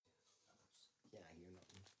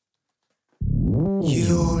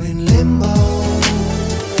You're in limbo.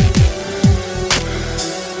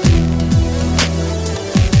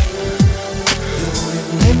 You're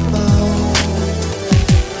in limbo.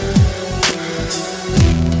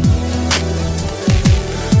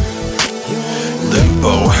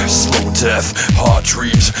 Limbo, slow death, hot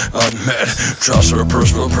dreams unmet. Trust our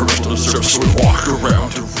personal purpose to serve, so we walk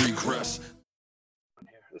around to regress.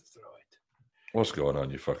 Let's throw it. What's going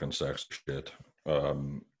on, you fucking sacks of shit?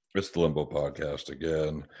 It's the Limbo Podcast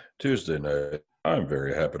again, Tuesday night. I'm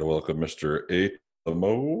very happy to welcome Mr. A.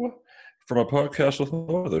 Mo from a podcast with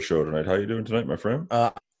Mo to the show tonight. How you doing tonight, my friend?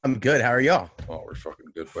 I'm good. How are y'all? Oh, we're fucking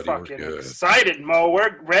good, buddy. Fucking We're good. excited, Mo.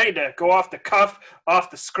 We're ready to go off the cuff,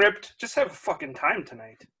 off the script. Just have a fucking time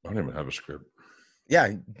tonight. I don't even have a script. Yeah,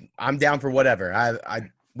 I'm down for whatever.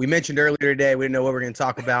 We mentioned earlier today we didn't know what we're going to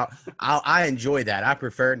talk about. I enjoy that. I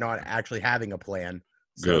prefer not actually having a plan.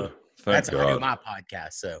 So Good. Thank that's how I do God. my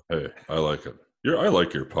podcast. So Hey, I like it. I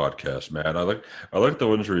like your podcast, man. I like the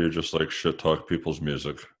ones where you just like shit talk people's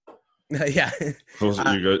music. yeah, Those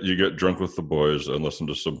that you get drunk with the boys and listen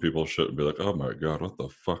to some people shit and be like, oh my God, what the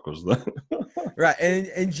fuck was that? right. And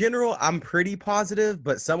in general, I'm pretty positive,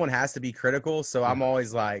 but someone has to be critical. So I'm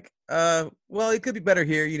always like, well, it could be better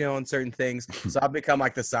here, on certain things. So I've become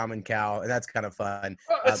like the Simon Cowell, and that's kind of fun.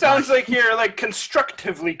 It sounds like you're like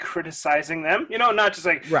constructively criticizing them. Not just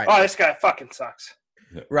like, Right. oh, this guy fucking sucks.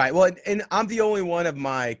 Right. Well, and I'm the only one of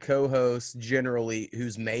my co-hosts generally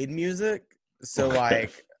who's made music. So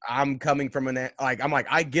like I'm coming from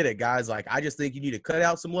I get it, guys. Like, I just think you need to cut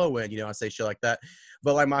out some low end, I say shit like that.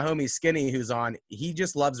 But like my homie Skinny, who's on, he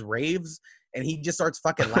just loves raves and he just starts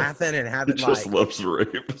fucking laughing and having He just loves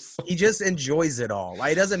rapes. he just enjoys it all.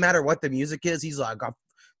 Like, it doesn't matter what the music is. He's like,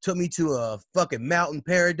 took me to a fucking mountain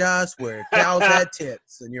paradise where cows had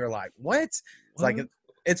tits. And you're like, what? It's like,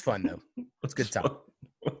 it's fun though. It's good time.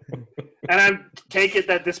 And I take it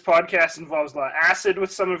that this podcast involves a lot of acid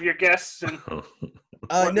with some of your guests. And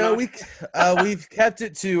No, we've kept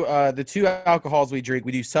it to the two alcohols we drink.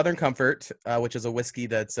 We do Southern Comfort, which is a whiskey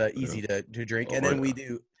that's easy to drink, and then we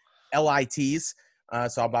do LITs.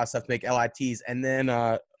 So I'll buy stuff to make LITs, and then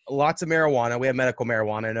lots of marijuana. We have medical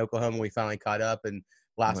marijuana in Oklahoma. We finally caught up, and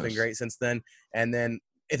life's been great since then. And then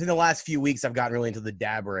within the last few weeks, I've gotten really into the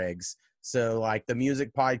dab rigs. So like the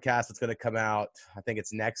music podcast that's going to come out, I think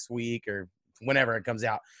it's next week or whenever it comes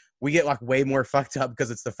out. We get like way more fucked up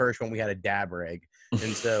because it's the first one we had a dab rig.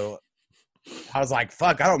 And so I was like,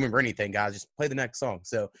 fuck, I don't remember anything, guys. Just play the next song.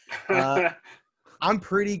 So I'm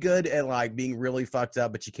pretty good at like being really fucked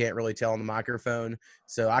up, but you can't really tell on the microphone.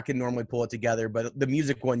 So I can normally pull it together. But the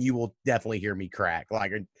music one, you will definitely hear me crack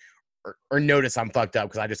or notice I'm fucked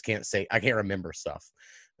up because I can't remember stuff.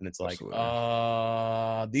 And it's like,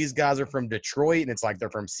 these guys are from Detroit, and it's like they're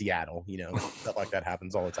from Seattle. Stuff like that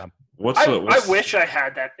happens all the time. I wish I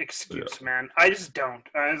had that excuse, man. I just don't.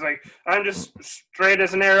 I was like, I'm just straight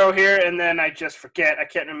as an arrow here, and then I just forget. I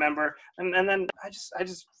can't remember, and then I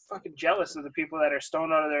just fucking jealous of the people that are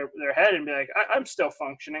stoned out of their head and be like, I'm still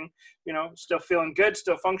functioning, still feeling good,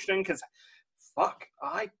 still functioning, because fuck,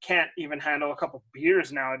 I can't even handle a couple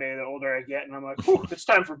beers nowadays the older I get, and I'm like, it's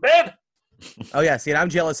time for bed. Oh yeah, see, and I'm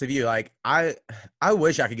jealous of you. Like, I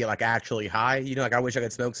wish I could get like actually high. Like I wish I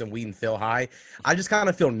could smoke some weed and feel high. I just kind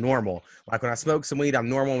of feel normal. Like when I smoke some weed, I'm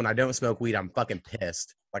normal. When I don't smoke weed, I'm fucking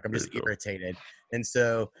pissed. Like I'm just irritated. And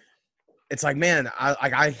so it's like, man,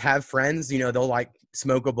 I have friends. They'll like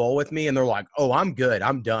smoke a bowl with me, and they're like, "Oh, I'm good.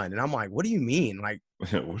 I'm done." And I'm like, "What do you mean? Like,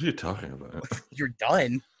 what are you talking about? You're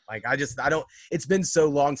done?" Like I don't. It's been so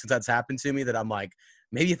long since that's happened to me that I'm like,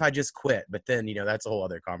 maybe if I just quit. But then that's a whole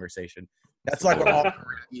other conversation. That's like what all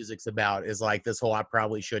music's about, is like this whole I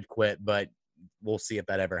probably should quit, but we'll see if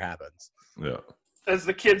that ever happens. Yeah. As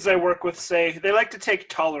the kids I work with say, they like to take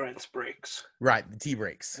tolerance breaks. Right, the tea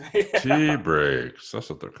breaks. Tea breaks. That's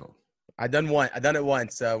what they're called. I done it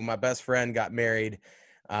once. My best friend got married.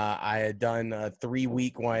 I had done a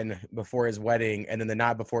 3-week one before his wedding, and then the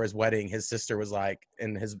night before his wedding, his sister was like,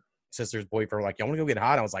 and his sister's boyfriend were like, "You want to go get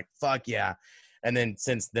hot?" I was like, "Fuck yeah!" And then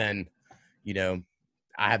since then,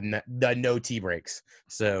 I have done no tea breaks.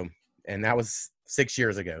 So, and that was 6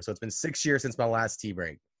 years ago. So it's been 6 years since my last tea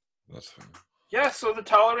break. That's fine. Yeah, so the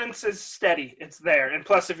tolerance is steady. It's there. And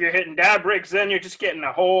plus, if you're hitting dab rigs, then you're just getting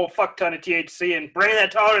a whole fuck ton of THC and bringing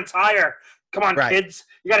that tolerance higher. Come on, kids.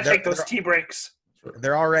 You got to take those tea breaks.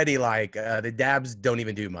 They're already like, the dabs don't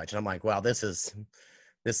even do much. And I'm like, wow, this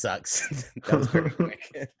sucks. That was pretty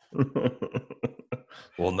quick.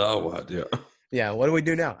 Well, now what? Yeah. Yeah, what do we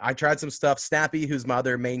do now? I tried some stuff. Snappy, who's my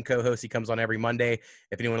other main co-host, he comes on every Monday.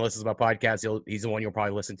 If anyone listens to my podcast, he's the one you'll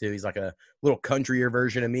probably listen to. He's like a little countryer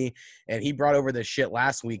version of me. And he brought over this shit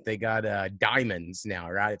last week. They got diamonds now,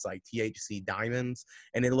 right? It's like THC diamonds.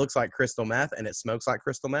 And it looks like crystal meth, and it smokes like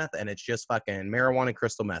crystal meth, and it's just fucking marijuana and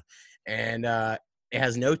crystal meth. And it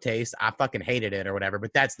has no taste. I fucking hated it or whatever,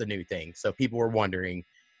 but that's the new thing. So people were wondering.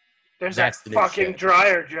 There's that fucking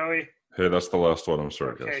dryer, Joey. Hey, that's the last one. I'm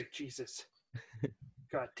sorry, Okay, guys. Jesus.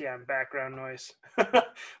 Goddamn background noise.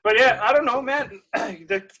 But yeah, I don't know, man.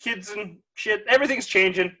 The kids and shit, everything's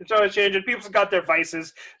changing. It's always changing. People's got their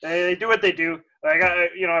vices. They do what they do. Like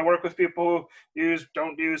I work with people who use,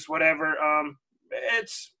 don't use, whatever.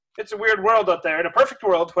 It's a weird world out there. In a perfect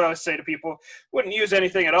world, what I would say to people, wouldn't use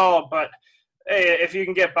anything at all. But hey, if you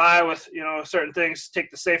can get by with certain things,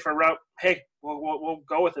 take the safer route. Hey, we'll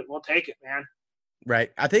go with it. We'll take it, man.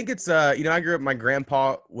 Right. I think it's, I grew up, my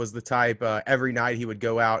grandpa was the type, every night he would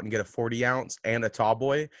go out and get a 40 ounce and a tall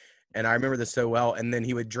boy. And I remember this so well. And then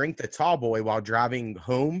he would drink the tall boy while driving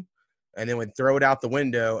home and then would throw it out the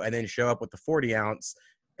window and then show up with the 40 ounce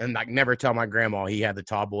and like never tell my grandma he had the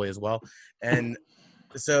tall boy as well. And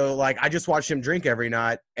so like, I just watched him drink every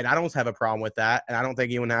night and I don't have a problem with that. And I don't think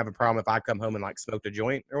anyone would have a problem if I come home and like smoked a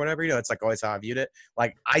joint or whatever, it's like always how I viewed it.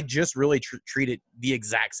 Like I just really treat it the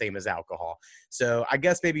exact same as alcohol. So I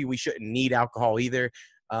guess maybe we shouldn't need alcohol either.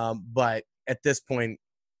 But at this point,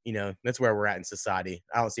 that's where we're at in society.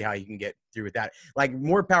 I don't see how you can get through with that. Like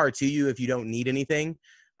more power to you if you don't need anything.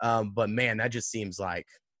 But man, that just seems like,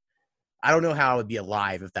 I don't know how I would be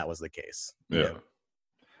alive if that was the case. Yeah.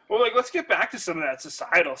 Well, like, let's get back to some of that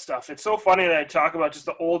societal stuff. It's so funny that I talk about just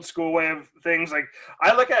the old school way of things. Like,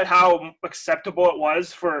 I look at how acceptable it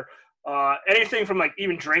was for anything from, like,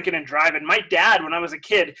 even drinking and driving. My dad, when I was a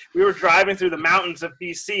kid, we were driving through the mountains of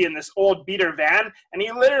BC in this old beater van, and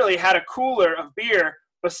he literally had a cooler of beer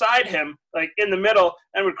beside him, like, in the middle,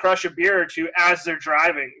 and would crush a beer or two as they're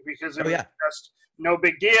driving because it was just no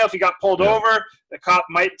big deal. If you got pulled over, the cop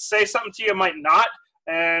might say something to you, might not.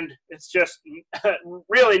 And it's just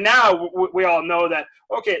really now we all know that,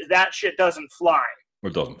 okay, that shit doesn't fly.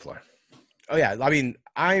 It doesn't fly. Oh, yeah. I mean,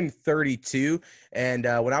 I'm 32, and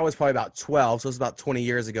when I was probably about 12, so it's about 20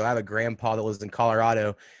 years ago, I have a grandpa that lives in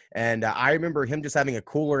Colorado, and I remember him just having a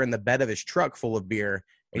cooler in the bed of his truck full of beer,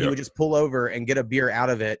 and he would just pull over and get a beer out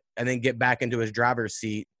of it and then get back into his driver's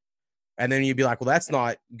seat. And then you'd be like, well, that's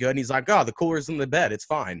not good. And he's like, oh, the cooler's in the bed. It's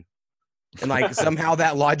fine. And like somehow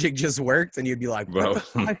that logic just worked, and you'd be like, what the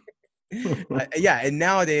fuck? Yeah. And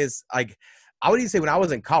nowadays, like I would even say when I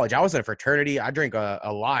was in college, I was in a fraternity. I drank a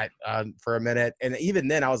lot for a minute, and even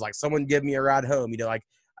then, I was like, someone give me a ride home. Like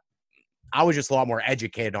I was just a lot more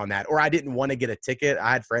educated on that, or I didn't want to get a ticket.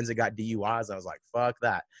 I had friends that got DUIs. I was like, fuck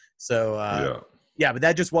that. So yeah, but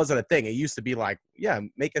that just wasn't a thing. It used to be like, yeah,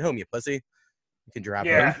 make it home, you pussy. You can drive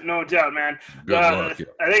home. No doubt, man. I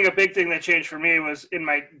think a big thing that changed for me was in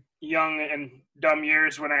my young and dumb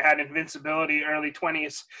years when I had invincibility, early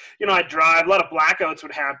 20s. I'd drive, a lot of blackouts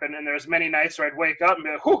would happen, and there's many nights where I'd wake up and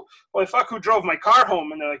be like, holy fuck, who drove my car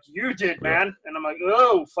home? And they're like, you did, man. And I'm like,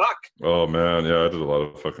 oh, fuck. Oh, man, yeah, I did a lot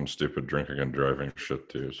of fucking stupid drinking and driving shit,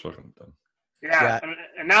 too. It's fucking dumb. Yeah.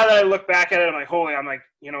 And now that I look back at it, I'm like,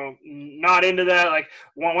 not into that. Like,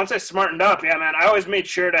 once I smartened up, yeah, man, I always made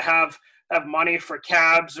sure to have money for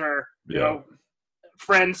cabs or,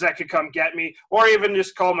 friends that could come get me, or even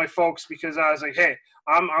just call my folks, because I was like, hey,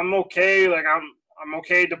 I'm okay. Like I'm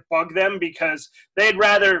okay to bug them because they'd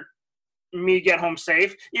rather me get home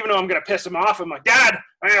safe, even though I'm going to piss him off. I'm like, Dad,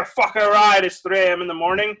 I'm going to fucking ride. It's 3 a.m. in the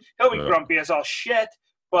morning. He'll be grumpy as all shit.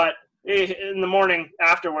 But in the morning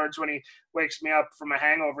afterwards, when he wakes me up from a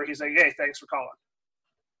hangover, he's like, hey, thanks for calling.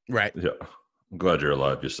 Right. Yeah. I'm glad you're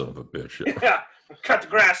alive, you son of a bitch. Yeah. Cut the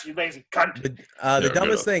grass, you lazy cunt. The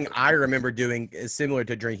dumbest thing I remember doing is similar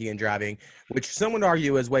to drinking and driving, which some would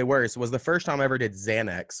argue is way worse, was the first time I ever did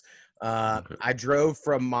Xanax. I drove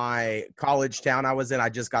from my college town I was in. I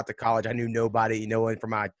just got to college. I knew nobody. No one from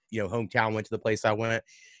my hometown went to the place I went.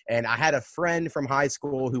 And I had a friend from high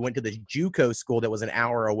school who went to the JUCO school that was an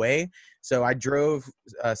hour away. So I drove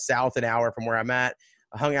south an hour from where I'm at.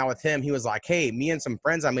 I hung out with him. He was like, hey, me and some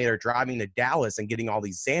friends I made are driving to Dallas and getting all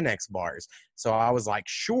these Xanax bars. So I was like,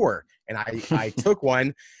 sure. And I took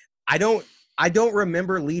one. I don't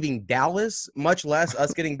remember leaving Dallas, much less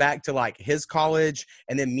us getting back to like his college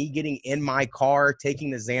and then me getting in my car,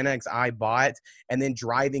 taking the Xanax I bought and then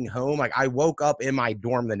driving home. Like I woke up in my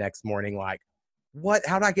dorm the next morning, like, what,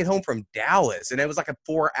 how did I get home from Dallas? And it was like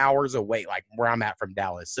 4 hours away, like where I'm at from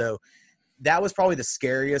Dallas. So that was probably the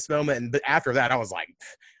scariest moment. But after that, I was like,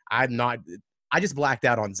 I just blacked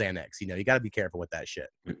out on Xanax. You know, you got to be careful with that shit.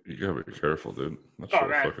 You gotta be careful, dude. That Oh shit'll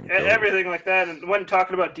man, fucking kill you. everything like that. And when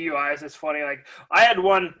talking about DUIs, it's funny. Like I had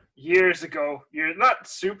one years ago, not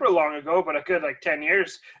super long ago, but a good like 10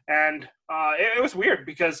 years, and it was weird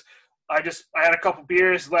because I had a couple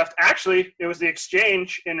beers left. Actually, it was the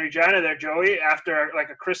Exchange in Regina there, Joey, after like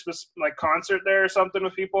a Christmas like concert there or something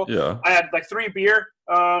with people. Yeah. I had like 3 beer.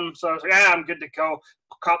 So I was like, I'm good to go.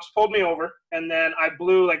 Cops pulled me over, and then I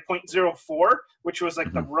blew like .04, which was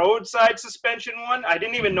like the roadside suspension one. I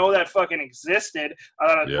didn't even know that fucking existed. I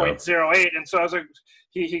thought it was .08, and so I was like,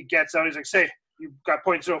 he gets out. He's like, say, you got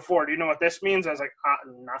 .04. Do you know what this means? I was like,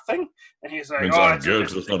 nothing. And he's like, Means I'm good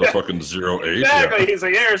because it's not a fucking 08. Exactly. Yeah. He's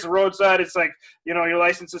like, here's the roadside. It's like, you know, your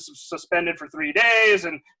license is suspended for 3 days,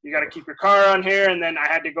 and you got to keep your car on here. And then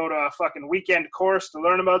I had to go to a fucking weekend course to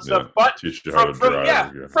learn about stuff. But teach you how to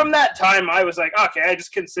drive. From that time, I was like, okay, I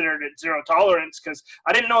just considered it zero tolerance because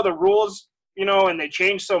I didn't know the rules. You know, and they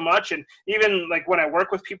change so much. And even like when I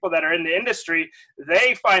work with people that are in the industry,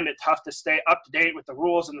 they find it tough to stay up to date with the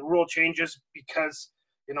rules and the rule changes because,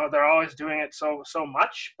 you know, they're always doing it so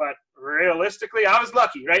much. But realistically, I was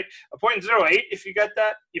lucky, right? A .08, if you get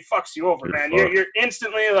that, it fucks you over, man. You're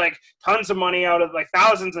instantly like tons of money out of like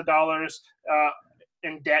thousands of dollars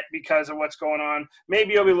in debt because of what's going on.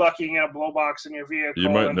 Maybe you'll be lucky and get a blow box in your vehicle. You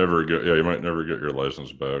might never get your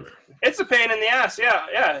license back. It's a pain in the ass,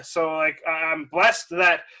 yeah. So like I'm blessed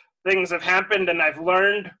that things have happened and I've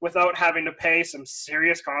learned without having to pay some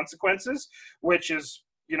serious consequences, which is,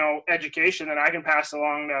 you know, education that I can pass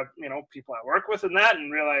along to, you know, people I work with and that,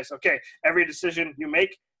 and realize, okay, every decision you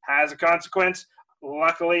make has a consequence.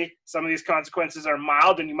 Luckily, some of these consequences are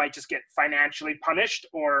mild and you might just get financially punished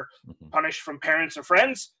or punished from parents or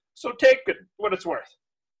friends. So take it what it's worth.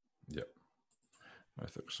 Yeah, I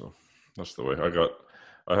think so. That's the way.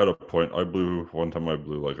 I had a point. One time I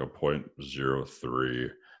blew like a .03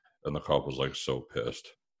 and the cop was like so pissed.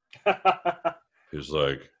 He's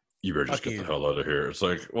like, you better just get the hell out of here. It's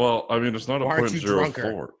like, well, I mean, it's not a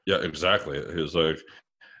 .04. Yeah, exactly. He's like,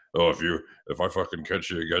 oh, if I fucking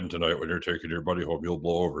catch you again tonight when you're taking your buddy home, you'll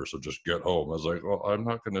blow over. So just get home. I was like, well, I'm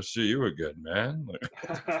not going to see you again, man. Like,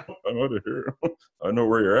 I'm out of here. I know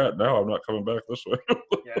where you're at now. I'm not coming back this way.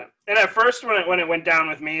 Yeah. And at first, when it went down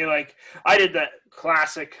with me, like I did that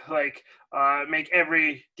classic, like make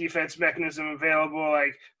every defense mechanism available,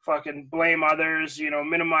 like fucking blame others, you know,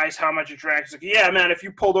 minimize how much you drank. It's like, yeah, man, if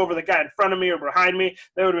you pulled over the guy in front of me or behind me,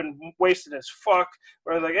 that would have been wasted as fuck.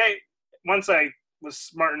 Where I was like, hey, once I was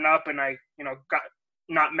smartened up and I, you know, got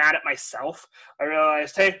not mad at myself, I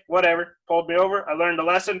realized, hey, whatever, pulled me over. I learned a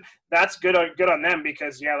lesson. That's good on them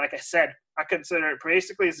because, yeah, like I said, I consider it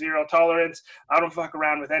basically zero tolerance. I don't fuck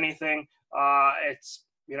around with anything. It's,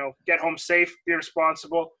 you know, get home safe, be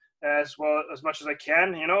responsible as well as much as I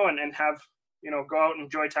can, you know, and have, you know, go out and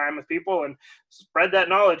enjoy time with people and spread that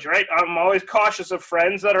knowledge, right? I'm always cautious of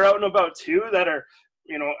friends that are out and about too, that are,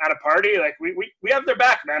 you know, at a party. Like we have their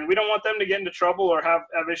back, man. We don't want them to get into trouble or have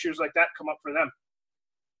issues like that come up for them.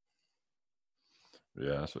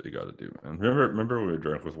 Yeah, that's what you got to do, man. Remember we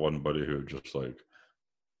drank with one buddy who just like,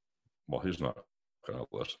 well, he's not gonna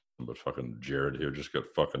listen, but fucking Jared, he would just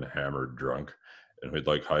get fucking hammered drunk, and we'd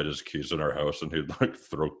like hide his keys in our house, and he'd like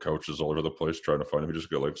throw couches all over the place trying to find him. He just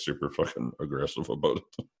get like super fucking aggressive about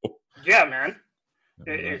it. Yeah, man.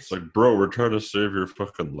 It's like, bro, we're trying to save your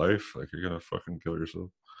fucking life. Like, you're gonna fucking kill yourself.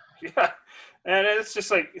 Yeah, and it's just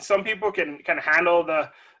like some people can kind of handle the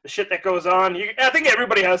shit that goes on. I think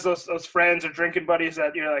everybody has those friends or drinking buddies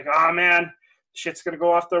that you're like, oh man, shit's gonna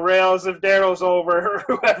go off the rails if Daryl's over or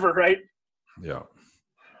whoever, right? Yeah.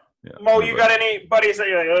 Mo, you got any buddies that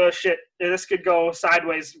you're like, oh shit, this could go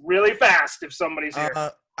sideways really fast if somebody's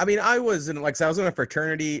here? I mean, I was in a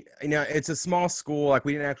fraternity. You know, it's a small school. Like,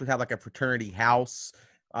 we didn't actually have like a fraternity house.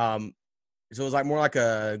 So it was like more like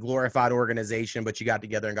a glorified organization, but you got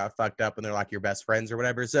together and got fucked up and they're like your best friends or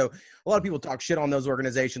whatever. So a lot of people talk shit on those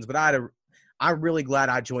organizations, but I'm really glad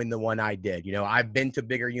I joined the one I did. You know, I've been to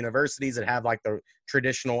bigger universities that have like the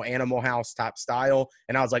traditional Animal House type style.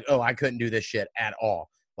 And I was like, oh, I couldn't do this shit at all.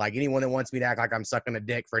 Like, anyone that wants me to act like I'm sucking a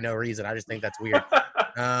dick for no reason, I just think that's weird.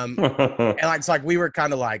 And like, it's like we were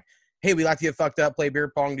kind of like, hey, we like to get fucked up, play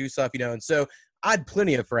beer pong, do stuff, you know. And so I had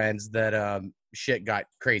plenty of friends that shit got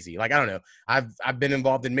crazy. Like, I don't know. I've been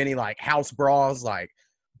involved in many like house brawls, like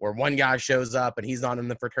where one guy shows up and he's not in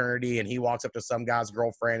the fraternity and he walks up to some guy's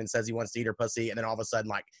girlfriend and says he wants to eat her pussy, and then all of a sudden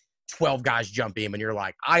like 12 guys jump him, and you're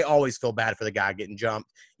like, I always feel bad for the guy getting jumped,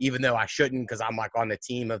 even though I shouldn't, because I'm like on the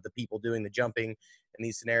team of the people doing the jumping in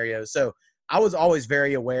these scenarios. So I was always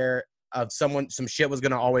very aware of some shit was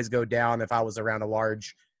going to always go down if I was around a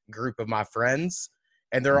large group of my friends.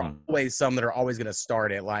 And there are always some that are always going to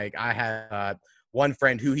start it. Like I had one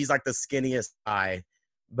friend who he's like the skinniest guy,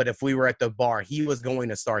 but if we were at the bar, he was going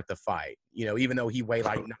to start the fight, you know, even though he weighed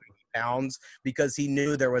like 90 pounds, because he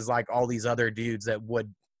knew there was like all these other dudes that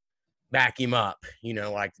would back him up, you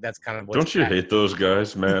know, like that's kind of what. Don't you hate those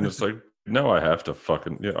guys, man? It's like, no, I have to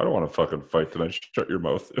fucking, I don't want to fucking fight tonight. Shut your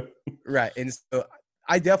mouth. Right. And so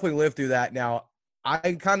I definitely lived through that. Now,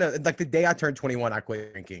 I kind of, like the day I turned 21, I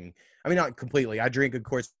quit drinking. I mean, not completely. I drink, of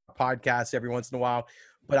course, podcasts every once in a while,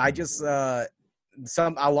 but I just, there's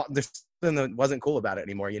something that wasn't cool about it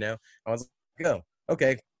anymore, you know? I was like, oh,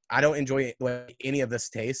 okay. I don't enjoy any of this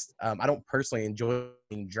taste. I don't personally enjoy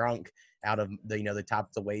being drunk out of the, you know, the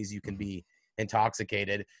types of ways you can be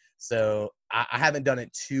intoxicated. So I haven't done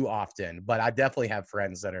it too often, but I definitely have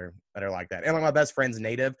friends that are like that. And like my best friend's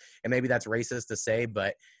native, and maybe that's racist to say,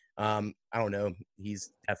 but I don't know.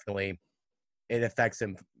 He's definitely, it affects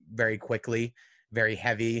him very quickly, very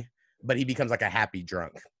heavy, but he becomes like a happy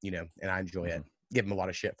drunk, you know, and I enjoy it. Give him a lot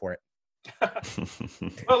of shit for it.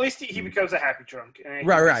 Well, at least he becomes a happy drunk.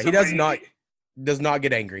 Right. He does not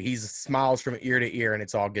get angry. He smiles from ear to ear, and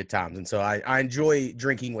it's all good times. And so I enjoy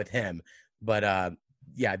drinking with him. But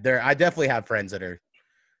yeah, I definitely have friends that are.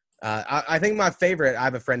 I think my favorite. I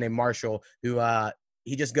have a friend named Marshall who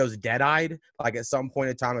he just goes dead-eyed. Like at some point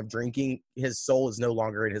in time of drinking, his soul is no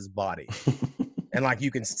longer in his body, and like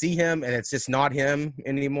you can see him, and it's just not him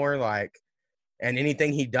anymore. Like, and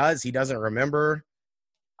anything he does, he doesn't remember.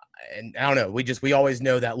 And I don't know. We always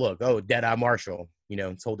know that look. Oh, Dead-Eye Marshall. You know,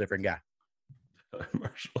 it's a whole different guy.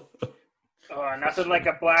 Marshall. Oh, nothing like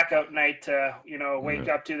a blackout night to, you know, wake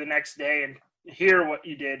up to the next day and hear what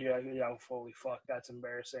you did. You're like, oh, holy fuck, that's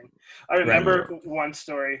embarrassing. I remember one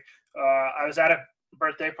story. I was at a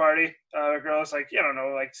birthday party. A girl was like, I don't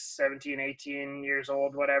know, like 17, 18 years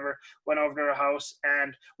old, whatever. Went over to her house,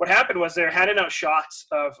 and what happened was they were handing out shots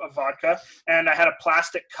of vodka, and I had a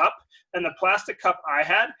plastic cup, and the plastic cup I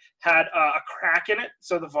had a crack in it,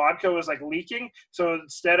 so the vodka was like leaking. So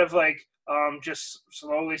instead of like just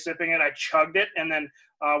slowly sipping it, I chugged it, and then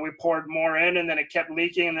we poured more in, and then it kept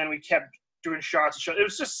leaking, and then we kept doing shots. It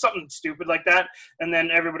was just something stupid like that, and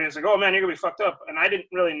then everybody was like, oh man, you're gonna be fucked up. And I didn't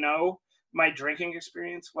really know. My drinking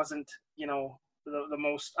experience wasn't, you know, the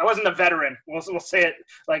most. I wasn't a veteran. We'll say it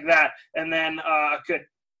like that. And then a good,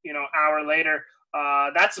 you know, hour later,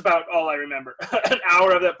 that's about all I remember. An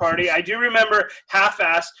hour of that party. I do remember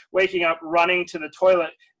half-assed waking up, running to the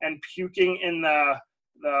toilet, and puking in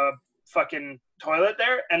the fucking toilet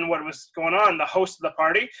there. And what was going on, the host of the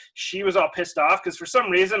party, she was all pissed off because for some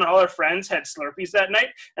reason all her friends had Slurpees that night,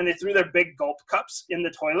 and they threw their big gulp cups in the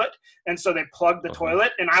toilet, and so they plugged the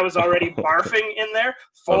toilet, and I was already barfing in there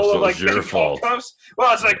full of like big gulp cups.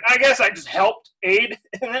 Well, it's like, I guess I just helped aid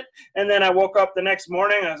in it. And then I woke up the next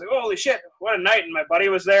morning, and I was like, holy shit, what a night. And my buddy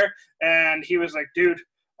was there, and he was like, dude,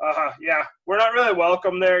 yeah, we're not really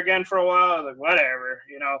welcome there again for a while. I was like, whatever,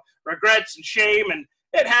 you know, regrets and shame, and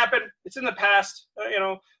it happened. It's in the past, you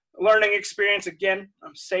know, learning experience. Again,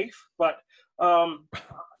 I'm safe, but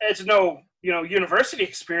it's no, you know, university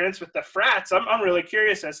experience with the frats. I'm really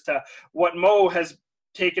curious as to what Mo has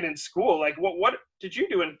taken in school. Like, what did you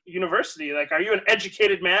do in university? Like, are you an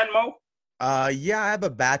educated man, Mo? Yeah, I have a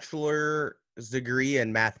bachelor's degree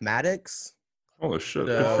in mathematics. Holy shit.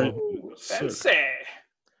 Fancy.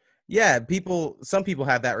 Yeah, some people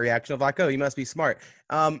have that reaction of like, oh, you must be smart.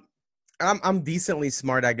 I'm decently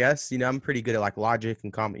smart, I guess. You know, I'm pretty good at like logic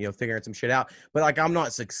and figuring some shit out. But like, I'm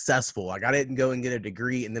not successful. Like, I didn't go and get a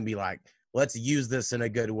degree and then be like, let's use this in a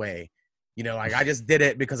good way. You know, like I just did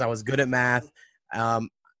it because I was good at math.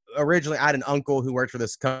 Originally, I had an uncle who worked for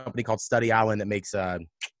this company called Study Island that makes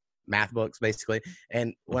math books, basically.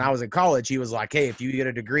 And when I was in college, he was like, hey, if you get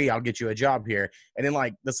a degree, I'll get you a job here. And then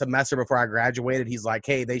like the semester before I graduated, he's like,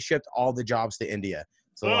 hey, they shipped all the jobs to India.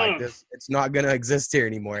 So like this, it's not going to exist here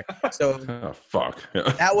anymore. So fuck.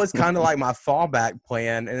 That was kind of like my fallback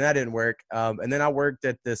plan, and that didn't work. And then I worked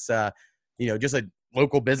at this, just a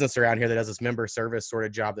local business around here that does this member service sort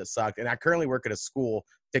of job that sucked. And I currently work at a school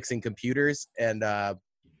fixing computers, and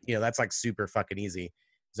that's like super fucking easy.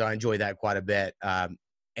 So I enjoy that quite a bit, and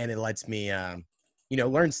it lets me,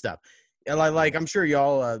 learn stuff. And like I'm sure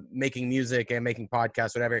y'all making music and making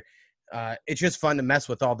podcasts, whatever. It's just fun to mess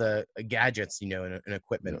with all the gadgets, and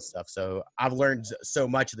equipment and stuff. So I've learned so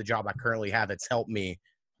much of the job I currently have that's helped me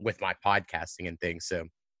with my podcasting and things. So,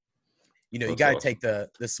 you got to take the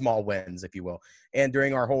small wins, if you will. And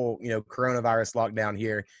during our whole, coronavirus lockdown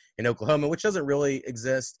here in Oklahoma, which doesn't really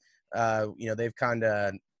exist, they've kind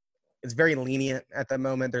of, it's very lenient at the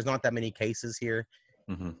moment. There's not that many cases here,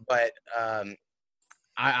 but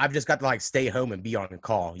I've just got to like stay home and be on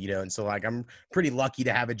call, you know? And so like, I'm pretty lucky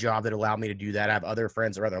to have a job that allowed me to do that. I have other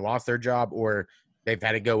friends that either lost their job or they've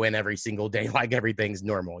had to go in every single day. Like everything's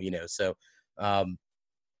normal, you know? So,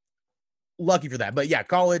 lucky for that. But yeah,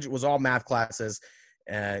 college was all math classes,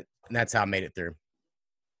 and that's how I made it through.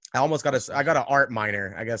 I got an art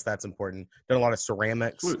minor. I guess that's important. Done a lot of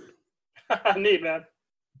ceramics. Sweet. Neat, man.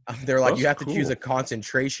 They're like, That's you have to cool. choose a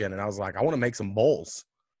concentration. And I was like, I want to make some bowls.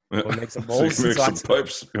 Yeah. We'll make some So you bowls. can make So I- some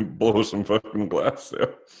pipes and blow some fucking glass. Yeah.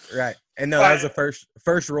 Right. And no, that was the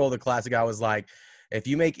first rule of the classic. I was like, if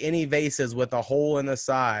you make any vases with a hole in the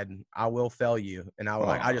side, I will fail you. And I was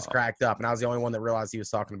like, I just cracked up. And I was the only one that realized he was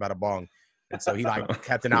talking about a bong. And so he like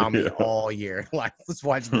kept an eye on me Yeah. all year. Like, let's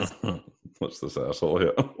watch this. What's this asshole?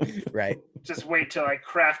 Yeah. Right. Just wait till I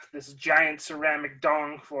craft this giant ceramic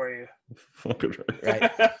dong for you. Fucking right.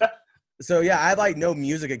 Right. So yeah, I had like no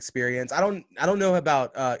music experience. I don't know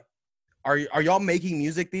about are y'all making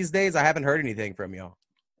music these days? I haven't heard anything from y'all.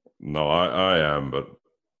 No, I am, but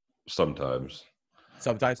sometimes.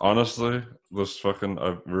 Sometimes. Honestly, we're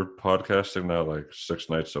podcasting now like 6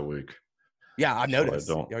 nights a week. Yeah, I've So noticed.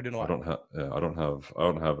 Y'all doing a lot. I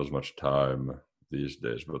don't have as much time these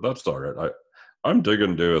days, but that's all right. I'm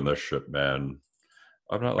digging doing this shit, man.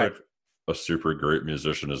 I'm not like a super great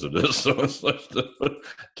musician as it is, so it's nice to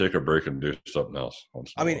take a break and do something else.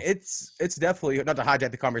 I mean, it's definitely not to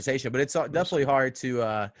hijack the conversation, but it's definitely hard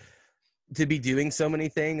to be doing so many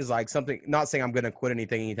things. Like something, not saying I'm going to quit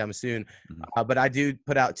anything anytime soon, but I do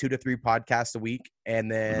put out 2 to 3 podcasts a week,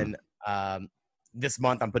 and then this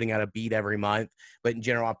month I'm putting out a beat every month. But in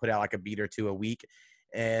general, I put out like a beat or 2 a week.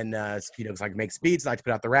 And, you know, cause I can make beats, I like to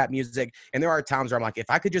put out the rap music. And there are times where I'm like, if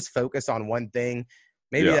I could just focus on one thing,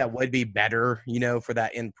 maybe that would be better, you know, for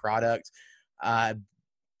that end product. But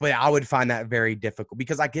I would find that very difficult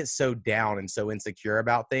because I get so down and so insecure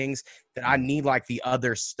about things that I need like the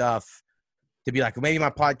other stuff to be like, maybe my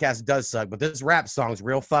podcast does suck, but this rap song's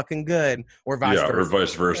real fucking good, or vice versa. Or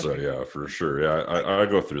vice versa. Yeah, for sure. Yeah, I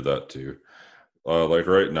go through that too. Like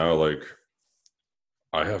right now, like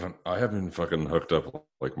I haven't fucking hooked up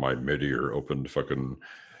like my MIDI or opened fucking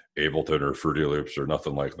Ableton or Fruity Loops or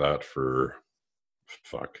nothing like that for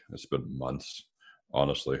it's been months,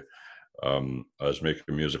 honestly. I was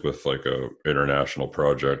making music with like a international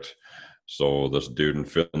project. So this dude in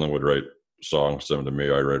Finland would write songs, send them to me.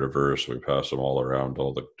 I write a verse. We pass them all around,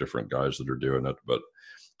 all the different guys that are doing it. But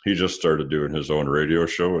he just started doing his own radio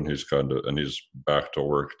show, and he's back to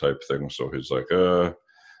work type thing. So he's like,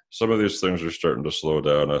 some of these things are starting to slow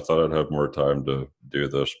down. I thought I'd have more time to do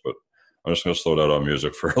this, but I'm just going to slow down on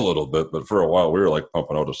music for a little bit. But for a while, we were like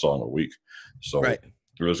pumping out a song a week. So it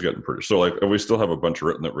was getting pretty. So like, we still have a bunch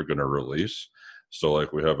written that we're going to release. So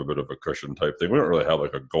like, we have a bit of a cushion type thing. We don't really have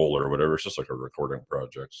like a goal or whatever. It's just like a recording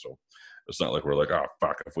project. So it's not like we're like, oh,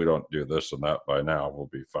 fuck, if we don't do this and that by now, we'll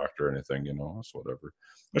be fucked or anything, you know, it's whatever.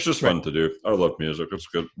 It's just fun to do. I love music. It's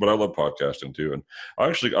good. But I love podcasting too. And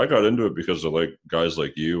I got into it because of like guys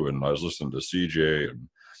like you, and I was listening to CJ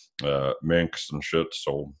and Minx and shit.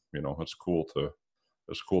 So, you know, it's cool to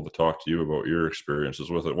talk to you about your experiences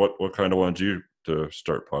with it. What kind of wanted you to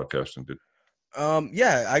start podcasting, dude?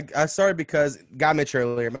 I started because Guy mentioned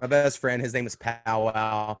earlier, my best friend, his name is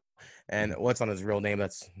Powwow. And what's on his real name?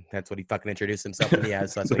 That's what he fucking introduced himself when he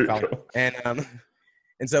has. So that's what he called it.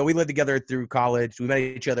 And so we lived together through college. We met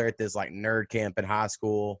each other at this like nerd camp in high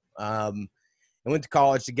school. And went to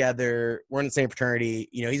college together. We're in the same fraternity.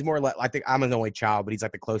 You know, he's more like, I think I'm an only child, but he's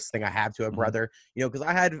like the closest thing I have to a brother. You know, because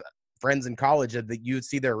I had friends in college that you would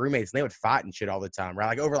see their roommates and they would fight and shit all the time, right?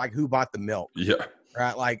 Like over like who bought the milk. Yeah.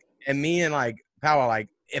 Right. Like, and me and like Powwow, like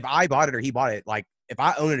if I bought it or he bought it, like if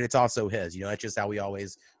I own it, it's also his. You know, that's just how we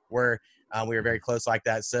always were. We were very close like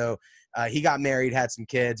that. So he got married, had some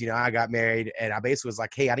kids, you know, I got married, and I basically was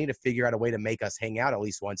like, hey, I need to figure out a way to make us hang out at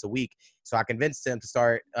least once a week. So I convinced him to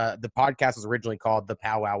start. The podcast was originally called the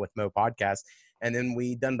Powwow with Mo podcast. And then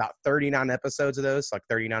we done about 39 episodes of those, like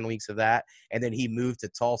 39 weeks of that. And then he moved to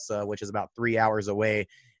Tulsa, which is about 3 hours away.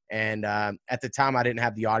 And at the time, I didn't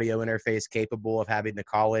have the audio interface capable of having the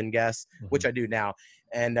call-in guests, which I do now.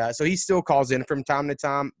 And so he still calls in from time to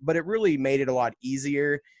time, but it really made it a lot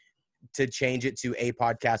easier to change it to a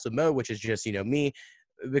podcast with Mo, which is just, you know, me,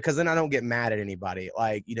 because then I don't get mad at anybody.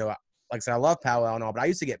 Like, you know, like I said, I love Powwow and all, but I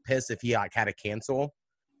used to get pissed if he like had to cancel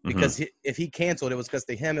because if he canceled, it was because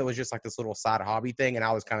to him, it was just like this little side hobby thing. And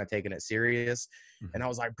I was kind of taking it serious. And I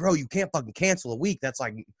was like, bro, you can't fucking cancel a week. That's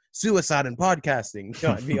like suicide in podcasting. You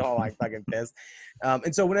know, I'd be all like fucking pissed.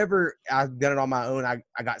 And so whenever I've done it on my own, I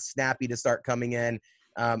got snappy to start coming in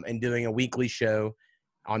and doing a weekly show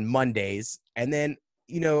on Mondays. And then,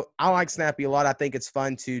 you know, I like Snappy a lot. I think it's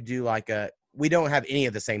fun to do like we don't have any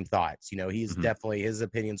of the same thoughts. You know, he's Mhm. definitely, his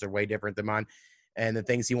opinions are way different than mine, and the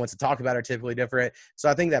things he wants to talk about are typically different. So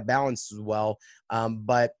I think that balances well.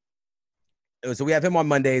 But so we have him on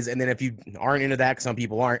Mondays, and then if you aren't into that, some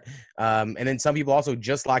people aren't, and then some people also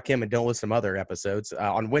just like him and don't listen to other episodes.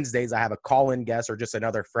 On Wednesdays, I have a call-in guest or just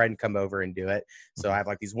another friend come over and do it. So I have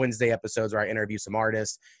like these Wednesday episodes where I interview some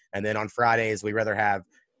artists, and then on Fridays we rather have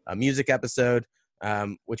a music episode,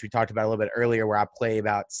 which we talked about a little bit earlier, where I play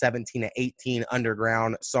about 17 to 18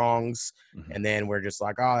 underground songs, Mhm. and then we're just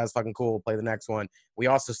like, oh, that's fucking cool. Play the next one. We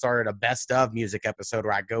also started a best of music episode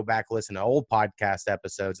where I go back, listen to old podcast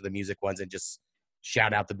episodes of the music ones and just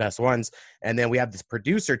shout out the best ones. And then we have this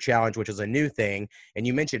producer challenge, which is a new thing. And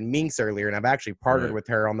you mentioned Minx earlier, and I've actually partnered Right. with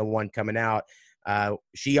her on the one coming out.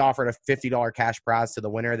 She offered a $50 cash prize to the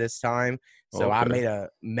winner this time. So I Okay. made a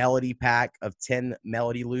melody pack of 10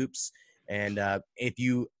 melody loops. And if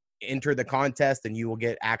you enter the contest, then you will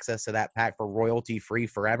get access to that pack for royalty free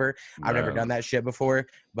forever. I've never Man. done that shit before,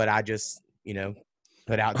 but I just, you know,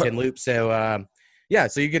 put out 10 loops. So, yeah,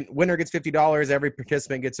 so you can, winner gets $50. Every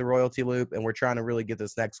participant gets a royalty loop, and we're trying to really get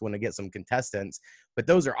this next one to get some contestants. But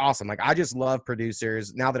those are awesome. Like, I just love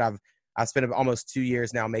producers. Now that I've spent almost 2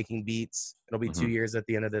 years now making beats. It'll be 2 Mhm. years at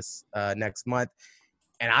the end of this next month.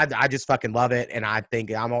 And I just fucking love it. And I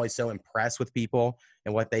think I'm always so impressed with people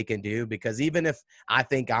and what they can do, because even if I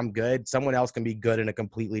think I'm good, someone else can be good in a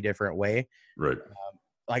completely different way. Right.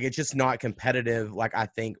 Like, it's just not competitive like I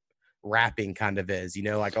think rapping kind of is, you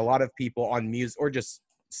know, like a lot of people on music or just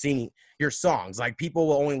singing your songs, like people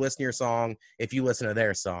will only listen to your song if you listen to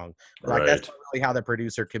their song. Like that's Right. not really how the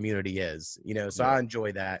producer community is, you know. So Yeah. I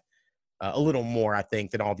enjoy that a little more, I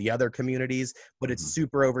think, than all the other communities, but it's Mhm.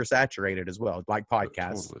 super oversaturated as well, like It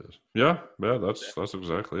podcasts. totally is. Yeah, that's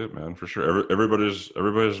exactly it, man. For sure.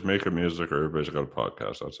 Everybody's making music, or everybody's got a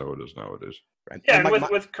podcast. That's how it is nowadays. Right? Yeah, And and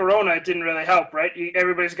like with Corona, it didn't really help, right?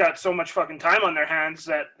 Everybody's got so much fucking time on their hands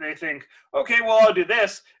that they think, okay, well, I'll do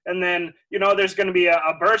this. And then, you know, there's going to be a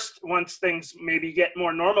burst once things maybe get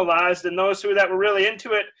more normalized. And those that were really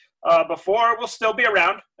into it before will still be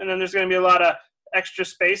around. And then there's going to be a lot of extra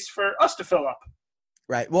space for us to fill up.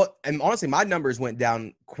 right. Well, and honestly, my numbers went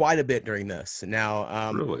down quite a bit during this.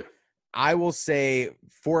 Now, Really? I will say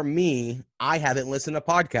for me, I haven't listened to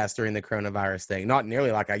podcasts during the coronavirus thing, not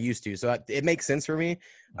nearly like I used to. So it makes sense for me.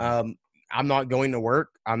 I'm not going to work.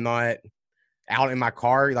 I'm not out in my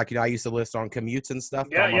car. Like, you know, I used to listen on commutes and stuff.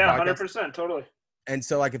 Yeah, on my yeah, podcast. 100%, totally. And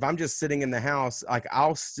so, like, if I'm just sitting in the house, like,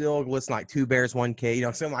 I'll still listen like Two Bears 1K, you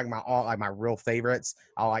know, some like my real favorites.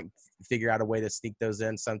 I'll like figure out a way to sneak those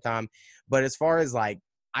in sometime. But as far as like,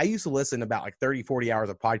 I used to listen about like 30, 40 hours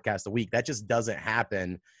of podcast a week. That just doesn't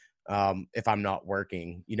happen if I'm not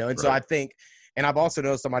working, you know? And so Right. I think, and I've also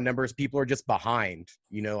noticed on my numbers, people are just behind,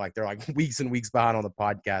 you know, like they're like weeks and weeks behind on the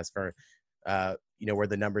podcast for, you know, where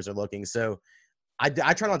the numbers are looking. So I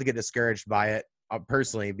try not to get discouraged by it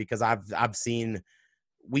personally, because I've seen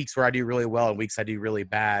weeks where I do really well and weeks I do really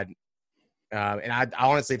bad. And I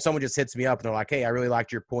honestly, if someone just hits me up and they're like, hey, I really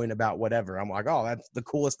liked your point about whatever, I'm like, oh, that's the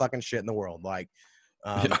coolest fucking shit in the world. Like,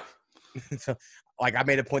 Yeah. so, like I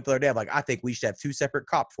made a point the other day of like, I think we should have two separate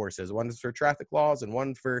cop forces. One is for traffic laws and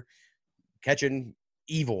one for catching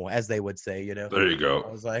evil, as they would say, you know? There you I go.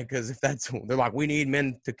 was like, because if that's, they're like, we need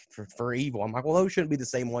men for evil. I'm like, well, those shouldn't be the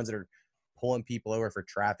same ones that are pulling people over for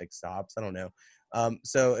traffic stops. I don't know.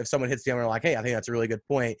 So if someone hits me and they're like, hey, I think that's a really good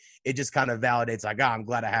point, it just kind of validates like, oh, I'm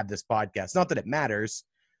glad I have this podcast. Not that it matters,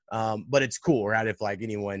 but it's cool, right? If like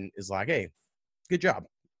anyone is like, hey, good job.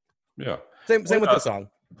 Yeah. Same with the song.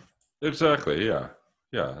 Exactly. Yeah.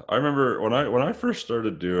 Yeah. I remember when I first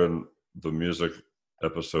started doing the music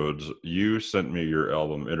episodes, you sent me your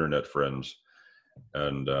album Internet Friends.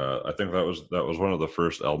 And I think that was one of the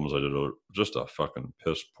first albums I did just a fucking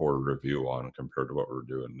piss poor review on compared to what we're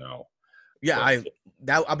doing now. Yeah,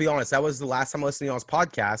 I'll be honest, that was the last time I listened to y'all's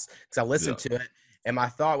podcast, because I listened to it, and my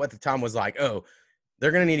thought at the time was like, oh, they're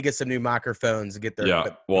gonna need to get some new microphones to get their. Yeah,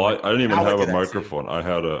 well, I didn't even I'll have look a at that too. microphone.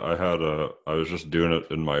 I was just doing it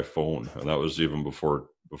in my phone, and that was even before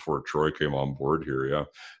Troy came on board here. Yeah,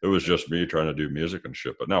 it was just me trying to do music and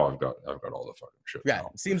shit. But now I've got all the fucking shit. Yeah,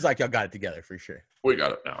 now. seems like y'all got it together for sure. We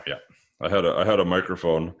got it now. Yeah, I had a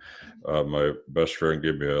microphone. My best friend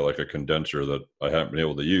gave me a condenser that I haven't been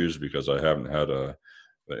able to use because I haven't had an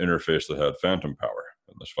interface that had phantom power,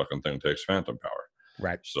 and this fucking thing takes phantom power.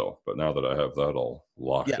 Right. So, but now that I have that all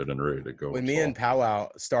locked in and ready to go. When me and Powwow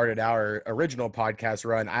started our original podcast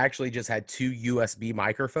run, I actually just had two USB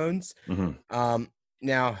microphones. Mm-hmm.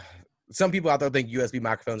 Now, some people out there think USB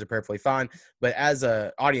microphones are perfectly fine, but as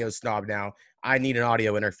a audio snob now, I need an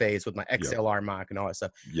audio interface with my XLR mic and all that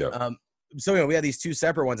stuff. Yeah. so we had these two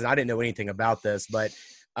separate ones, and I didn't know anything about this, but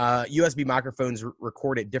USB microphones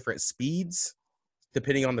record at different speeds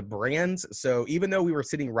depending on the brands. So even though we were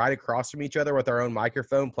sitting right across from each other with our own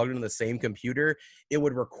microphone plugged into the same computer, it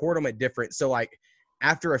would record them at different. So like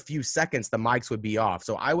after a few seconds, the mics would be off.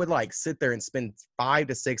 So I would like sit there and spend 5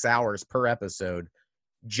 to 6 hours per episode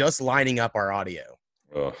just lining up our audio.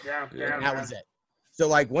 Yeah. That was it. So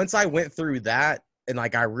like once I went through that, and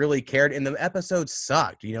like I really cared, and the episode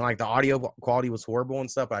sucked, like the audio quality was horrible and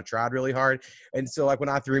stuff, but I tried really hard. And so like when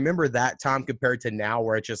I remember that time compared to now,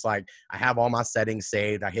 where it's just like I have all my settings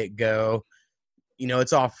saved, I hit go,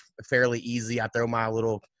 it's all fairly easy. I throw my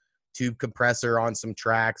little tube compressor on some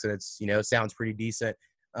tracks, and it's sounds pretty decent.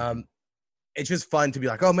 It's just fun to be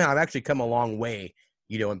like, oh man, I've actually come a long way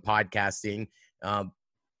in podcasting. And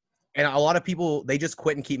a lot of people, they just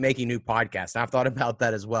quit and keep making new podcasts, and I've thought about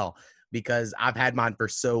that as well, because I've had mine for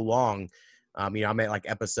so long. I'm at like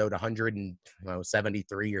episode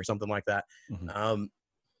 173 or something like that. Mm-hmm.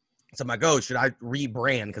 So I'm like, oh, should I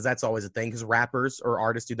rebrand? Because that's always a thing, because rappers or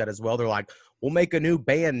artists do that as well. They're like, we'll make a new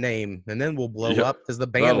band name and then we'll blow up because the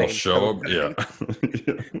band name show up. Yeah.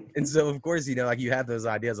 And so of course, like you have those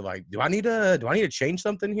ideas of like, do I need to change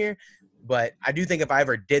something here? But I do think if I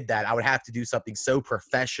ever did that, I would have to do something so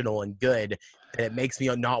professional and good that it makes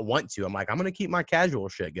me not want to. I'm like, I'm going to keep my casual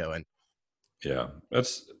shit going. Yeah,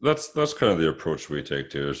 that's kind of the approach we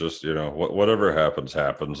take too. It's just whatever happens.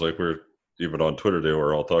 Like we're even on Twitter today,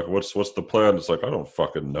 we're all talking. What's the plan? It's like I don't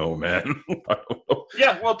fucking know, man. I don't know.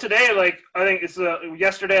 Yeah, well, today, like I think it's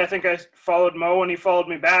yesterday. I think I followed Mo and he followed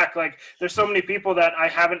me back. Like there's so many people that I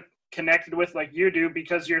haven't connected with like you do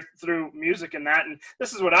because you're through music and that. And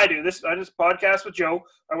this is what I do. I just podcast with Joe.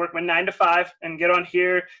 I work my 9 to 5 and get on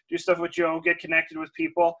here, do stuff with Joe, get connected with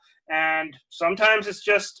people, and sometimes it's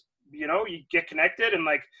just. You get connected and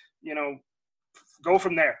go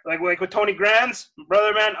from there. Like with Tony Grands,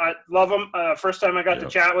 brother, man, I love him. First time I got to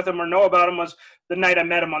chat with him or know about him was the night I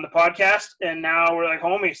met him on the podcast, and now we're like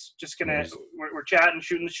homies. Just we're chatting,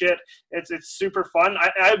 shooting the shit. It's super fun.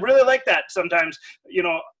 I really like that. Sometimes,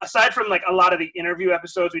 aside from like a lot of the interview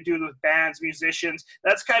episodes we do with bands, musicians,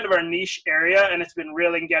 that's kind of our niche area, and it's been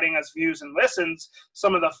really getting us views and listens.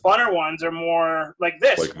 Some of the funner ones are more like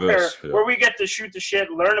this, where we get to shoot the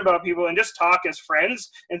shit, learn about people, and just talk as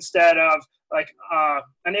friends instead of like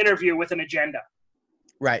an interview with an agenda.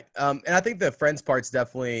 Right. And I think the friends part's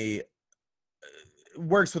definitely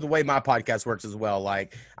works with the way my podcast works as well.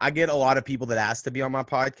 Like I get a lot of people that ask to be on my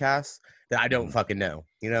podcast that I don't fucking know,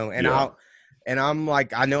 and I'm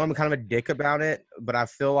like, I know I'm kind of a dick about it, but I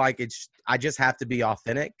feel like I just have to be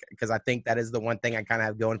authentic, because I think that is the one thing I kind of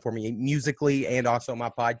have going for me musically and also my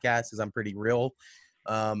podcast is I'm pretty real.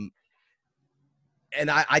 And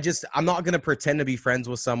I'm not going to pretend to be friends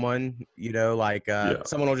with someone,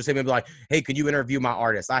 someone will just say, maybe like, hey, could you interview my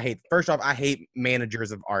artist? First off, I hate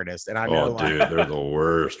managers of artists. And I know, dude, they're the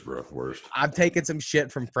worst, bro. Worst. I've taken some shit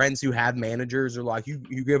from friends who have managers, or like, you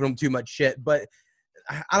giving them too much shit, but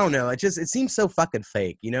I don't know. It seems so fucking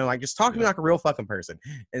fake, like just talk to me like a real fucking person.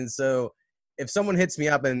 And so if someone hits me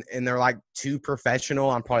up and they're like too professional,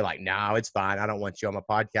 I'm probably like, no, it's fine. I don't want you on my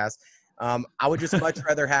podcast. I would just much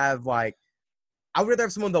rather have I would rather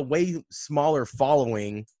have someone with a way smaller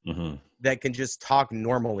following that can just talk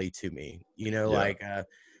normally to me,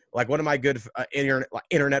 like one of my good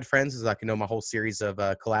internet friends is my whole series of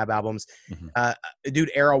collab albums.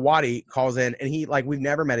 Dude, Arawati calls in, and he we've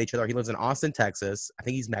never met each other. He lives in Austin, Texas. I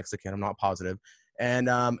think he's Mexican. I'm not positive. And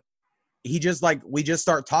he just we just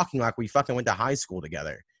start talking like we fucking went to high school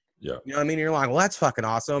together. Yeah. You know what I mean? You're like, well, that's fucking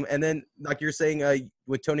awesome. And then like you're saying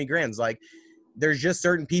with Tony Grands, there's just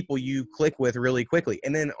certain people you click with really quickly.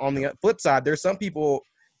 And then on the flip side, there's some people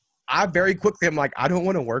I very quickly I'm like, I don't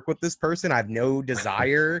want to work with this person. I have no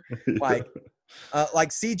desire. Like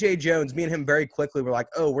CJ Jones, me and him very quickly were like,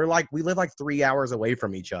 oh, we live 3 hours away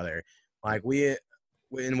from each other. Like we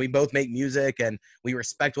both make music and we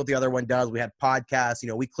respect what the other one does. We had podcasts,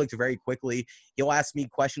 we clicked very quickly. He'll ask me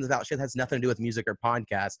questions about shit that has nothing to do with music or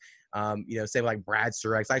podcasts. Say like Brad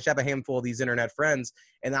Surex. I actually have a handful of these internet friends,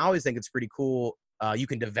 and I always think it's pretty cool. You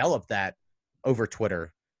can develop that over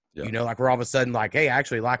Twitter. Yeah. We're all of a sudden like, hey, I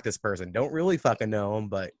actually like this person. Don't really fucking know them,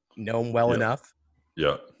 but know them well enough.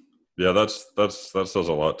 Yeah. Yeah. That says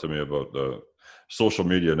a lot to me about social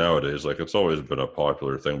media nowadays. Like it's always been a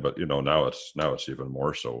popular thing, but now it's even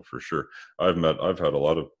more so for sure. I've had a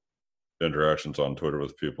lot of interactions on Twitter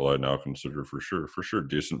with people I now consider for sure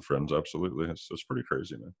decent friends. Absolutely. It's pretty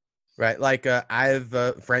crazy, man. Right. Like I have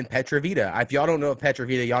a friend, Petravita. If y'all don't know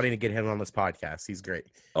Petravita, y'all need to get him on this podcast. He's great.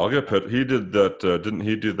 I'll get Pet. He did that. Didn't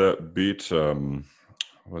he do that beat?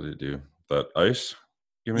 What did he do? That Ice?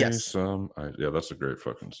 Give me Yes. some. Yeah, that's a great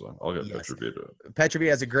fucking song. I'll get Yes. Petrovita. Petrovita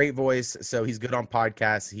has a great voice, so he's good on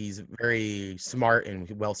podcasts. He's very smart and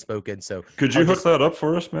well spoken. So Could you hook that up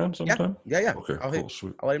for us, man, sometime? Yeah. Okay, cool,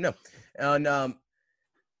 sweet. I'll let him know. And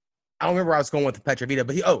I don't remember where I was going with Petrovita,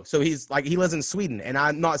 but he lives in Sweden, and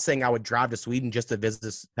I'm not saying I would drive to Sweden just to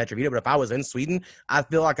visit Petrovita, but if I was in Sweden, I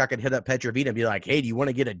feel like I could hit up Petrovita and be like, "Hey, do you want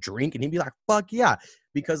to get a drink?" And he'd be like, "Fuck yeah,"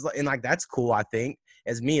 because that's cool. I think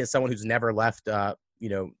as someone who's never left,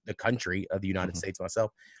 the country of the United States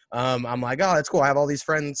myself, I'm like, oh, that's cool. I have all these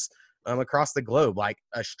friends across the globe, like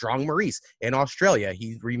Strong Maurice in Australia.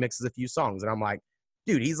 He remixes a few songs, and I'm like,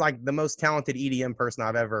 dude, he's like the most talented EDM person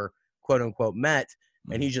I've ever quote unquote met.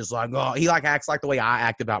 And he's just like, oh, he like acts like the way I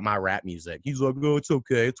act about my rap music. He's like, no, it's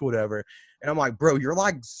okay, it's whatever. And I'm like, bro, you're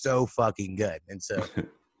like so fucking good. And so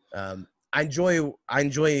I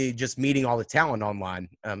enjoy just meeting all the talent online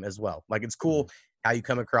as well. Like it's cool how you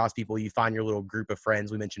come across people, you find your little group of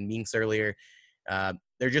friends. We mentioned Minx earlier.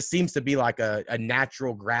 There just seems to be like a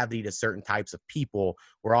natural gravity to certain types of people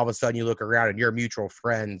where all of a sudden you look around and you're mutual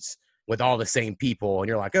friends with all the same people. And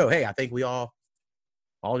you're like, oh, hey, I think we all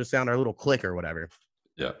just found our little clique or whatever.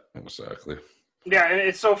 Yeah, exactly. Yeah, and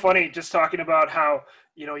it's so funny just talking about how,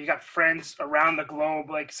 you got friends around the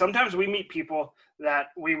globe. Like sometimes we meet people that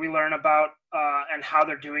we learn about and how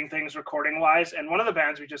they're doing things recording wise. And one of the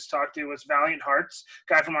bands we just talked to was Valiant Hearts,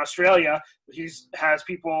 guy from Australia. He has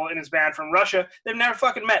people in his band from Russia. They've never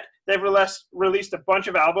fucking met. They've released a bunch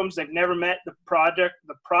of albums. They've never met. The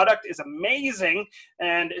product is amazing.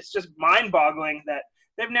 And it's just mind boggling that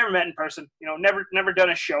they've never met in person, never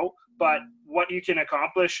done a show, but what you can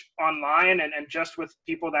accomplish online and just with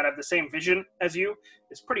people that have the same vision as you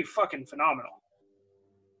is pretty fucking phenomenal.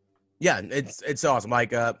 Yeah, it's awesome.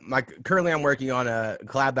 Like currently I'm working on a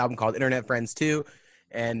collab album called Internet Friends 2,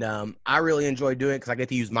 and I really enjoy doing it because I get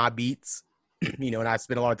to use my beats, and I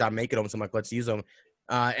spend a lot of time making them, so I'm like, let's use them.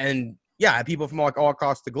 And yeah, I have people from like all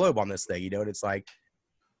across the globe on this thing, and it's like,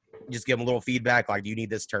 just give them a little feedback, like, do you need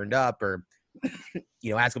this turned up, or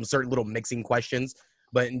ask them certain little mixing questions.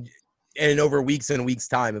 But and over weeks and weeks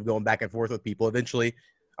time of going back and forth with people, eventually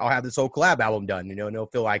I'll have this whole collab album done, and it'll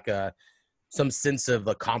feel like some sense of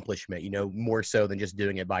accomplishment, more so than just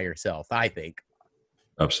doing it by yourself, I think.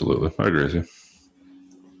 Absolutely. I agree with you.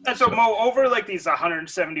 And so, Mo, over like these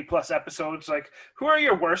 170 plus episodes, like, who are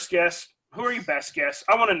your worst guests? Who are your best guests?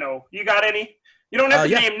 I want to know. You got any? You don't have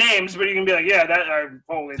to name names, but you can be like, yeah,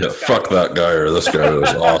 holy. Yeah, fuck that guy or this guy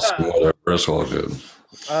was awesome. Whatever. It's all good.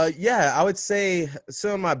 Yeah, I would say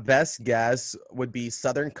some of my best guests would be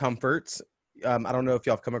Southern Comforts. I don't know if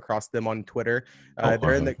y'all have come across them on Twitter.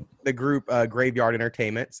 They're in the group Graveyard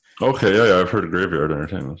Entertainments. Okay, yeah, I've heard of Graveyard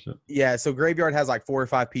Entertainments. Yeah, so Graveyard has like 4 or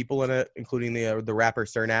 5 people in it, including the rapper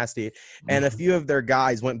Sir Nasty. And a few of their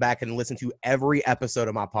guys went back and listened to every episode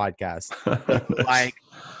of my podcast. Like,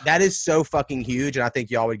 that is so fucking huge, and I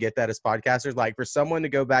think y'all would get that as podcasters. Like, for someone to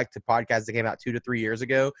go back to podcasts that came out 2 to 3 years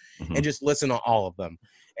ago and just listen to all of them.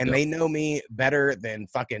 And they know me better than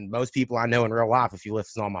fucking most people I know in real life if you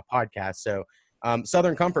listen on my podcast. So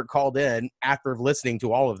Southern Comfort called in after listening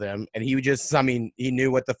to all of them, and he he knew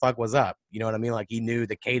what the fuck was up. You know what I mean? Like, he knew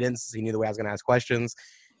the cadence. He knew the way I was going to ask questions.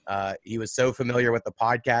 He was so familiar with the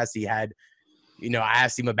podcast. He had, I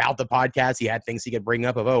asked him about the podcast. He had things he could bring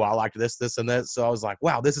up of, I liked this, this, and this. So I was like,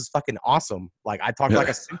 wow, this is fucking awesome. Like, I talked like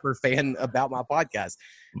a super fan about my podcast.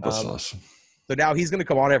 That's awesome. So now he's going to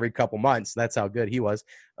come on every couple months. That's how good he was.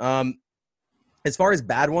 As far as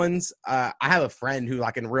bad ones, I have a friend who,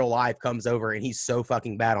 like, in real life comes over, and he's so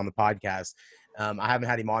fucking bad on the podcast. I haven't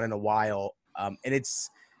had him on in a while. And it's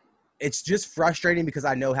just frustrating because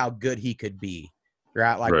I know how good he could be.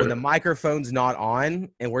 Right? Like, when the microphone's not on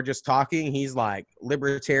and we're just talking, he's like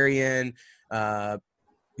libertarian.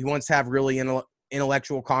 He wants to have really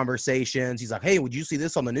intellectual conversations. He's like, hey, would you see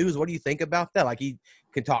this on the news? What do you think about that? Like, he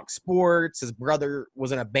can talk sports. His brother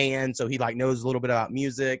was in a band, so he like knows a little bit about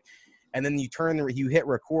music. And then you hit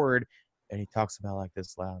record, and he talks about like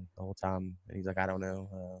this loud the whole time. And he's like, I don't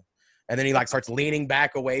know. And then he like starts leaning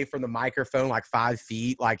back away from the microphone like 5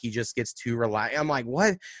 feet. Like, he just gets too relaxed. I'm like,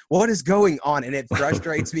 what is going on? And it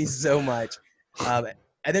frustrates me so much. And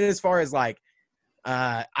then as far as like,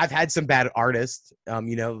 I've had some bad artists,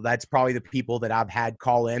 that's probably the people that I've had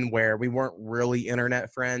call in where we weren't really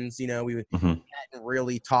internet friends. We hadn't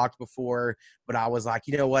really talked before, but I was like,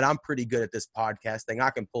 you know what? I'm pretty good at this podcast thing. I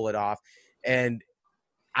can pull it off. And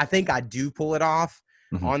I think I do pull it off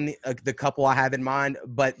on the couple I have in mind,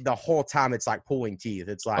 but the whole time it's like pulling teeth.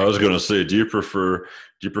 It's like, I was going to say, do you prefer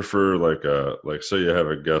like say you have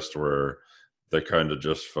a guest where they kind of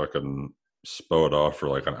just fucking spout off for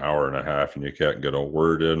like an hour and a half and you can't get a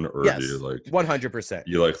word in, or yes, do you like 100%?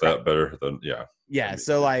 You like that better than Yeah. I mean,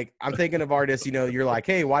 So like I'm thinking of artists, you're like,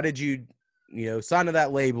 hey, why did you sign to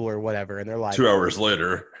that label or whatever? And they're like 2 hours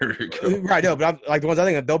later, here you go. Right, no, but I'm like the ones I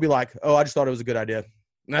think of, they'll be like, oh, I just thought it was a good idea.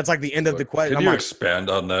 And that's like the end of the question. Can you expand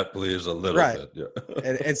on that, please, a little bit? Yeah.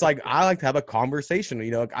 And it's like I like to have a conversation.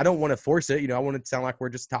 I don't want to force it. I want it to sound like we're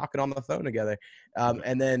just talking on the phone together.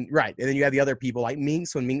 And then you have the other people like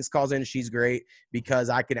Minx. When Minx calls in, she's great because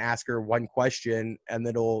I can ask her one question and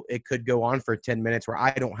then it could go on for 10 minutes where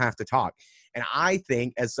I don't have to talk. And I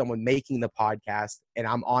think as someone making the podcast and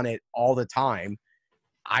I'm on it all the time,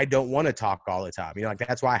 I don't want to talk all the time. Like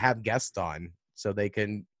that's why I have guests on so they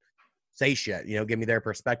can say shit, give me their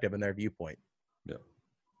perspective and their viewpoint.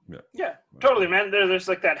 Yeah, totally, man. There's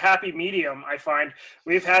like that happy medium. I find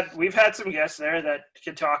we've had some guests there that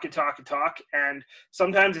can talk and talk and talk, and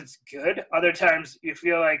sometimes it's good. Other times you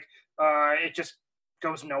feel like it just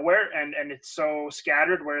goes nowhere and it's so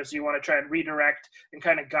scattered, whereas you want to try and redirect and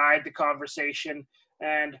kind of guide the conversation.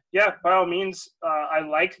 And yeah, by all means, I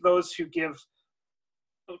like those who give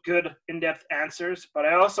good in-depth answers, but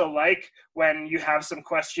I also like when you have some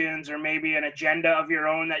questions or maybe an agenda of your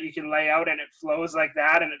own that you can lay out and it flows like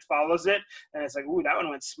that and it follows it and it's like, ooh, that one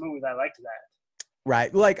went smooth. I liked that.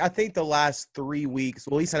 Right. Like I think the last 3 weeks,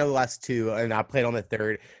 well, at least I know the last 2, and I played on the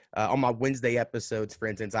 3rd. On my Wednesday episodes, for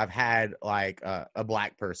instance, I've had like a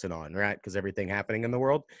black person on, right? Because everything happening in the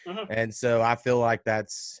world. Mm-hmm. And so I feel like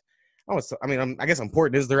that's, I guess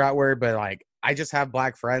important is the right word, but like I just have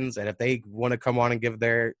black friends, and if they want to come on and give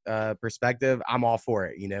their perspective, I'm all for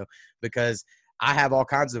it, because I have all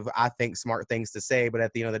kinds of, I think, smart things to say, but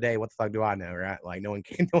at the end of the day, what the fuck do I know, right? Like no one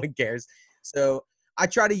cares. So I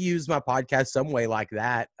try to use my podcast some way like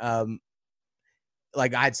that.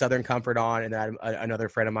 Like I had Southern Comfort on, and then I had another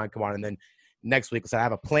friend of mine come on, and then next week, so I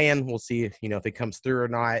have a plan. We'll see, if it comes through or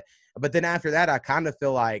not. But then after that, I kind of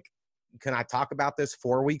feel like, can I talk about this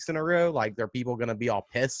 4 weeks in a row? Like, are people going to be all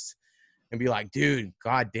pissed and be like, dude,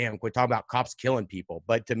 goddamn, quit talking about cops killing people?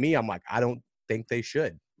 But to me, I'm like, I don't think they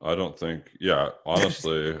should. I don't think,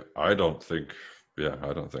 honestly, I don't think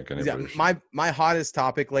anybody should. My hottest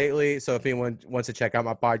topic lately, so if anyone wants to check out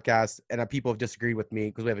my podcast, and people have disagreed with me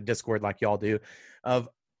because we have a Discord like y'all do,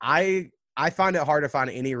 I find it hard to find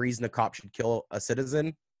any reason a cop should kill a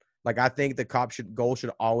citizen. Like, I think the cop goal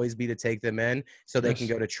should always be to take them in so they can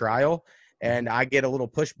go to trial. And I get a little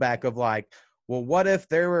pushback of like, well, what if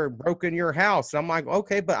they were broken your house? And I'm like,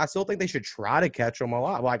 okay, but I still think they should try to catch them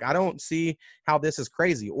alive. Like, I don't see how this is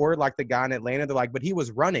crazy. Or like the guy in Atlanta, they're like, but he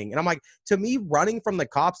was running. And I'm like, to me, running from the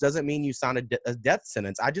cops doesn't mean you sign a death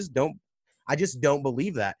sentence. I just don't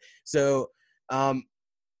believe that. So,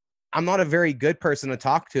 I'm not a very good person to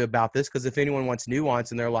talk to about this, because if anyone wants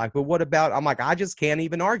nuance and they're like, but what about, I'm like, I just can't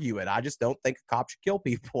even argue it. I just don't think a cop should kill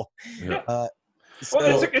people. Yeah. Well,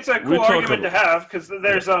 it's a cool argument to have, because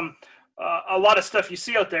there's a lot of stuff you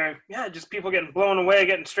see out there. Yeah, just people getting blown away,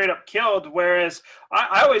 getting straight up killed. Whereas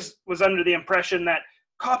I always was under the impression that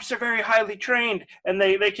cops are very highly trained and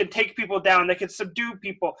they can take people down. They can subdue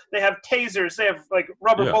people. They have tasers. They have like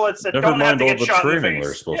rubber bullets that don't have to get shot in the face.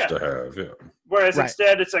 They're supposed to have. Yeah. Whereas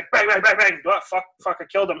instead it's like bang, bang, bang, bang. Oh, fuck! I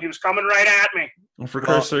killed him. He was coming right at me. And for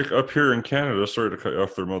Christ's sake, up here in Canada, sorry to cut you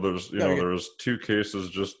off there, Mo. There was 2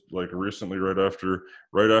 cases just like recently, right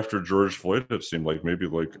after George Floyd. It seemed like maybe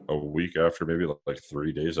like a week after, maybe like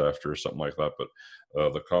 3 days after, or something like that. But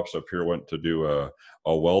the cops up here went to do a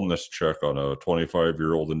wellness check on a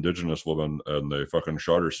 25-year-old Indigenous woman, and they fucking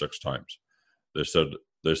shot her 6 times. They said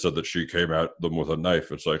that she came at them with a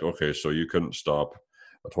knife. It's like, okay, so you couldn't stop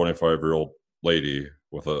a 25-year-old lady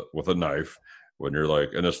with a knife when you're like,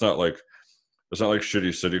 and it's not like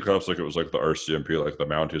shitty city cops. Like, it was like the RCMP, like the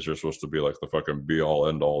Mounties are supposed to be like the fucking be all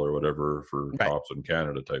end all or whatever for cops in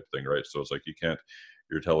Canada type thing, right? So it's like,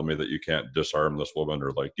 you're telling me that you can't disarm this woman,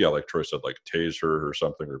 or like Troy said, like tase her or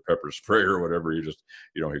something, or pepper spray or whatever. You just,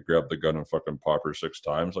 he grabbed the gun and fucking pop her 6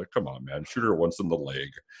 times. Like, come on, man, shoot her once in the leg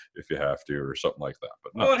if you have to, or something like that.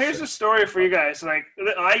 But well, here's a story for you guys. Like,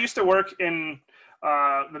 I used to work in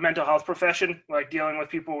the mental health profession, like dealing with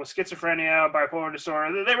people with schizophrenia, bipolar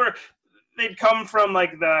disorder. They'd come from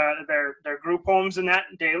like their group homes and that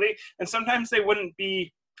daily, and sometimes they wouldn't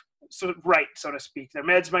be so to speak. Their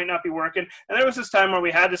meds might not be working. And there was this time where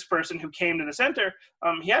we had this person who came to the center.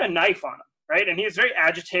 He had a knife on him, right? And he was very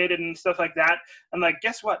agitated and stuff like that. And like,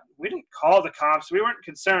 guess what? We didn't call the cops. We weren't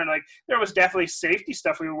concerned. Like, there was definitely safety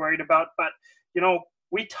stuff we were worried about, but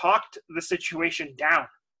we talked the situation down.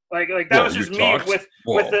 Like that was just me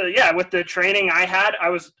with the training I had. I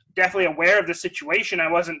was definitely aware of the situation.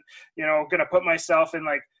 I wasn't, going to put myself in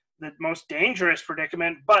like the most dangerous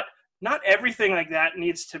predicament, but not everything like that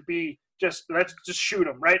needs to be just let's just shoot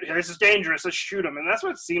them, right? This is dangerous. Let's shoot them, and that's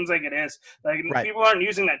what it seems like it is. Like Right. people aren't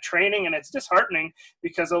using that training, and it's disheartening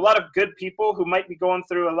because a lot of good people who might be going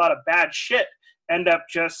through a lot of bad shit end up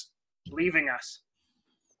just leaving us.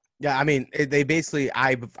 Yeah, I mean, they basically,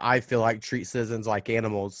 I feel like treat citizens like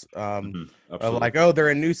animals. Of like, oh, they're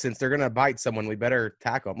a nuisance. They're gonna bite someone. We better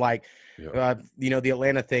tackle them. Like, you know, the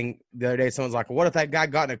Atlanta thing the other day. Someone's like, well, "What if that guy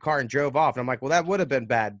got in a car and drove off?" And I'm like, "Well, that would have been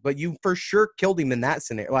bad, but you for sure killed him in that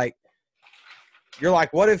scenario." Like, you're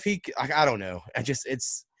like, "What if he?" Like, I don't know. And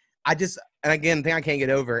again, the thing I can't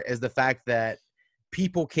get over is the fact that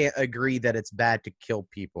people can't agree that it's bad to kill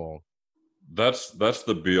people. That's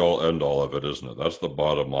the be all end all of it, isn't it? That's the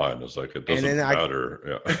bottom line. It's like it doesn't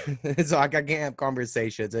matter. So I can't have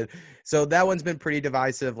conversations, and so that one's been pretty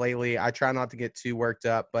divisive lately. I try not to get too worked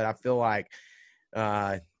up, but I feel like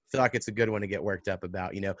it's a good one to get worked up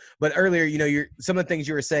about, you know. But earlier, you know, some of the things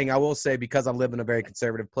you were saying, I will say, because I live in a very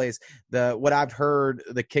conservative place, what I've heard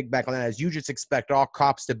the kickback on that is you just expect all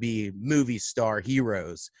cops to be movie star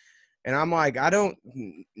heroes. And I'm like, I don't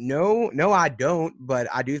know. No, I don't. But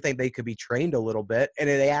I do think they could be trained a little bit. And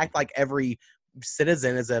they act like every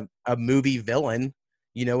citizen is a movie villain,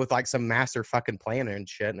 you know, with like some master fucking planner and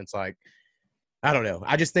shit. And it's like, I don't know.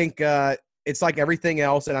 I just think it's like everything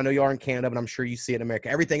else. And I know you are in Canada, but I'm sure you see it in America.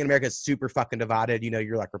 Everything in America is super fucking divided. You know,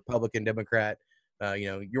 you're like Republican, Democrat, you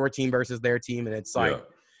know, your team versus their team. And it's like,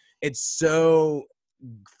 it's so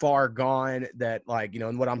far gone that, like, you know,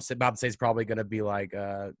 and what I'm about to say is probably going to be like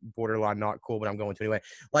borderline not cool, but I'm going to anyway.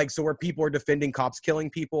 Like, so where people are defending cops killing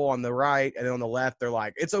people on the right, and then on the left they're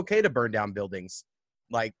like, it's okay to burn down buildings,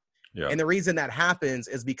 like, and the reason that happens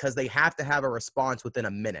is because they have to have a response within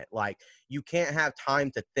a minute. Like, you can't have time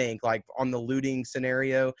to think. Like on the looting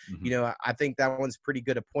scenario, you know, I think that one's pretty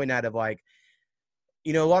good to point out of, like,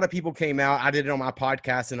 you know, a lot of people came out. I did it on my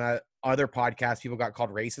podcast, and other podcasts, people got called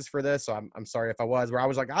racist for this. So I'm sorry if I was, where I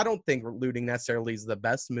was like, I don't think looting necessarily is the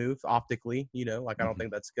best move optically, you know, like, I don't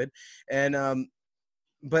think that's good. And,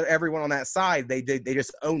 but everyone on that side, they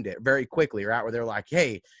just owned it very quickly, right? Where they're like,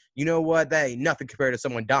 hey, you know what? That ain't nothing compared to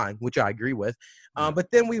someone dying, which I agree with. But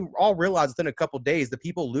then we all realized within a couple of days, the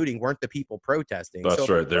people looting weren't the people protesting. That's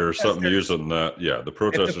right. There's something using that. Yeah, the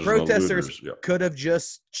protesters, the protesters could have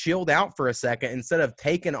just chilled out for a second instead of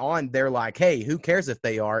taking on. They're like, hey, who cares if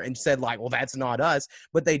they are? And said like, well, that's not us.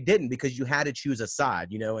 But they didn't, because you had to choose a side,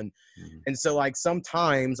 you know. And and so, like,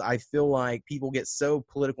 sometimes I feel like people get so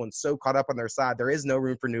political and so caught up on their side. There is no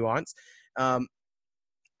room for nuance. And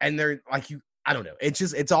they're like, I don't know.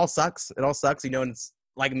 It all sucks. It all sucks, you know. And it's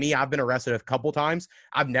like me, I've been arrested a couple times.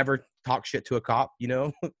 I've never talked shit to a cop, you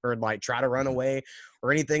know, or like try to run away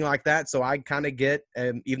or anything like that. So I kind of get,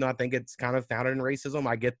 even though I think it's kind of founded in racism,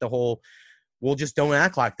 I get the whole, well, just don't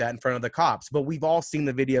act like that in front of the cops. But we've all seen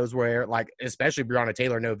the videos where, like, especially Breonna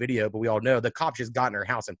Taylor, no video, but we all know the cops just got in her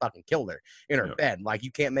house and fucking killed her in her bed. Like,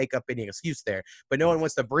 you can't make up any excuse there. But no one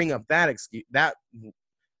wants to bring up that excuse, that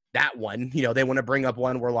one, you know. They want to bring up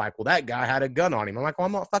one where, like, well, that guy had a gun on him. I'm like, well,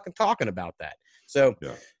 I'm not fucking talking about that. So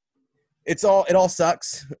it all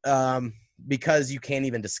sucks because you can't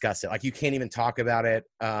even discuss it. Like, you can't even talk about it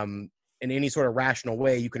in any sort of rational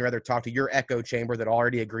way. You can rather talk to your echo chamber that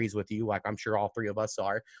already agrees with you, like I'm sure all three of us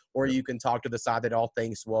are, or you can talk to the side that all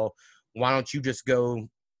thinks, well, why don't you just go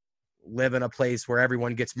live in a place where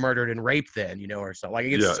everyone gets murdered and raped then, you know, or something. Like,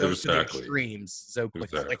 it gets to the extremes so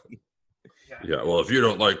quickly. Exactly. Yeah, well, if you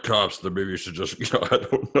don't like cops, then maybe you should just, you know, I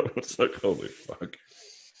don't know. It's like, holy fuck.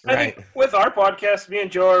 I think with our podcast, me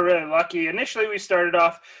and Joe are really lucky. Initially, we started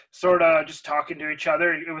off sort of just talking to each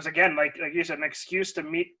other. It was, again, like you said, an excuse to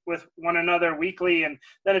meet with one another weekly, and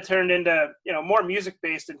then it turned into, you know, more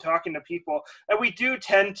music-based and talking to people. And we do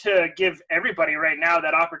tend to give everybody right now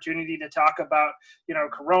that opportunity to talk about, you know,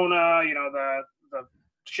 Corona, you know, the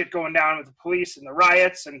shit going down with the police and the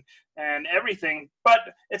riots and everything. But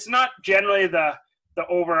it's not generally the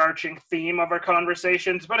overarching theme of our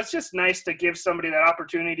conversations, but it's just nice to give somebody that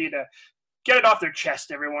opportunity to get it off their chest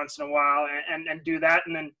every once in a while and do that,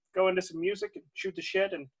 and then go into some music and shoot the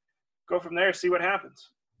shit and go from there, see what happens.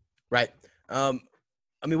 Right. I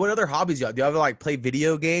mean, what other hobbies do you have? Do you ever, like, play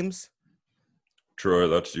video games? Troy,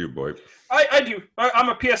 that's you, boy. I do. I'm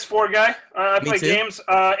a PS4 guy. I play games.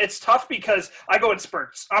 It's tough because I go in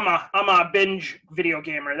spurts. I'm a binge video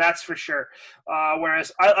gamer, that's for sure.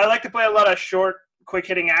 Whereas I like to play a lot of short,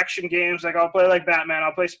 quick-hitting action games. Like, I'll play like Batman,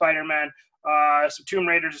 I'll play Spider-Man, some Tomb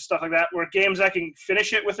Raiders and stuff like that, where games I can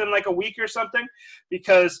finish it within like a week or something,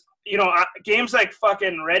 because games like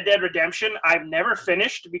fucking Red Dead Redemption, I've never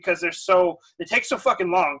finished because they take so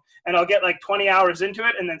fucking long. And I'll get like 20 hours into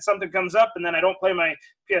it, and then something comes up, and then I don't play my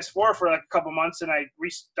PS4 for like a couple months, and I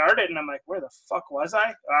restart it, and I'm like, where the fuck was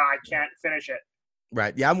I? I can't finish it.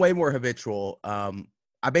 Right. Yeah, I'm way more habitual.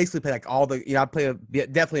 I basically play like all the, I play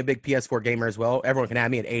definitely a big PS4 gamer as well. Everyone can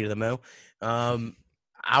add me at 8 of the Mo.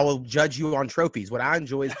 I will judge you on trophies. What I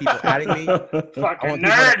enjoy is people adding me. Fucking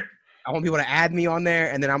nerd. I want people to add me on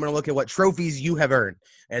there, and then I'm going to look at what trophies you have earned.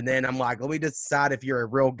 And then I'm like, let me decide if you're a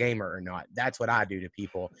real gamer or not. That's what I do to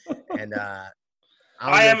people. And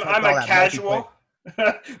I'm a casual.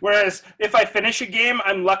 Whereas if I finish a game,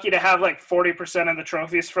 I'm lucky to have like 40% of the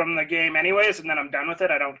trophies from the game anyways, and then I'm done with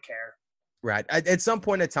it. I don't care. Right. At some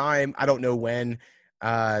point in time, I don't know when.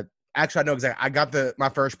 Actually, I know exactly. I got my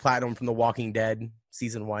first platinum from The Walking Dead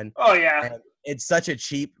season 1. Oh yeah. And it's such a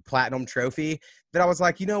cheap platinum trophy that I was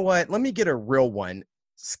like, you know what? Let me get a real one.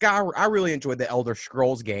 I really enjoyed the Elder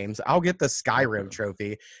Scrolls games. I'll get the Skyrim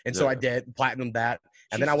trophy, and so I did platinum that,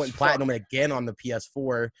 and then I went platinum again on the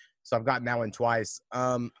PS4. So I've gotten that one twice.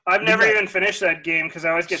 I've never even finished that game because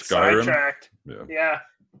I always get sidetracked. Yeah.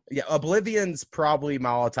 Yeah, Oblivion's probably my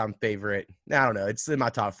all-time favorite. I don't know. It's in my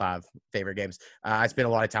top 5 favorite games. I spent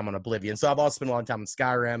a lot of time on Oblivion. So I've also spent a lot of time on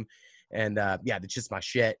Skyrim. And, it's just my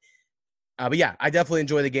shit. But, yeah, I definitely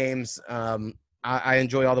enjoy the games. I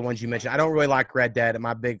enjoy all the ones you mentioned. I don't really like Red Dead.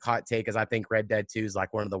 My big hot take is I think Red Dead 2 is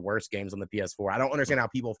like one of the worst games on the PS4. I don't understand how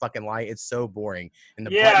people fucking like it. It's so boring. And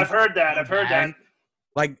I've heard that.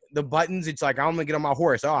 Like, the buttons, it's like, I'm going to get on my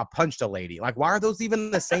horse. Oh, I punched a lady. Like, why are those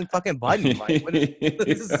even the same fucking button? Like,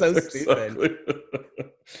 this is so stupid. Exactly.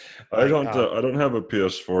 I don't have a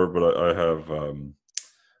PS4, but I have,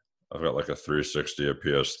 I've got like a 360, a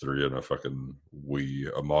PS3, and a fucking Wii,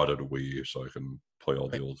 a modded Wii, so I can play all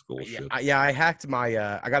the old school shit. I hacked my,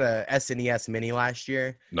 I got a SNES Mini last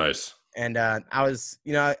year. Nice. And I was,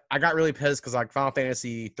 I got really pissed because like Final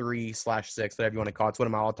Fantasy 3/6, whatever you want to call it, it's one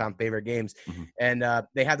of my all-time favorite games. Mm-hmm. And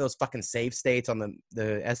they had those fucking save states on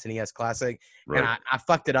the SNES Classic. Right. And I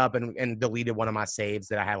fucked it up and deleted one of my saves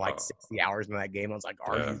that I had like 60 hours in that game. I was like,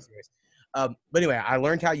 are you serious? But anyway, I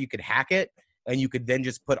learned how you could hack it, and you could then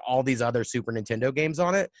just put all these other Super Nintendo games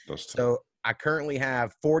on it. So I currently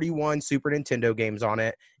have 41 Super Nintendo games on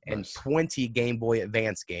it and 20 Game Boy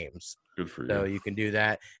Advance games. Good for you. So you can do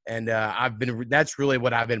that. And that's really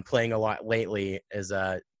what I've been playing a lot lately is,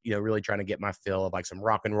 really trying to get my fill of like some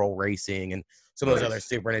rock and roll racing and some of those other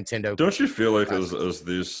Super Nintendo. Don't you feel like as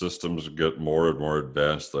these systems get more and more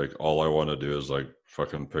advanced, like all I want to do is like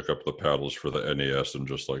fucking pick up the paddles for the NES and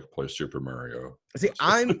just like play Super Mario? See,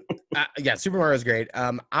 Super Mario is great.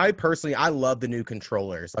 I love the new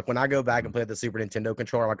controllers. Like when I go back and play the Super Nintendo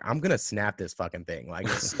controller, like I'm going to snap this fucking thing. Like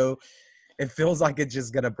it's so... It feels like it's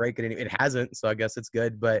just going to break it. It hasn't, so I guess it's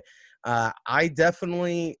good. But I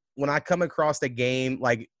definitely, when I come across a game,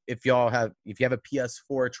 like if you have a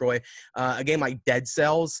PS4, Troy, a game like Dead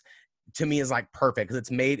Cells, to me is like perfect because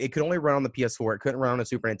it could only run on the PS4. It couldn't run on a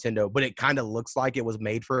Super Nintendo, but it kind of looks like it was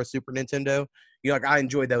made for a Super Nintendo. Like I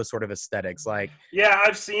enjoy those sort of aesthetics. Like, yeah,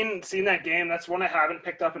 I've seen that game. That's one I haven't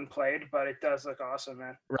picked up and played, but it does look awesome,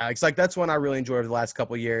 man. Right. It's like that's one I really enjoyed over the last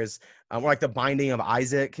couple of years. Like the Binding of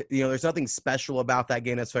Isaac. There's nothing special about that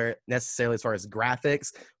game necessarily as far as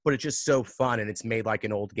graphics, but it's just so fun and it's made like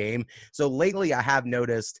an old game. So lately, I have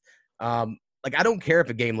noticed. Like, I don't care if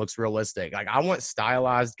a game looks realistic. Like, I want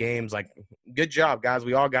stylized games. Like, good job, guys.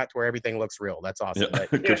 We all got to where everything looks real. That's awesome. Yeah,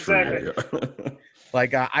 good for you. Yeah.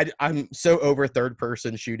 Like, I'm so over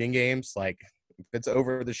third-person shooting games. Like, if it's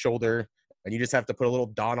over the shoulder and you just have to put a little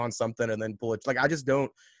dot on something and then pull it. Like, I just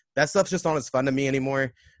don't – that stuff's just not as fun to me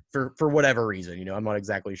anymore for whatever reason. I'm not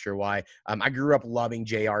exactly sure why. I grew up loving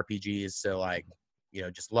JRPGs, so, like –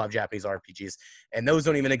 just love Japanese RPGs. And those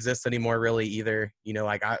don't even exist anymore really either.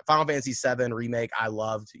 Like Final Fantasy VII Remake, I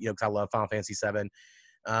loved, because I love Final Fantasy VII.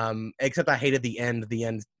 Except I hated the end. The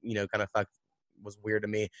end, kind of was weird to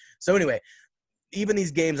me. So anyway, even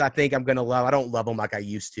these games I think I'm going to love. I don't love them like I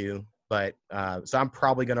used to. But so I'm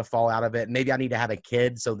probably going to fall out of it. Maybe I need to have a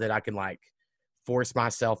kid so that I can like force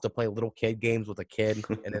myself to play little kid games with a kid.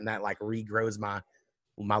 And then that like regrows my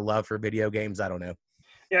love for video games. I don't know.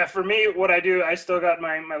 Yeah, for me, what I do, I still got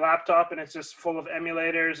my laptop, and it's just full of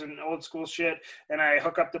emulators and old school shit, and I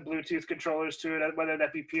hook up the Bluetooth controllers to it, whether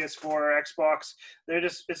that be PS4 or Xbox.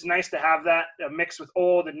 It's nice to have that mix with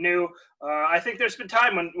old and new. I think there's been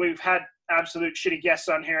time when we've had absolute shitty guests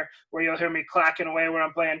on here where you'll hear me clacking away when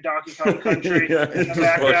I'm playing Donkey Kong Country in the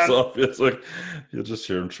background. Off. It's like you'll just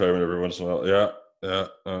hear him chiming every once in a while. Yeah.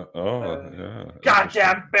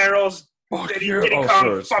 Goddamn barrels. Diddy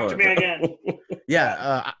Kong fucked me again.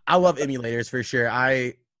 Yeah, I love emulators for sure.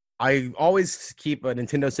 I I always keep a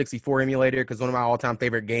Nintendo 64 emulator because one of my all-time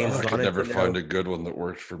favorite games I is on could never Nintendo. find a good one that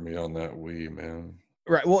works for me on that Wii, man.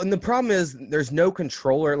 Right. Well, and the problem is there's no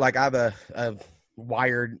controller. Like I have a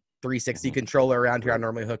wired 360 controller around here. I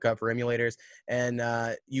normally hook up for emulators, and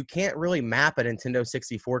you can't really map a Nintendo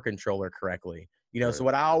 64 controller correctly. So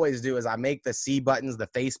what I always do is I make the C buttons, the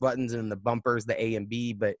face buttons, and the bumpers, the A and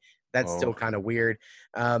B, but that's still kind of weird.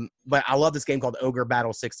 But I love this game called Ogre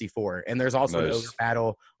Battle 64, and there's also an Ogre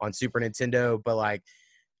Battle on Super Nintendo, but like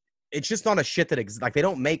it's just not a shit that like they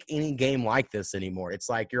don't make any game like this anymore. It's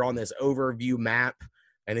like you're on this overview map,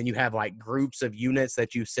 and then you have like groups of units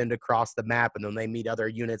that you send across the map, and then they meet other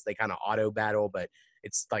units. They kind of auto battle, but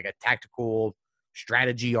it's like a tactical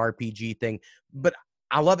strategy RPG thing. But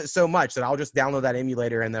I love it so much that I'll just download that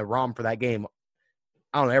emulator and the ROM for that game.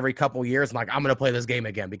 I don't know, every couple of years, I'm like, I'm going to play this game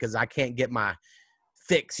again because I can't get my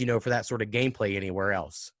fix, for that sort of gameplay anywhere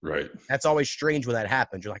else. Right. That's always strange when that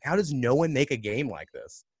happens. You're like, how does no one make a game like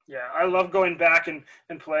this? Yeah, I love going back and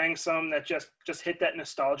playing some that just hit that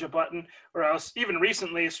nostalgia button. Or else, even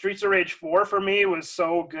recently, Streets of Rage 4 for me was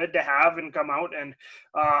so good to have and come out, and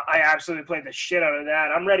I absolutely played the shit out of that.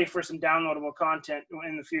 I'm ready for some downloadable content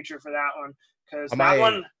in the future for that one because that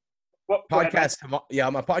one. Podcast,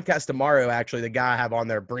 my podcast tomorrow. Actually, the guy I have on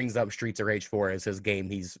there brings up Streets of Rage 4 as his game.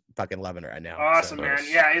 He's fucking loving it right now. Awesome, man.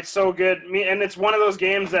 Yeah, it's so good. And it's one of those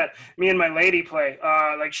games that me and my lady play.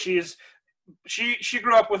 Like she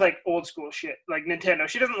grew up with like old school shit, like Nintendo.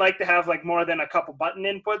 She doesn't like to have like more than a couple button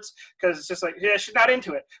inputs because it's just like, yeah, she's not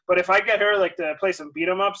into it. But if I get her like to play some beat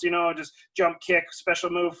 'em ups, just jump, kick, special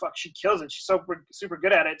move, fuck, she kills it. She's super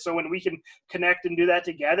good at it. So when we can connect and do that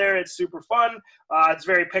together, it's super fun. It's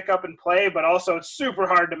very pick up and play, but also it's super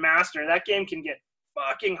hard to master. That game can get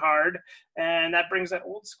fucking hard, and that brings that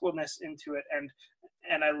old schoolness into it.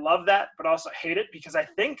 And I love that, but also hate it because I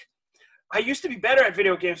think I used to be better at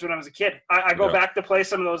video games when I was a kid. I go back to play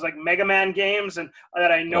some of those like Mega Man games and that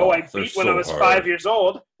I know I beat when I was 5 years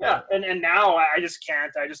old. Yeah. And now I just can't.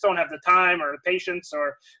 I just don't have the time or the patience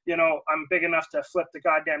or, I'm big enough to flip the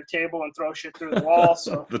goddamn table and throw shit through the wall.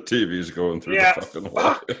 So the TV's going through the fucking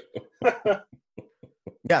wall.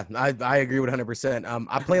 Yeah, I agree with 100%.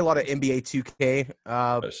 I play a lot of NBA 2K.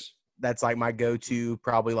 Nice. That's like my go-to,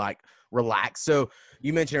 probably like relax. So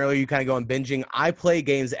you mentioned earlier you kind of go on binging. I play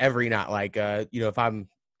games every night. Like, if I'm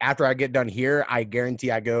after I get done here, I guarantee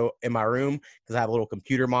I go in my room because I have a little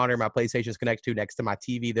computer monitor my PlayStation's connected to next to my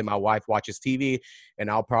TV. Then my wife watches TV, and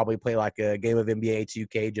I'll probably play like a game of NBA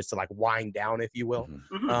 2K just to like wind down, if you will.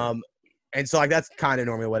 Mm-hmm. And so like that's kind of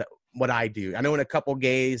normally what I do. I know in a couple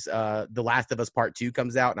days, The Last of Us Part 2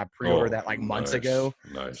 comes out, and I pre-ordered that like months ago.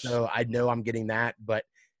 Nice. So I know I'm getting that, but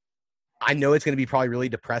I know it's going to be probably really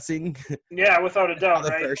depressing. Yeah, without a doubt,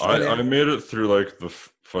 right? I made it through like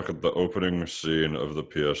the opening scene of the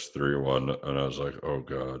PS3 one, and I was like, oh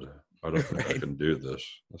god, I don't think I can do this.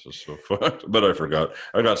 This is so fucked. But I forgot.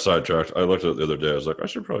 I got sidetracked. I looked at it the other day. I was like, I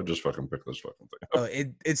should probably just fucking pick this fucking thing up. Oh,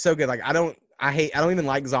 it's so good. Like I don't even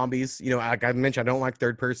like zombies. Like I mentioned, I don't like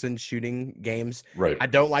third-person shooting games. Right. I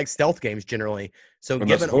don't like stealth games generally. So and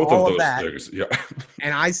given all of that, things. Yeah.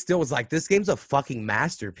 and I still was like, this game's a fucking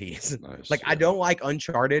masterpiece. Nice, like I don't like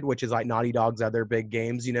Uncharted, which is like Naughty Dog's other big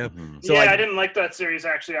games, Mm-hmm. So I didn't like that series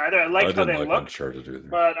actually either. I liked how they looked, Uncharted either.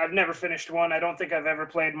 but I've never finished one. I don't think I've ever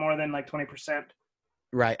played more than like 20%.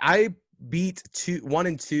 Right. I beat 1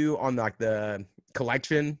 and 2 on like the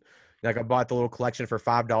collection. Like I bought the little collection for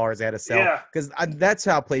 $5 at a sale because that's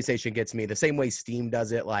how PlayStation gets me. The same way Steam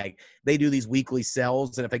does it. Like they do these weekly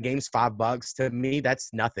sales, and if a game's $5 to me,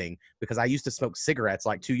 that's nothing because I used to smoke cigarettes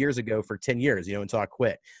like 2 years ago for 10 years, until I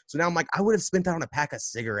quit. So now I'm like, I would have spent that on a pack of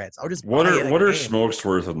cigarettes. I'll just what are smokes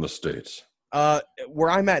worth in the States? Where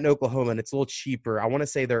I'm at in Oklahoma, and it's a little cheaper. I want to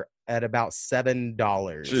say they're at about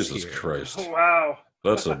 $7. Jesus here. Christ! Wow.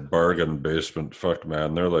 That's a bargain basement. Fuck,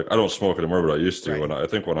 man. They're like, I don't smoke anymore, but I used to. Right. I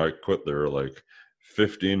think when I quit, they were like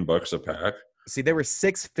 $15 a pack. See, they were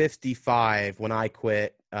 $6.55 when I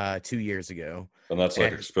quit 2 years ago. And that's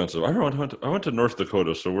like expensive. I went to North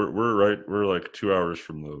Dakota, so we're like 2 hours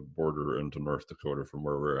from the border into North Dakota from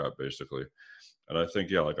where we're at, basically. And I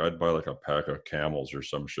think, like I'd buy like a pack of Camels or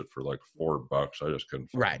some shit for like $4. I just couldn't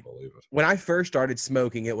fucking believe it. When I first started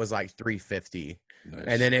smoking, it was like $3.50. Nice.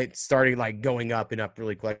 And then it started like going up and up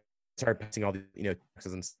really quick. Started passing all the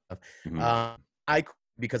taxes and stuff. Mm-hmm.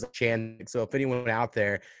 Because of Chan. So if anyone out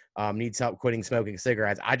there needs help quitting smoking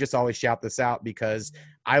cigarettes, I just always shout this out because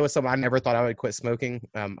I never thought I would quit smoking.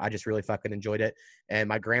 I just really fucking enjoyed it. And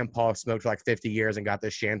my grandpa smoked for like 50 years and got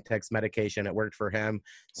this Chantix medication. It worked for him.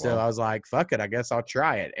 So I was like, fuck it, I guess I'll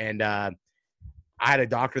try it. And I had a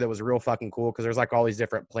doctor that was real fucking cool because there's like all these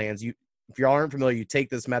different plans. if y'all aren't familiar, you take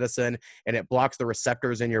this medicine and it blocks the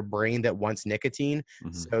receptors in your brain that wants nicotine.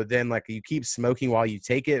 So then like you keep smoking while you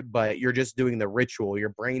take it, but you're just doing the ritual. Your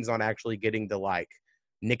brain's not actually getting the like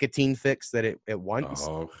nicotine fix that it wants.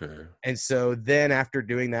 Oh, okay. And so then after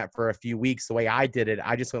doing that for a few weeks, the way I did it,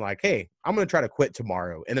 I just went like, hey, I'm going to try to quit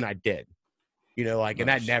tomorrow. And then I did, you know, like, and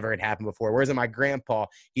that never had happened before. Whereas in my grandpa,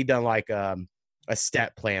 he'd done like a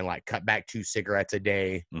step plan, like cut back 2 cigarettes a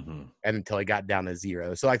day and until he got down to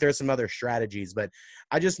 0. So like there's some other strategies, but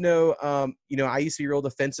I just know, you know, I used to be real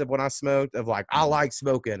defensive when I smoked of like, I like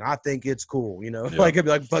smoking. I think it's cool. You know, like I'd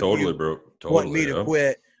be like, fuck totally, you, bro. Totally, want me to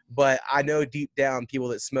quit. But I know deep down people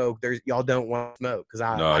that smoke, y'all don't want to smoke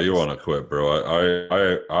because you want to quit, bro.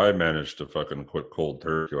 I managed to fucking quit cold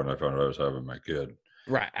turkey when I found out I was having my kid.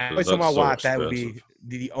 Right. I always told my wife that would be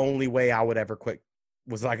the only way I would ever quit.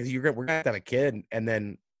 Was like, we're gonna have to have a kid, and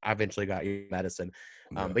then I eventually got your medicine.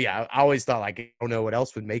 But yeah, I always thought like, I don't know what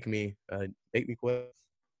else would make me quit.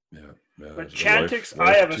 But Chantix,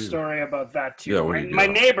 I have a story about that too. Yeah, my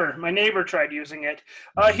neighbor tried using it.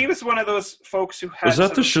 He was one of those folks who had. Is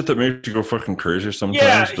that the shit that makes you go fucking crazy sometimes?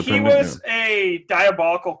 Yeah, he was a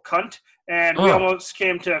diabolical cunt, and we almost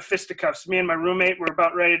came to fisticuffs. Me and my roommate were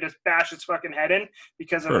about ready to bash his fucking head in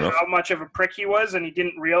because of how much of a prick he was, and he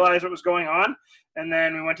didn't realize what was going on. And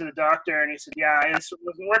then we went to the doctor, and he said, "Yeah, it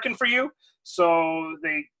wasn't working for you." So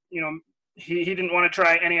they, you know. He didn't want to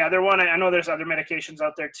try any other one. I know there's other medications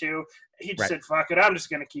out there too. He just said, fuck it, I'm just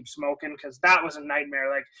going to keep smoking because that was a nightmare.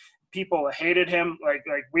 Like, people hated him. Like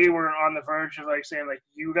we were on the verge of like saying, like,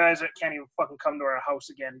 you guys can't even fucking come to our house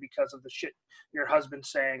again because of the shit your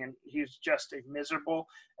husband's saying. And he's just a miserable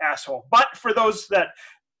asshole. But for those that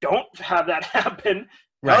don't have that happen,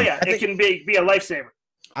 hell yeah, it can be a lifesaver.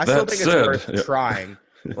 I still think it's worth trying.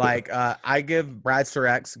 Like, I give Brad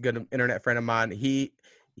Surex, good internet friend of mine,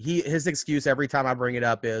 his excuse every time I bring it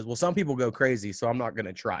up is, well, some people go crazy, so I'm not going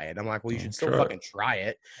to try it. I'm like, well, you should still fucking try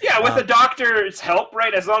it. Yeah, with the doctor's help,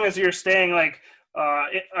 right? As long as you're staying like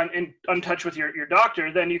in touch with your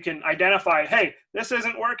doctor, then you can identify, hey, this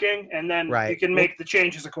isn't working, and then you can make the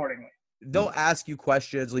changes accordingly. They'll ask you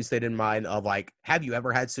questions, at least they didn't mind, of like, have you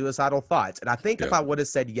ever had suicidal thoughts? And I think if I would have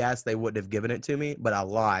said yes, they wouldn't have given it to me, but I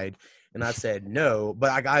lied. And I said no,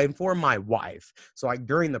 but I informed my wife. So like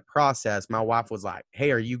during the process, my wife was like,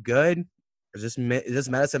 hey, are you good? Is this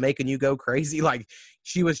medicine making you go crazy? Like,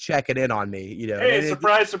 she was checking in on me, you know. Hey,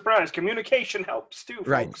 surprise. Communication helps too,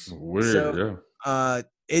 folks. Right. Weird,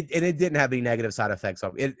 it didn't have any negative side effects.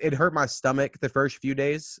 It hurt my stomach the first few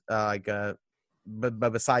days.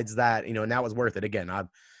 But besides that, you know, and that was worth it. Again,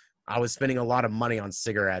 I was spending a lot of money on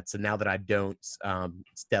cigarettes, and now that I don't,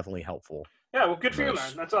 it's definitely helpful. Yeah, well, good for you,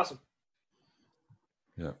 man. That's awesome.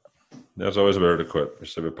 Yeah, it's always better to quit. You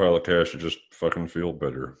save a pile of cash, you just fucking feel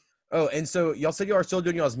better. Oh, and so y'all said you are still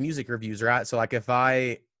doing y'all's music reviews, right? So like if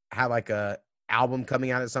I have like a album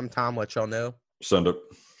coming out at some time, let y'all know. Send it.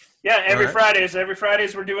 Yeah, every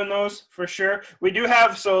Fridays we're doing those for sure. We do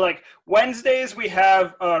have, so like Wednesdays we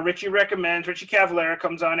have Richie Recommends. Richie Cavallera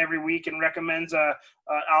comes on every week and recommends a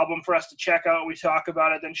album for us to check out. We talk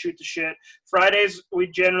about it, then shoot the shit. Fridays we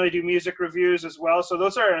generally do music reviews as well. So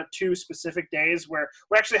those are 2 specific days where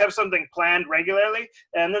we actually have something planned regularly,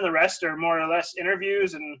 and then the rest are more or less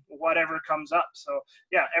interviews and whatever comes up. So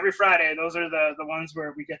yeah, every Friday those are the ones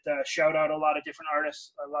where we get to shout out a lot of different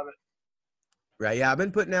artists. I love it. Right. Yeah, I've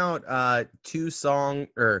been putting out a song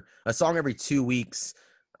every 2 weeks.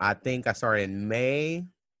 I think I started in May,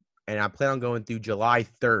 and I plan on going through July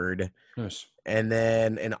 3rd. Nice. And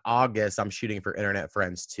then in August, I'm shooting for Internet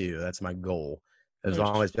Friends too. That's my goal. As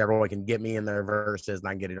long as everyone can get me in their verses and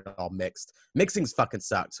I can get it all mixed. Mixing's fucking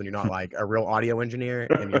sucks when you're not like a real audio engineer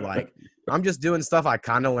and you're like, I'm just doing stuff I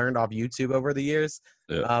kind of learned off YouTube over the years.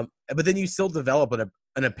 Yeah. But then you still develop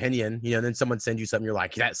an opinion, you know, and then someone sends you something, you're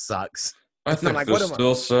like, that sucks. I think like, this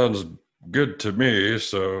still sounds good to me,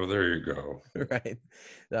 so there you go. Right.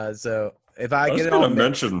 So if I get it all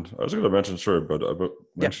mentioned, I was going to mention,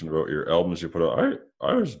 about your albums you put out.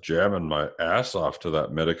 I was jamming my ass off to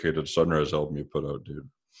that Medicated Sunrise album you put out, dude.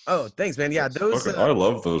 Oh, thanks, man. Yeah, those. I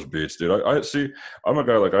love those beats, dude. I see. I'm a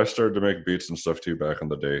guy like I started to make beats and stuff too back in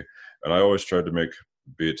the day, and I always tried to make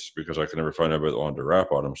beats because I could never find anybody that wanted to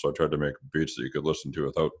rap on them. So I tried to make beats that you could listen to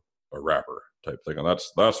without a rapper type thing, and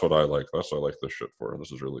that's what I like. That's what I like this shit for.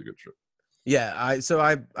 This is really good shit. Yeah,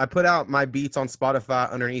 I put out my beats on Spotify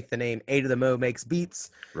underneath the name 8 of the Mo Makes Beats.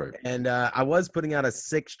 Right. And I was putting out a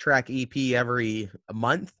 6-track EP every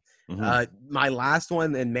month. Mm-hmm. My last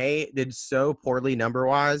one in May did so poorly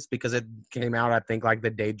number-wise because it came out, I think, like the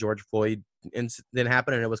day George Floyd incident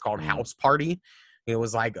happened, and it was called House Party. It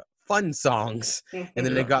was like fun songs. And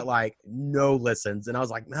then they got like no listens. And I was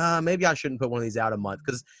like, nah, maybe I shouldn't put one of these out a month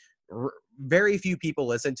because very few people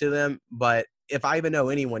listen to them. But if I even know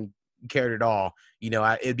anyone cared at all,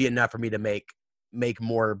 it'd be enough for me to make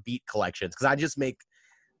more beat collections. Cause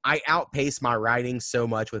I outpace my writing so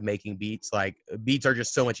much with making beats. Like beats are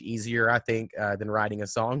just so much easier, I think, than writing a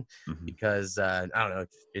song because I don't know,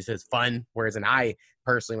 it's just fun. Whereas I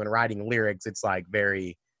personally, when writing lyrics, it's like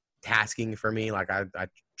very tasking for me. Like I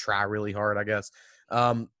try really hard, I guess.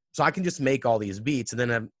 So I can just make all these beats. And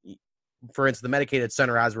then, for instance, the Medicated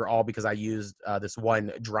Sunrise were all because I used this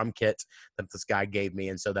one drum kit that this guy gave me.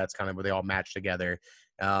 And so that's kind of where they all match together.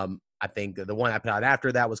 I think the one I put out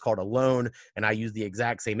after that was called Alone, and I used the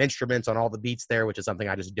exact same instruments on all the beats there, which is something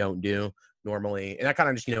I just don't do normally. And I kind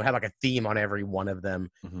of just, have like a theme on every one of them,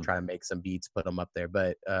 try to make some beats, put them up there.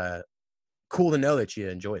 But cool to know that you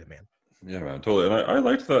enjoyed it, man. Yeah, man, totally. And I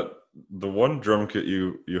liked that the one drum kit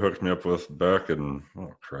you hooked me up with back in,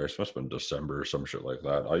 oh Christ, must have been December or some shit like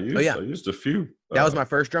that. I used a few. That was my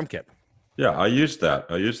first drum kit. Yeah, I used that.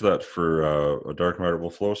 I used that for a Dark Matter Will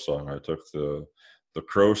Flow song. I took the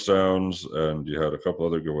crow sounds, and you had a couple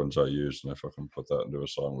other good ones I used, and I fucking put that into a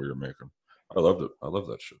song we were making. I loved it. I love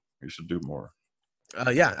that shit. You should do more.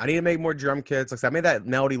 Yeah, I need to make more drum kits. Like I said, I made that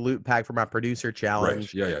melody loop pack for my producer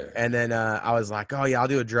challenge. Right. Yeah. And then I was like, oh yeah, I'll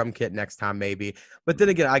do a drum kit next time maybe. But then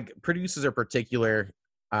again, producers are particular.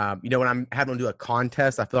 When I'm having to do a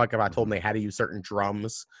contest, I feel like if I told them they had to use certain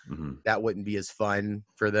drums, that wouldn't be as fun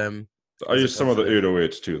for them. I used some of the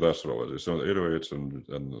 808s too. That's what it was. Some of the 808s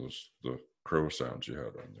and the crow sounds you had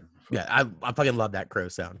on there. Yeah, I fucking love that crow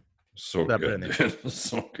sound. So good.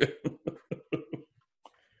 So good.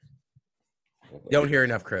 You don't hear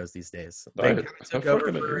enough crows these days. They took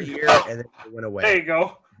over for a year and then they went away. There you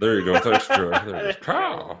go. There you go. Thanks, Troy. There it is.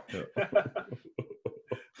 Cow. Yeah.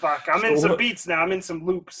 Fuck, I'm in some beats now. I'm in some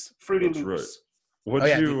loops, fruity loops.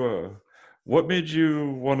 Right. What made you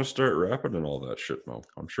want to start rapping and all that shit, Mo?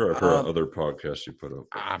 I'm sure I've heard other podcasts you put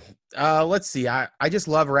up. Let's see. I just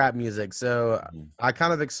love rap music. So I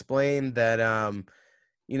kind of explained that,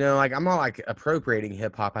 like I'm not like appropriating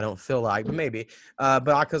hip hop. I don't feel like, but maybe. But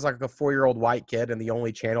I was like a 4-year-old white kid, and the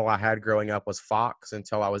only channel I had growing up was Fox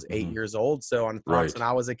until I was 8 years old. So on Fox, when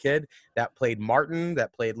I was a kid, that played Martin,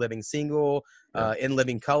 that played Living Single, In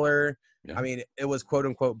Living Color. Yeah. I mean, it was quote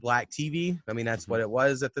unquote black TV. I mean, that's what it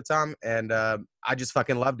was at the time. And I just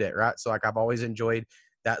fucking loved it. Right. So like, I've always enjoyed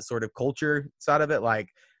that sort of culture side of it. Like,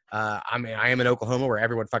 I am in Oklahoma where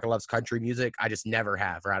everyone fucking loves country music. I just never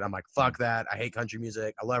have. Right. I'm like, fuck that. I hate country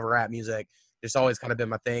music. I love rap music. It's always kind of been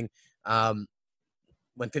my thing.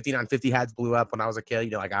 When 5950 hats blew up when I was a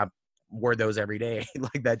kid, like I wore those every day.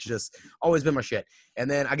 Like that's just always been my shit.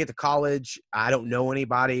 And then I get to college. I don't know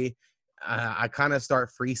anybody. I kind of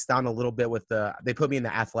start freestyling a little bit with they put me in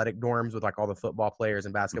the athletic dorms with like all the football players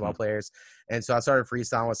and basketball players. And so I started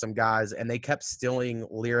freestyling with some guys, and they kept stealing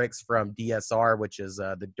lyrics from DSR, which is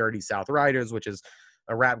the Dirty South Riders, which is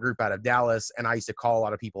a rap group out of Dallas. And I used to call a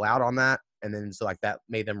lot of people out on that. And then so like that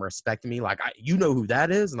made them respect me. Like, you know who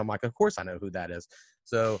that is? And I'm like, of course I know who that is.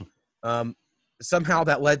 So somehow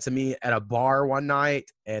that led to me at a bar one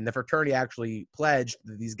night, and the fraternity actually pledged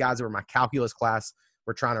these guys that were in my calculus class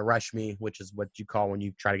were trying to rush me, which is what you call when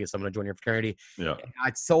you try to get someone to join your fraternity. Yeah. And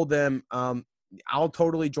I told them, I'll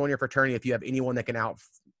totally join your fraternity if you have anyone that can out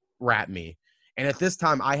rap me. And at this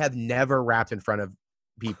time, I have never rapped in front of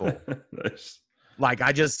people. Nice. Like,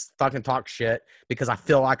 I just fucking talk shit because I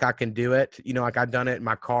feel like I can do it. Like I've done it in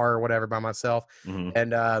my car or whatever by myself.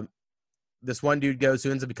 And this one dude who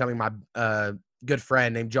ends up becoming my good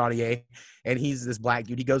friend named Johnny A. And he's this black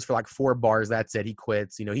dude. He goes for like 4 bars. That's it. He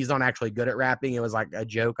quits. He's not actually good at rapping. It was like a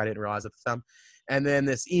joke. I didn't realize at the time. And then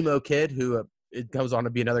this emo kid who it goes on to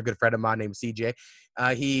be another good friend of mine named CJ.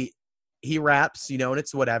 He raps, and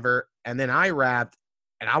it's whatever. And then I rapped,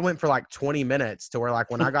 and I went for like 20 minutes to where like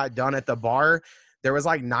when I got done at the bar, there was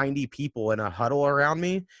like 90 people in a huddle around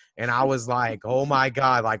me. And I was like, oh my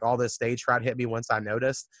God, like all this stage fright hit me once I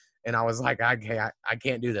noticed. And I was like, I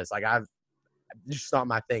can't do this. Like it's just not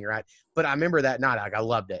my thing, right? But I remember that night, like I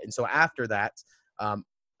loved it. And so after that,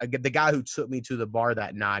 the guy who took me to the bar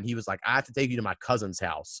that night, he was like, I have to take you to my cousin's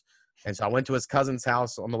house. And so I went to his cousin's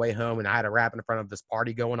house on the way home, and I had a rap in front of this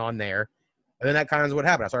party going on there. And then that kind of is what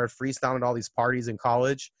happened. I started freestyling at all these parties in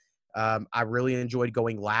college. I really enjoyed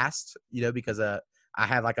going last, because I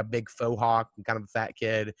had like a big faux hawk and kind of a fat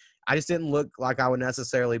kid. I just didn't look like I would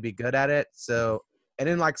necessarily be good at it. So, and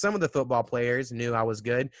then like some of the football players knew I was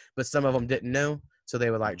good, but some of them didn't know. So they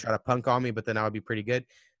would like try to punk on me, but then I would be pretty good.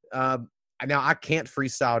 Now I can't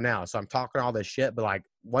freestyle now. So I'm talking all this shit, but like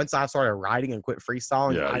once I started writing and quit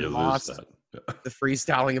freestyling, I lost the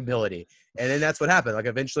freestyling ability. And then that's what happened. Like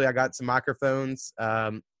eventually I got some microphones,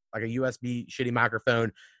 like a USB shitty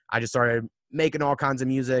microphone. I just started making all kinds of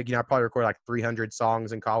music. You know, I probably recorded like 300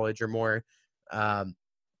 songs in college or more.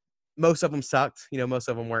 Most of them sucked. You know, most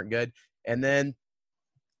of them weren't good. And then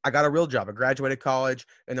I got a real job. I graduated college,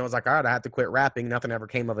 and then I was like, all right, I have to quit rapping. Nothing ever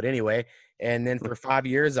came of it anyway. And then for 5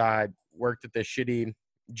 years, I worked at this shitty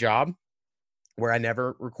job where I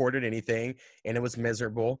never recorded anything, and it was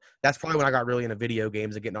miserable. That's probably when I got really into video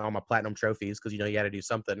games and getting all my platinum trophies because, you know, you had to do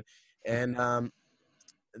something. And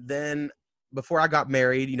then before I got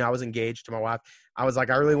married, you know, I was engaged to my wife. I was like,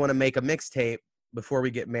 I really want to make a mixtape before we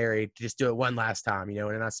get married to just do it one last time, you know.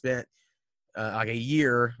 And I spent like a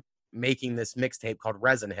year making this mixtape called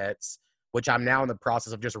Resin Hits, which I'm now in the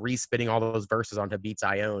process of just respitting all those verses onto beats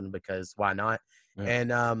I own because why not? Yeah.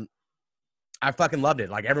 And I fucking loved it.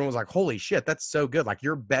 Like everyone was like, holy shit, that's so good. Like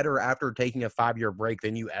you're better after taking a 5-year break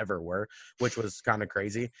than you ever were, which was kind of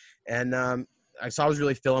crazy. And so I was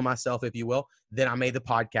really feeling myself, if you will. Then I made the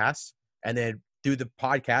podcast, and then through the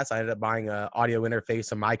podcast, I ended up buying an audio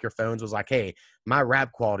interface and microphones. Was like, hey, my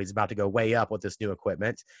rap quality is about to go way up with this new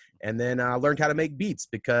equipment. And then I learned how to make beats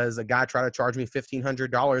because a guy tried to charge me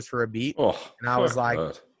 $1,500 for a beat. Oh, and I was like,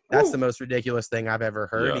 that's the most ridiculous thing I've ever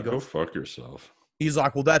heard. Yeah, he goes, go fuck yourself. He's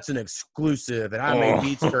like, well, that's an exclusive. And I made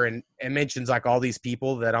beats for and mentions like all these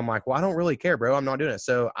people that I'm like, well, I don't really care, bro. I'm not doing it.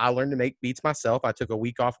 So I learned to make beats myself. I took a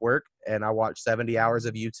week off work and I watched 70 hours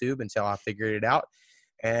of YouTube until I figured it out.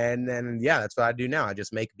 And then, yeah, that's what I do now. I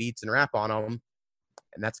just make beats and rap on them.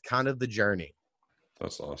 And that's kind of the journey.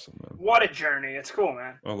 That's awesome, man. What a journey. It's cool,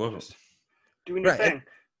 man. I love it. Doing your thing.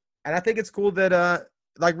 And I think it's cool that,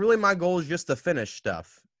 like, really my goal is just to finish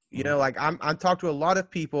stuff. You know, like, I talk to a lot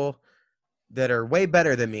of people that are way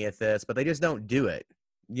better than me at this, but they just don't do it.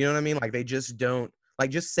 You know what I mean? Like, they just don't.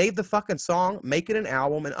 Like, just save the fucking song, make it an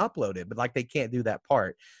album, and upload it. But, like, they can't do that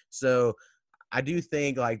part. So I do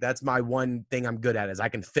think, like, that's my one thing I'm good at is I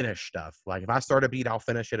can finish stuff. Like, if I start a beat, I'll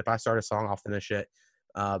finish it. If I start a song, I'll finish it.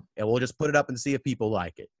 And we'll just put it up and see if people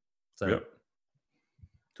like it. So yep.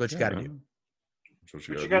 That's what you got to do. What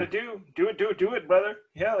you got to do. Do it, brother.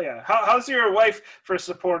 Hell yeah. How's your wife for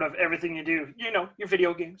support of everything you do? You know, your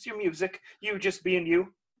video games, your music, you just being you.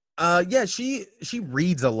 Yeah, she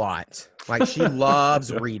reads a lot. Like, she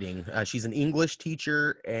loves reading. She's an English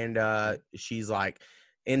teacher, and she's like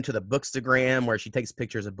into the Bookstagram where she takes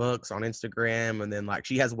pictures of books on Instagram, and then like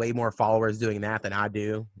she has way more followers doing that than I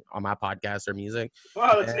do on my podcast or music.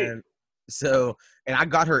 Wow, that's neat. So, and I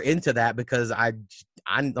got her into that because I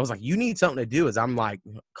was like, you need something to do, as I'm like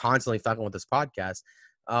constantly fucking with this podcast.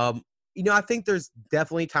 You know, I think there's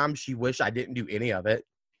definitely times she wished I didn't do any of it.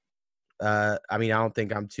 I mean, I don't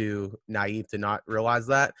think I'm too naive to not realize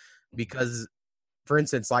that, because for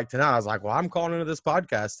instance, like tonight, I was like, well, I'm calling into this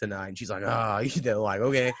podcast tonight. And she's like, oh, you know, like,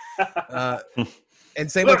 okay. And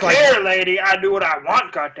same Look with here, lady, I do what I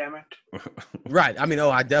want, goddammit. Right. I mean,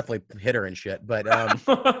 I definitely hit her and shit. But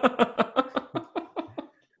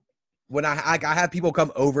when I have people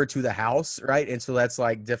come over to the house, right? And so that's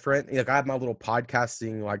like different. You know, I have my little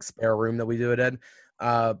podcasting like spare room that we do it in.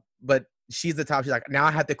 But she's the top. She's like, now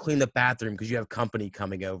I have to clean the bathroom because you have company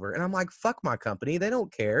coming over. And I'm like, fuck my company. They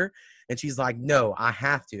don't care. And she's like, no, I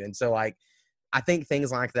have to. And so like, I think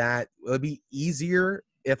things like that would be easier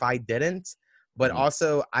if I didn't. But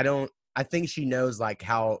also I think she knows like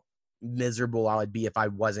how miserable I would be if I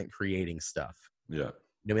wasn't creating stuff. Yeah.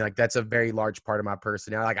 I mean, like, that's a very large part of my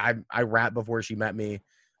personality. Like, I rap before she met me.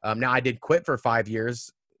 Now I did quit for 5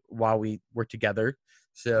 years while we were together.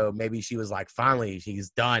 So maybe she was like, finally, she's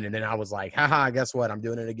done. And then I was like, haha, guess what? I'm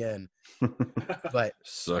doing it again. But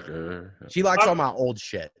sucker. She likes all my old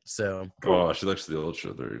shit. So oh, she likes the old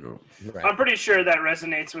shit. There you go. Right. I'm pretty sure that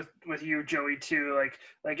resonates with you, Joey, too.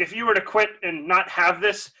 Like if you were to quit and not have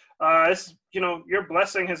this, you know, your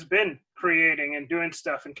blessing has been creating and doing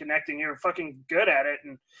stuff and connecting. You're fucking good at it.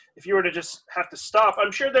 And if you were to just have to stop,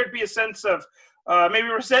 I'm sure there'd be a sense of maybe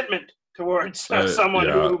resentment towards someone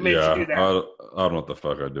who made you do that. I don't know what the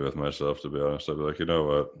fuck I'd do with myself, to be honest. I'd be like, you know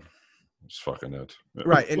what? It's fucking it.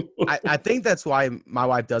 Right. And I think that's why my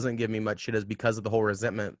wife doesn't give me much shit, is because of the whole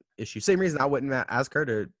resentment issue. Same reason I wouldn't ask her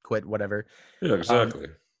to quit, whatever. Yeah, exactly.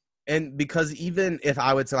 And because even if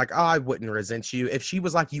I would say like, oh, I wouldn't resent you, if she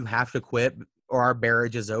was like, you have to quit or our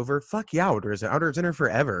marriage is over, fuck yeah, I would resent her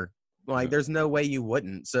forever. Like, there's no way you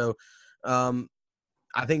wouldn't. So,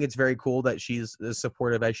 I think it's very cool that she's as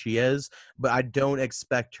supportive as she is, but I don't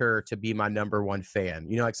expect her to be my number one fan.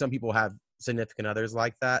 You know, like some people have significant others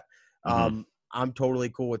like that. I'm totally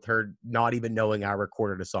cool with her not even knowing I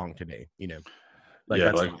recorded a song today, you know? Like,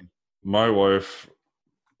 yeah, like fine. My wife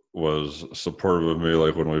was supportive of me,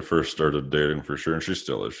 like when we first started dating, for sure, and she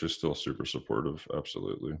still is. She's still super supportive,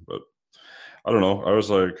 absolutely. But I don't know. I was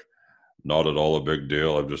like, not at all a big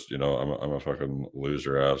deal. I'm just, I'm a fucking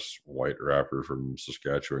loser ass white rapper from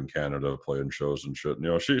Saskatchewan, Canada, playing shows and shit.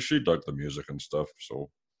 And, she dug the music and stuff, so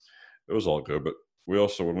it was all good. But we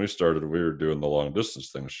also, when we started, we were doing the long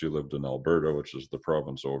distance thing. She lived in Alberta, which is the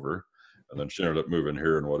province over, and then she ended up moving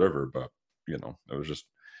here and whatever. But it was just,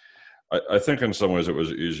 I think in some ways it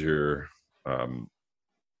was easier.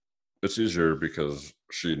 It's easier because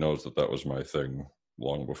she knows that was my thing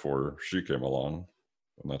long before she came along,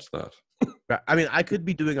 and that's that. I mean, I could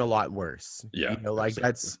be doing a lot worse. Yeah, exactly.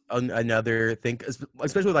 That's another thing,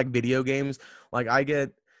 especially with like video games. Like I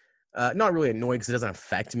get not really annoyed because it doesn't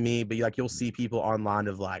affect me, but you'll see people online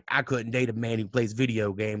of like, I couldn't date a man who plays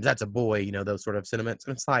video games. That's a boy, those sort of sentiments.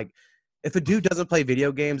 And it's like, if a dude doesn't play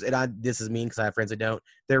video games, and this is mean because I have friends that don't,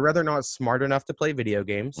 they're rather not smart enough to play video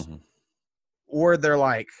games, or they're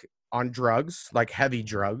like on drugs, like heavy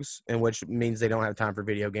drugs, and which means they don't have time for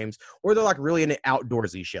video games, or they're like really into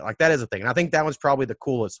outdoorsy shit. Like that is a thing. And I think that one's probably the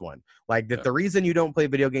coolest one. Like that the reason you don't play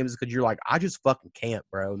video games is because you're like, I just fucking can't,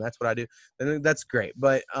 bro. And that's what I do. And that's great.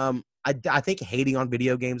 But I think hating on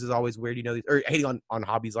video games is always weird, or hating on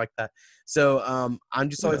hobbies like that. So I'm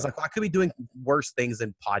just always like, well, I could be doing worse things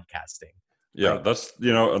than podcasting. Yeah, right? That's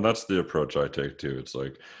and that's the approach I take too. It's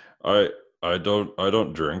like I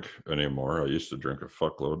don't drink anymore. I used to drink a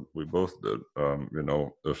fuckload. We both did.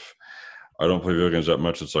 If I don't play video games that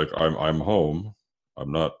much, it's like I'm home.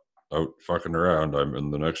 I'm not out fucking around. I'm in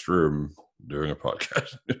the next room doing a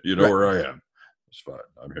podcast. Where I am. It's fine.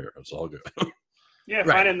 I'm here. It's all good. Yeah,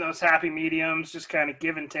 finding those happy mediums, just kind of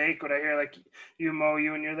give and take. What I hear, like you, Mo,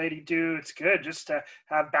 you and your lady do, it's good just to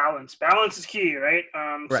have balance. Balance is key, right?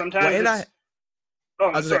 Sometimes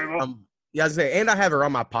sorry, Mo. Yeah, I was gonna say, and I have her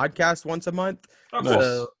on my podcast once a month. Oh,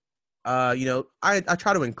 cool. So, I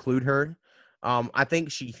try to include her. I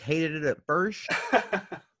think she hated it at first,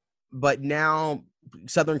 but now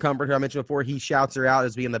Southern Comfort, who I mentioned before, he shouts her out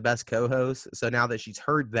as being the best co-host. So now that she's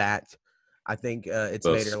heard that, I think it's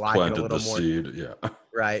made her like it a little more. Seed, yeah.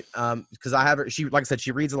 Right. Because I have her. She, like I said,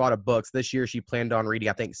 she reads a lot of books. This year, she planned on reading,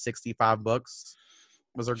 I think, 65 books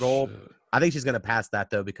was her goal. Shit. I think she's going to pass that,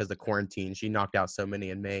 though, because of the quarantine. She knocked out so many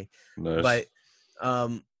in May. Nice.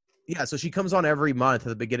 But, yeah, so she comes on every month at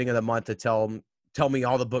the beginning of the month to tell me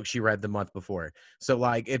all the books she read the month before. So,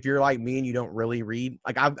 like, if you're like me and you don't really read,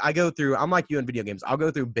 like, I go through, I'm like you in video games. I'll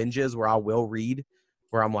go through binges where I will read,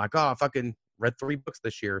 where I'm like, oh, I fucking read 3 books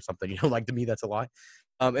this year or something. Like, to me, that's a lie.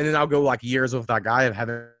 And then I'll go, like, years with that guy. I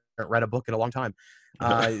haven't read a book in a long time.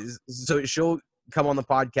 So she'll come on the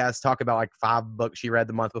podcast, talk about, like, 5 books she read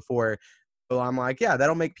the month before. So I'm like, yeah,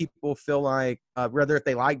 that'll make people feel like, whether if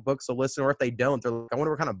they like books to listen or if they don't, they're like, I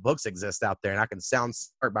wonder what kind of books exist out there, and I can sound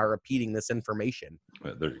smart by repeating this information.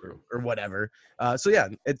 There you go. Or whatever. So yeah,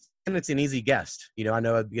 it's an easy guest. I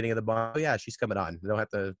know at the beginning of the bar, oh yeah, she's coming on. You don't have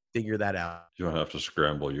to figure that out. You don't have to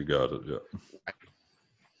scramble. You got it. Yeah.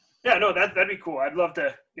 Yeah, no, that'd be cool. I'd love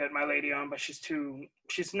to get my lady on, but she's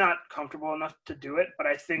not comfortable enough to do it. But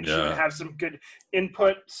I think she would have some good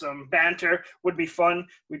input, some banter would be fun.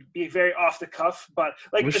 We'd be very off the cuff, but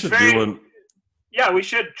like we should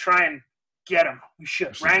try and get them. We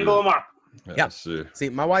should wrangle them up. Yeah. See,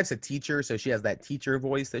 my wife's a teacher, so she has that teacher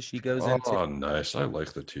voice that she goes into. Oh, nice. I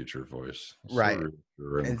like the teacher voice. Right.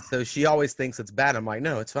 And so she always thinks it's bad. I'm like,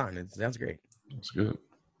 no, it's fine. It sounds great. That's good.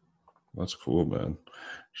 That's cool, man.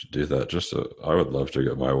 Should do that. I would love to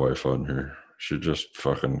get my wife on here. She'd just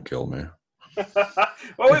fucking kill me.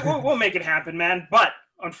 Well, we'll make it happen, man. But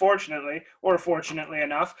unfortunately, or fortunately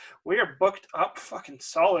enough, we are booked up fucking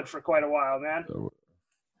solid for quite a while, man.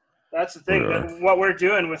 That's the thing. What we're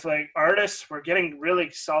doing with like artists, we're getting really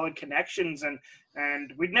solid connections,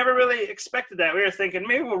 and we'd never really expected that. We were thinking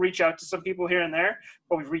maybe we'll reach out to some people here and there,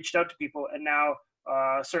 but we've reached out to people, and now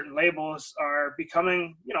certain labels are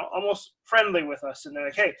becoming, almost friendly with us, and they're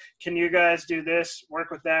like, hey, can you guys do this, work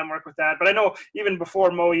with them, work with that? But I know even before,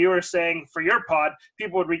 Mo, you were saying for your pod,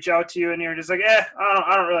 people would reach out to you and you're just like,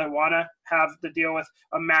 I don't really want to have to deal with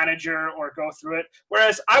a manager or go through it.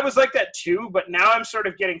 Whereas I was like that too, but now I'm sort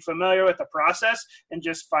of getting familiar with the process and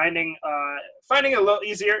just finding it a little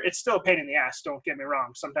easier. It's still a pain in the ass, don't get me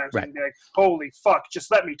wrong. Sometimes I can be like, holy fuck, just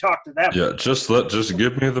let me talk to them. Yeah, just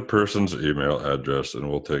give me the person's email address and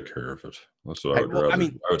we'll take care of it. That's what I would rather.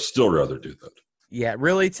 I would still rather do that. Yeah,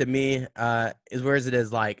 really, to me, is whereas it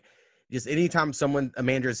is like, just anytime a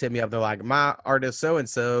manager has hit me up, they're like, my artist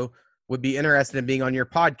so-and-so would be interested in being on your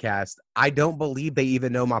podcast. I don't believe they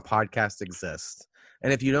even know my podcast exists.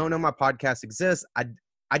 And if you don't know my podcast exists,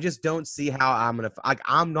 I just don't see how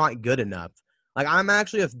I'm not good enough Like, I'm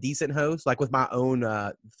actually a decent host, like, with my own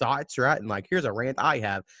thoughts, right? And, like, here's a rant I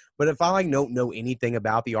have. But if I, like, don't know anything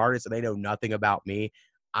about the artist and they know nothing about me,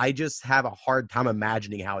 I just have a hard time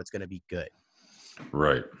imagining how it's going to be good.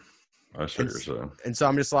 Right. I see what you're saying. And so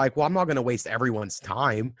I'm just like, well, I'm not going to waste everyone's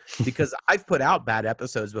time because I've put out bad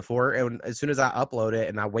episodes before. And as soon as I upload it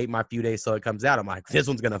and I wait my few days till it comes out, I'm like, this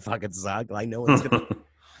one's going to fucking suck. Like, no one's going to.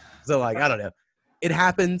 So, like, I don't know. It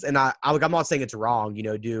happens. And I'm not saying it's wrong,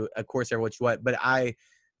 do, of course, everyone what, but I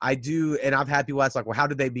do. And I've had people ask, like, well, how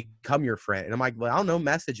did they become your friend? And I'm like, well, I don't know.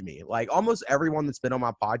 Message me. Like, almost everyone that's been on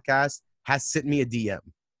my podcast has sent me a DM.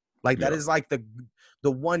 Like, that is like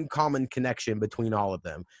the one common connection between all of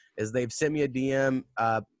them is they've sent me a DM.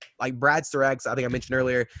 Like Brad Sterex, I think I mentioned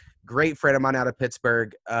earlier, great friend of mine out of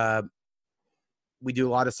Pittsburgh. We do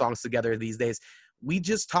a lot of songs together these days. We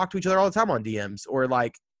just talk to each other all the time on DMs, or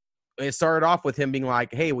like it started off with him being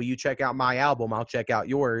like, hey, will you check out my album? I'll check out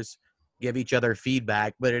yours, give each other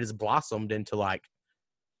feedback. But it has blossomed into like,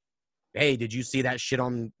 hey, did you see that shit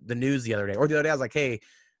on the news the other day? Or the other day I was like, hey,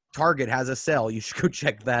 Target has a sale. You should go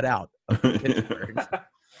check that out.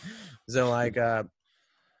 So like, I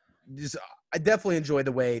definitely enjoy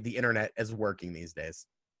the way the internet is working these days.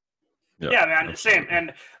 Yeah, man, same.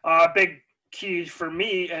 And big key for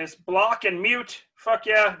me is block and mute. Fuck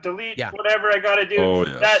yeah, delete whatever I gotta do. Oh,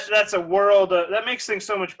 yes. That's a world that makes things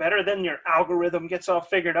so much better. Then your algorithm gets all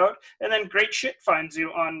figured out, and then great shit finds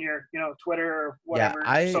you on your Twitter or whatever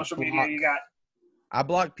social media you got. I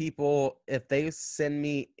block people if they send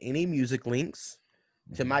me any music links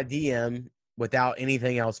to my DM without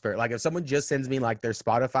anything else for it. Like if someone just sends me like their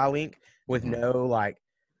Spotify link with no like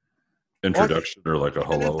introduction or like a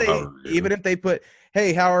hello. Even if they put,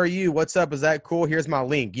 hey, how are you? What's up? Is that cool? Here's my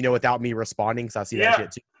link, without me responding because I see that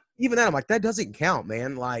shit too. Even then I'm like, that doesn't count,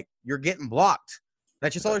 man. Like you're getting blocked.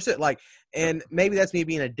 That's just all there's shit. Like, and maybe that's me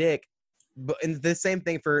being a dick, but and the same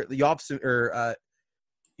thing for the opposite or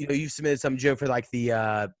you submitted some joke for like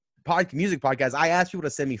the music podcast. I asked people to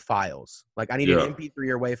send me files. Like I need an MP3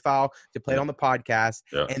 or WAV file to play it on the podcast.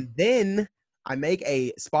 Yeah. And then I make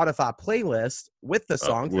a Spotify playlist with the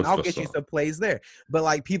songs and I'll get you some plays there. But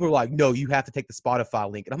like people are like, no, you have to take the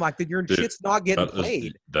Spotify link. And I'm like, dude, shit's not getting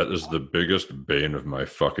played. That is the biggest bane of my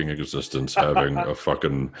fucking existence, having a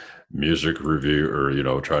fucking music review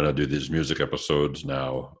or, trying to do these music episodes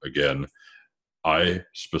now. Again, I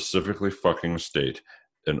specifically fucking state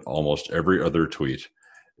in almost every other tweet,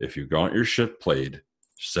 if you got your shit played,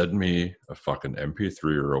 send me a fucking MP3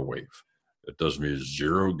 or a WAV. It does me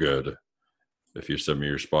zero good if you send me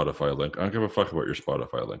your Spotify link. I don't give a fuck about your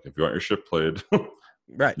Spotify link. If you want your shit played,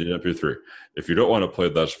 right, need MP3. If you don't want it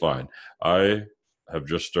played, that's fine. I have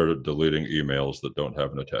just started deleting emails that don't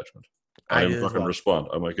have an attachment. I am fucking respond.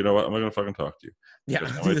 I'm like, you know what? I'm not gonna fucking talk to you. Yeah,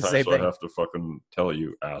 how many times do I have to fucking tell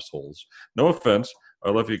you assholes? No offense.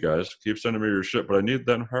 I love you guys. Keep sending me your shit, but I need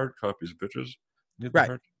them hard copies, bitches.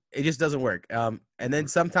 Right. It just doesn't work. And then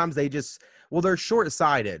sometimes they just, they're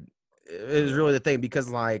short-sighted is really the thing because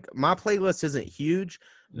like my playlist isn't huge,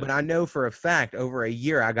 but I know for a fact over a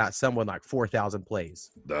year I got someone like 4,000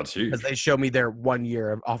 plays. That's huge. Because they show me their 1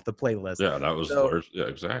 year off the playlist. Yeah, that was large. Yeah,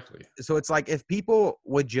 exactly. So it's like if people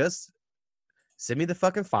would just send me the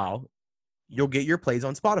fucking file, you'll get your plays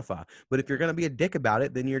on Spotify. But if you're going to be a dick about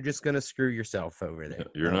it, then you're just going to screw yourself over there.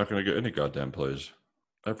 You're not going to get any goddamn plays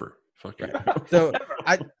ever. Fuck you. So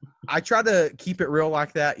I try to keep it real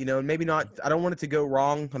like that, and maybe not. I don't want it to go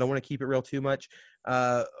wrong. I don't want to keep it real too much.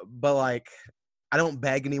 But like, I don't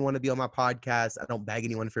beg anyone to be on my podcast. I don't beg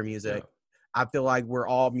anyone for music. Yeah. I feel like we're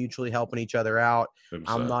all mutually helping each other out.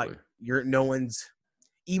 Exactly. No one's,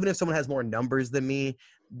 even if someone has more numbers than me,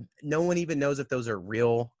 no one even knows if those are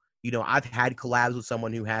real. I've had collabs with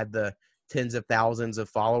someone who had the tens of thousands of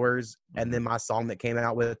followers, and then my song that came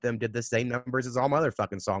out with them did the same numbers as all my other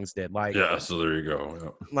fucking songs did. Like, yeah, so there you go.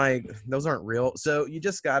 Yeah. Like, those aren't real. So you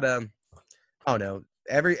just gotta, I don't know.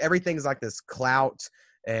 Everything's like this clout,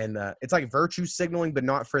 and it's like virtue signaling, but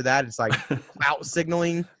not for that. It's like clout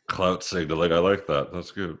signaling. Clout signaling. I like that.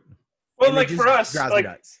 That's good. Well, like for us, like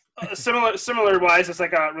similar wise, it's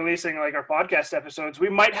like releasing like our podcast episodes. We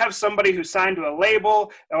might have somebody who signed to a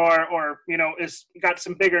label or is got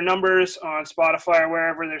some bigger numbers on Spotify or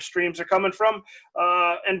wherever their streams are coming from,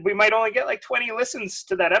 and we might only get like 20 listens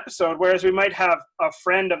to that episode, whereas we might have a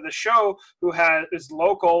friend of the show who is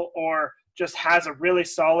local or just has a really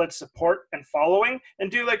solid support and following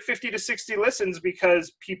and do like 50 to 60 listens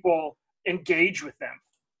because people engage with them.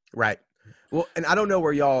 Right. Well, and I don't know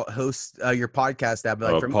where y'all host your podcast at,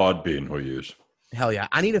 but like Podbean we use. Hell yeah.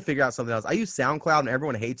 I need to figure out something else. I use SoundCloud and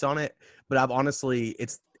everyone hates on it, but I've honestly,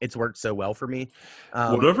 it's worked so well for me.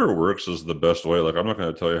 Whatever works is the best way. Like, I'm not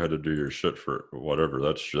going to tell you how to do your shit for whatever.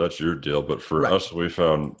 That's your deal. But for us, I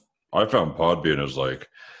found Podbean is like,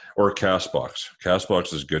 or Castbox.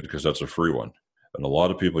 Castbox is good because that's a free one. And a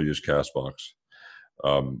lot of people use Castbox.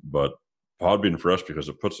 But Podbean for us because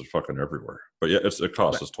it puts it fucking everywhere. But yeah, it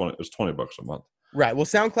costs it's $20 a month. Right. Well,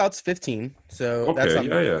 SoundCloud's 15, so that's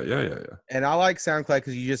yeah. And I like SoundCloud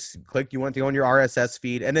because you just click, you want to go on your RSS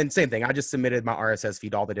feed, and then same thing. I just submitted my RSS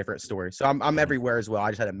feed to all the different stories, so I'm everywhere as well.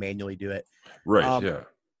 I just had to manually do it. Right. Yeah.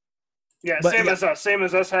 Yeah, same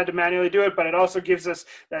as us had to manually do it, but it also gives us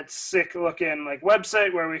that sick looking like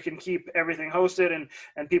website where we can keep everything hosted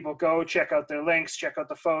and people go check out their links, check out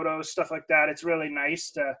the photos, stuff like that. It's really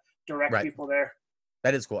nice to direct people there.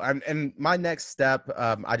 That is cool. And my next step,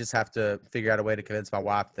 I just have to figure out a way to convince my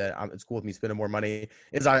wife that it's cool with me spending more money.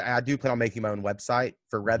 Is I do plan on making my own website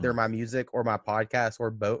for whether my music or my podcast or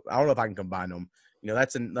both. I don't know if I can combine them. You know,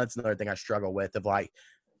 that's another thing I struggle with. Of like,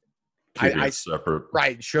 I separate.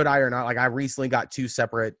 Right? Should I or not? Like, I recently got 2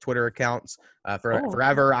 separate Twitter accounts.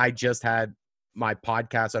 Forever, I just had my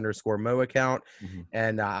podcast _Mo account,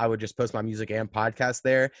 and I would just post my music and podcast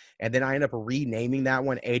there. And then I end up renaming that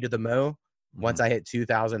one A to the Mo. Once I hit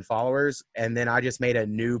 2,000 followers, and then I just made a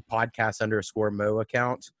new podcast _Mo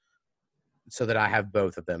account so that I have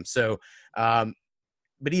both of them. So, but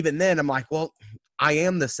even then I'm like, well, I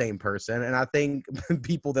am the same person. And I think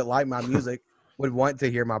people that like my music would want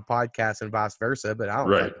to hear my podcast and vice versa, but I don't.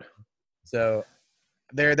 Right. Like it. So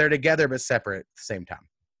they're together, but separate at the same time.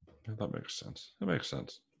 That makes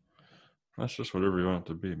sense. That's just whatever you want it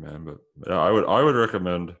to be, man. But yeah, I would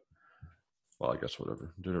recommend. Well, I guess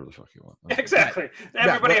whatever. Do whatever the fuck you want. Exactly.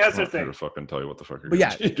 Everybody has their thing. I'm fucking tell you what the fuck you're going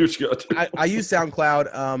to do. What you got to do. I use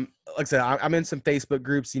SoundCloud. Like I said, I'm in some Facebook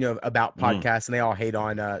groups, you know, about podcasts, and they all hate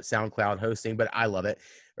on SoundCloud hosting, but I love it.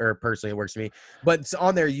 Or personally, it works for me. But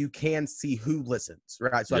on there, you can see who listens,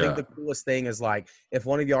 right? So I think the coolest thing is like, if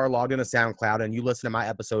one of you are logged into SoundCloud and you listen to my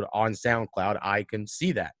episode on SoundCloud, I can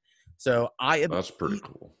see that. So that's pretty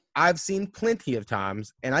cool. I've seen plenty of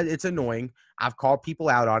times, and it's annoying. I've called people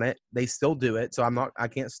out on it. They still do it, so I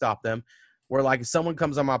can't stop them. Where like if someone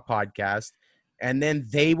comes on my podcast, and then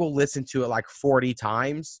they will listen to it like 40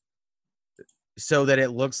 times, so that it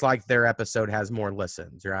looks like their episode has more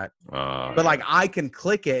listens, right? But like I can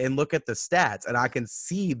click it and look at the stats, and I can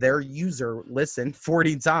see their user listen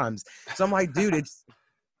 40 times. So I'm like, dude, it's.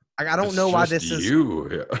 I don't know why this is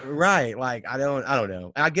right. Like, I don't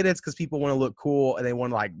know. And I get it's because people want to look cool and they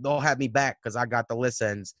want to like, they'll have me back because I got the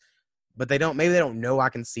listens, but maybe they don't know I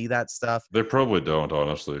can see that stuff. They probably don't,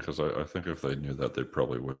 honestly, because I think if they knew that, they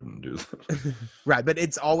probably wouldn't do that. Right. But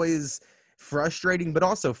it's always frustrating, but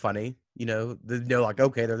also funny, you know, like,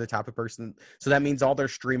 okay, they're the type of person. So that means all their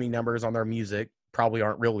streaming numbers on their music probably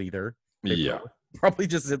aren't real either. They probably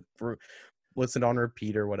just listen on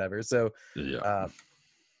repeat or whatever. So,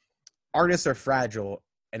 artists are fragile,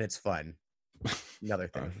 and it's fun. Another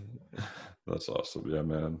thing. That's awesome. Yeah,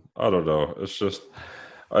 man. I don't know. It's just,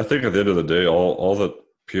 I think at the end of the day, all that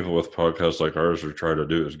people with podcasts like ours are trying to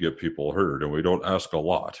do is get people heard, and we don't ask a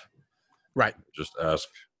lot. Right. Just ask,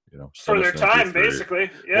 you know, for their time,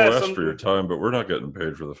 basically. Yeah. We'll ask for your time, but we're not getting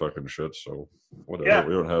paid for the fucking shit. So whatever. Yeah.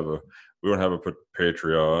 We don't have a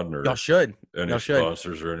Patreon or y'all should any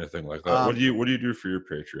sponsors or anything like that. What do you do for your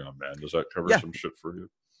Patreon, man? Does that cover some shit for you?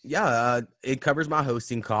 Yeah, it covers my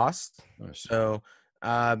hosting costs. Nice. So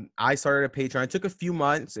I started a Patreon. It took a few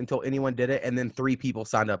months until anyone did it, and then 3 people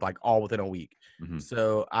signed up like all within a week.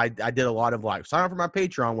 So I did a lot of like sign up for my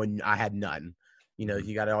Patreon when I had none. You know,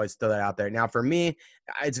 you got to always throw that out there. Now for me,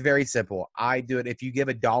 it's very simple. I do it if you give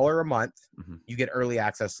 $1 a month, you get early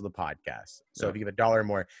access to the podcast. So if you give $1 or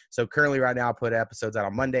more. So currently right now I put episodes out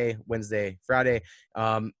on Monday, Wednesday, Friday.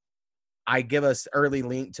 I give us early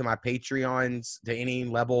link to my Patreons to any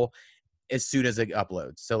level as soon as it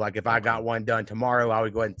uploads. So like if I got one done tomorrow, I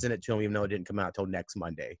would go ahead and send it to them, even though it didn't come out till next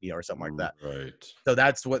Monday, you know, or something like that. Right. So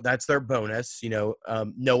that's their bonus. You know,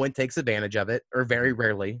 no one takes advantage of it, or very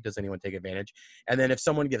rarely does anyone take advantage. And then if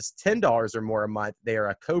someone gives $10 or more a month, they are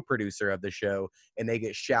a co-producer of the show, and they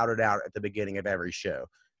get shouted out at the beginning of every show.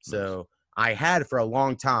 So I had for a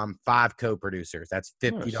long time 5 co-producers. That's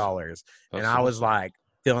 $50. And I was like,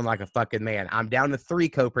 feeling like a fucking man. I'm down to 3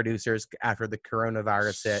 co-producers after the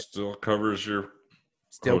coronavirus hit. Still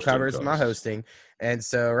covers my hosting. And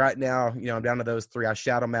so right now, you know, I'm down to those 3. I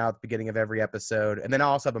shout them out at the beginning of every episode. And then I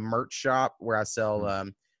also have a merch shop where I sell,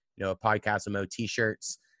 you know, Podcast Mo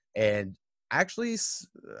t-shirts. And actually,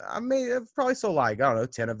 I may have probably sold like, I don't know,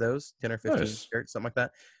 10 of those, 10 or 15 shirts, something like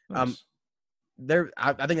that. Nice.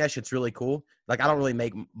 I think that shit's really cool. Like, I don't really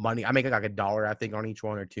make money. I make like $1, I think, on each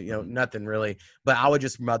one or two. You know, nothing really. But I would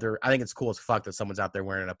just rather. I think it's cool as fuck that someone's out there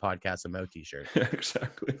wearing a Podcast of Mo t-shirt.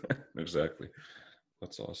 Exactly.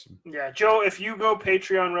 That's awesome. Yeah, Joe, if you go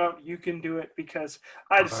Patreon route, you can do it because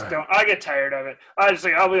I just don't. I get tired of it.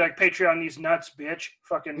 I'll be like, Patreon these nuts, bitch.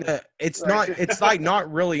 Fucking. It's not. It's like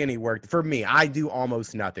not really any work for me. I do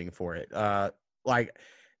almost nothing for it. Like,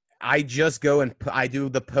 I just go and I do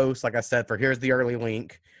the post, like I said, for here's the early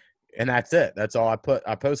link, and that's it. That's all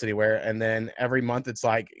I post anywhere. And then every month it's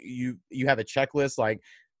like you have a checklist, like,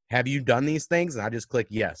 have you done these things? And I just click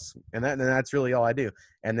yes. And that's really all I do.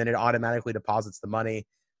 And then it automatically deposits the money.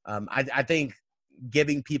 I think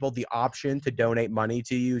giving people the option to donate money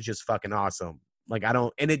to you is just fucking awesome. Like,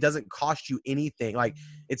 and it doesn't cost you anything. Like,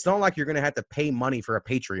 it's not like you're going to have to pay money for a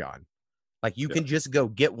Patreon. Like, you can just go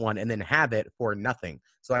get one and then have it for nothing.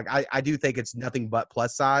 So like, I do think it's nothing but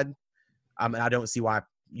plus side. I don't see why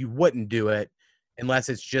you wouldn't do it unless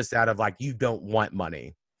it's just out of like, you don't want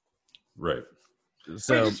money. Right.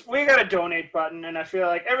 So we got a donate button, and I feel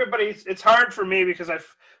like it's hard for me because I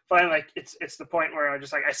find like it's the point where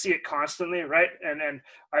I see it constantly, right? And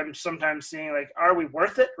I'm sometimes seeing like, are we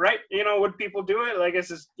worth it, right? You know, would people do it? Like,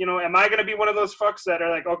 am I going to be one of those fucks that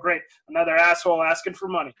are like, oh great, another asshole asking for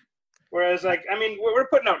money? Whereas, like, I mean, we're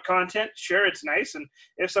putting out content. Sure, it's nice, and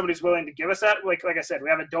if somebody's willing to give us that, like I said, we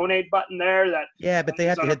have a donate button there. But they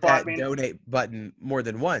have to hit that donate button more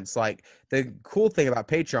than once. Like, the cool thing about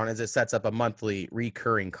Patreon is it sets up a monthly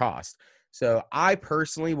recurring cost. So I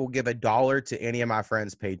personally will give $1 to any of my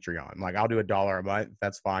friends' Patreon. Like, I'll do $1 a month.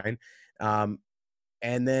 That's fine. And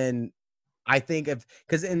then I think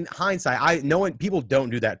because in hindsight, people don't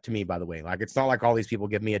do that to me, by the way. Like, it's not like all these people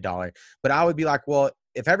give me $1, but I would be like, well,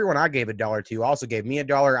 if everyone I gave $1 to also gave me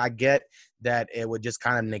 $1, I get that it would just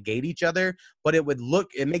kind of negate each other, but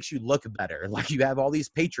it makes you look better. Like, you have all these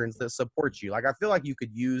patrons that support you. Like, I feel like you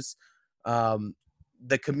could use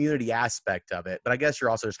the community aspect of it, but I guess you're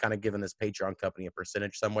also just kind of giving this Patreon company a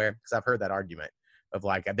percentage somewhere, because I've heard that argument of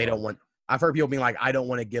like, I've heard people being like, I don't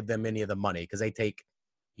want to give them any of the money because they take,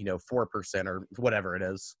 4% or whatever it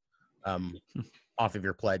is off of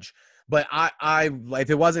your pledge. But if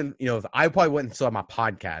it wasn't, if I probably wouldn't still have my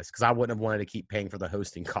podcast because I wouldn't have wanted to keep paying for the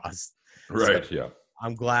hosting costs. Right. So yeah.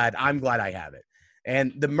 I'm glad I have it.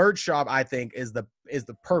 And the merch shop, I think, is the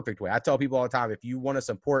perfect way. I tell people all the time, if you want to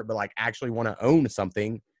support but like actually want to own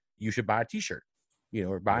something, you should buy a t-shirt,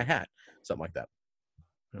 or buy a hat, something like that.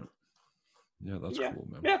 Yeah, that's cool,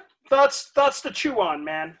 man. Yeah. Thoughts to chew on,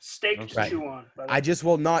 man. Steak to chew on. I just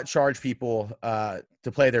will not charge people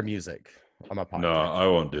to play their music on my podcast. No, I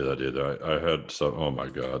won't do that either. I had some. Oh my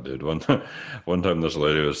god, dude! One time, this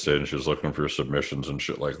lady was saying she was looking for submissions and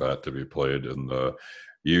shit like that to be played in the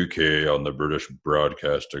UK on the British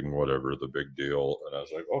Broadcasting, whatever the big deal. And I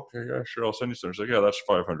was like, okay, yeah, sure, I'll send you some. She's like, yeah, that's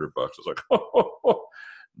 $500. I was like,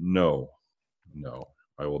 no,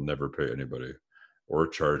 I will never pay anybody or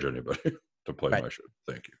charge anybody to play my shit.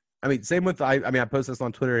 Thank you. I mean, same with I posted this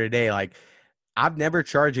on Twitter today. Like, I've never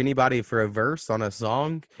charged anybody for a verse on a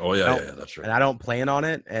song. Oh, yeah, that's right. And I don't plan on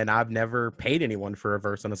it. And I've never paid anyone for a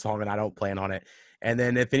verse on a song, and I don't plan on it. And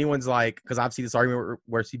then if anyone's like, because I've seen this argument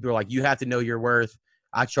where people are like, you have to know your worth.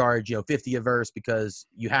 I charge, $50 a verse because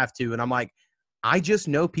you have to. And I'm like, I just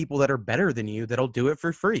know people that are better than you that'll do it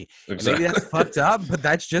for free. Exactly. Maybe that's fucked up, but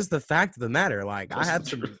that's just the fact of the matter. Like, I have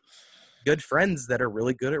some good friends that are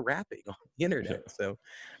really good at rapping on the internet. So,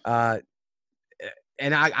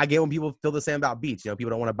 and I get when people feel the same about beats. People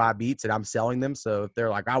don't want to buy beats, and I'm selling them. So if they're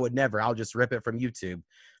like, I would never, I'll just rip it from YouTube.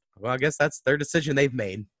 Well, I guess that's their decision they've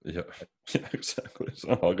made. Yeah, exactly.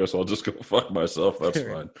 So I guess I'll just go fuck myself. That's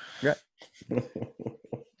fine. Yeah.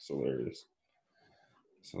 It's hilarious.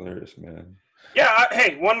 It's hilarious, man. Yeah.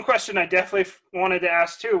 Hey, one question I definitely wanted to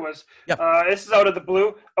ask too was, this is out of the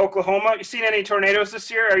blue, Oklahoma. You seen any tornadoes this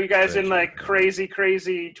year? Are you guys in like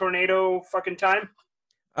crazy tornado fucking time?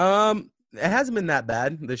 It hasn't been that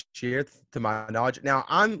bad this year, to my knowledge. Now,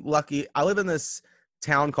 I'm lucky. I live in this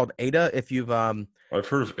town called Ada. If you've I've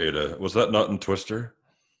heard of Ada. Was that not in Twister?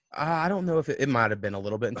 I don't know if it might have been a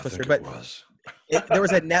little bit in Twister, but it was. There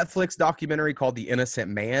was a Netflix documentary called The Innocent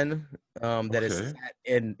Man that is set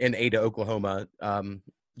in Ada, Oklahoma.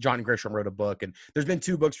 John Grisham wrote a book, and there's been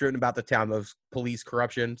 2 books written about the town of police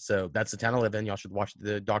corruption. So that's the town I live in. Y'all should watch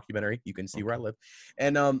the documentary. You can see where I live.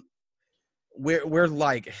 And we're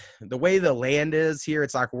like, the way the land is here,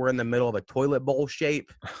 it's like we're in the middle of a toilet bowl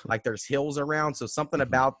shape. Like, there's hills around. So something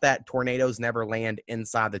about that, tornadoes never land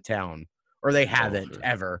inside the town, or they haven't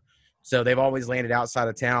ever. So they've always landed outside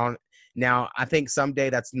of town. Now, I think someday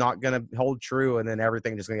that's not going to hold true, and then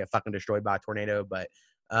everything just going to get fucking destroyed by a tornado. But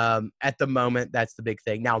At the moment, that's the big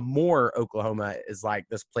thing. Now, Moore, Oklahoma is like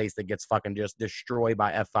this place that gets fucking just destroyed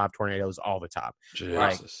by F5 tornadoes all the time. Jesus.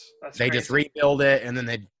 Like, That's they crazy. just rebuild it, and then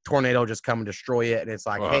the tornado just come and destroy it. And it's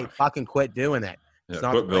like, hey, fucking quit doing that. Yeah, It's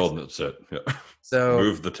not quit the place. building it. Sit. Yeah. So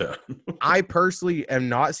Move the town. I personally am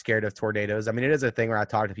not scared of tornadoes. I mean, it is a thing where I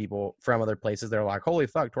talk to people from other places. They're like, holy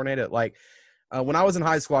fuck, tornado. Like, when I was in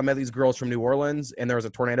high school, I met these girls from New Orleans, and there was a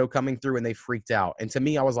tornado coming through, and they freaked out. And to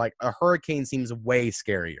me, I was like, a hurricane seems way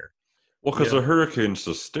scarier. Well, because a hurricane's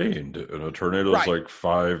sustained, and a tornado's Right. like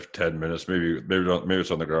 5-10 minutes. Maybe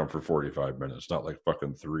it's on the ground for 45 minutes, not like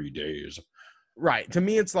fucking 3 days. Right. To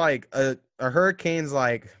me, it's like a hurricane's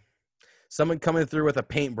like someone coming through with a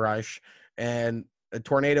paintbrush, and a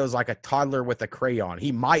tornado is like a toddler with a crayon.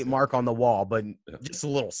 He might mark on the wall, but just a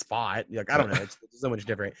little spot. Like, I don't know. It's so much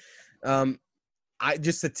different. I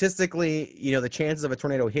just statistically, the chances of a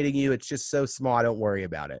tornado hitting you, it's just so small. I don't worry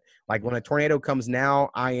about it. Like, when a tornado comes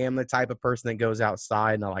now, I am the type of person that goes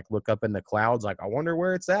outside and I like look up in the clouds. Like, I wonder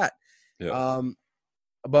where it's at. Yeah.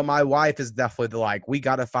 But my wife is definitely like, we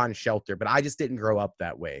got to find shelter. But I just didn't grow up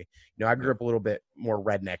that way. I grew up a little bit more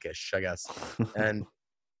redneckish, I guess. And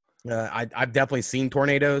I've definitely seen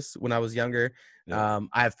tornadoes when I was younger. Yeah.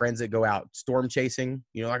 I have friends that go out storm chasing,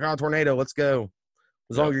 like, oh, tornado, let's go.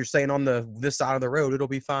 As long as you're staying on this side of the road, it'll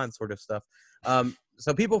be fine, sort of stuff.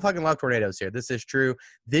 So people fucking love tornadoes here. This is true.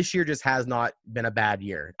 This year just has not been a bad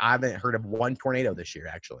year. I haven't heard of one tornado this year,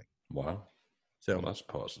 actually. Wow. So Well, that's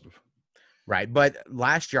positive. Right. But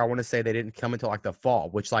last year, I want to say they didn't come until like the fall,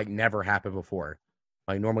 which like never happened before.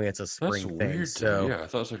 Like, normally it's a spring That's thing. weird. So Yeah, I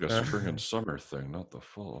thought it was like a spring and summer thing, not the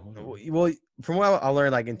fall. well, from what I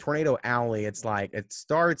learned, like in Tornado Alley, it's like it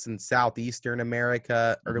starts in southeastern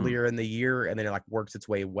America earlier in the year, and then it like works its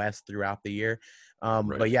way west throughout the year. Right.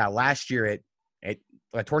 But yeah, last year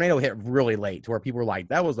a tornado hit really late to where people were like,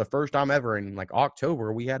 that was the first time ever in like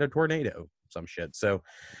October we had a tornado, some shit. So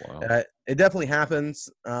Wow. it definitely happens,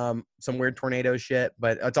 some weird tornado shit,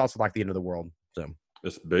 but it's also like the end of the world. So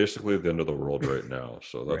It's basically the end of the world right now,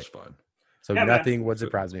 so that's fine. so Yeah, man. nothing would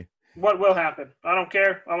surprise me. What will happen? I don't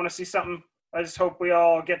care. I want to see something. I just hope we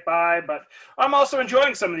all get by. But I'm also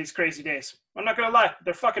enjoying some of these crazy days. I'm not gonna lie,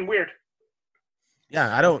 they're fucking weird.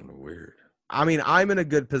 Yeah, I don't. Weird. I mean, I'm in a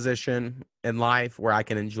good position in life where I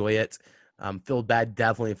can enjoy it. Feel bad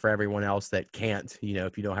definitely for everyone else that can't.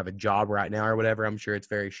 If you don't have a job right now or whatever, I'm sure it's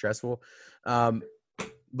very stressful.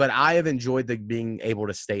 But I have enjoyed being able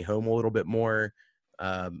to stay home a little bit more.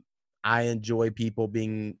 I enjoy people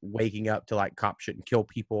waking up to like cops shouldn't kill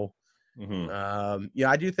people. Mm-hmm.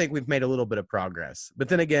 I do think we've made a little bit of progress. But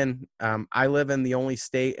then again, I live in the only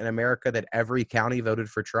state in America that every county voted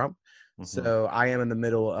for Trump. So I am in the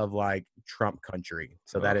middle of like Trump country.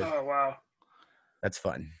 So Oh wow. that's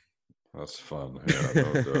fun. That's fun. Yeah,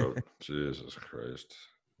 no doubt. Jesus Christ.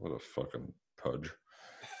 What a fucking pudge.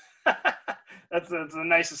 That's the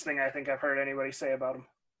nicest thing I think I've heard anybody say about him.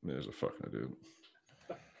 He's a fucking dude.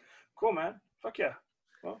 Cool, man. Fuck yeah.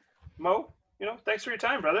 Well, Mo, thanks for your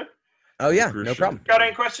time, brother. Oh yeah, Appreciate no problem. Got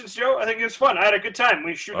any questions, Joe? I think it was fun. I had a good time.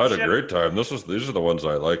 We shoot. I had a great time. These are the ones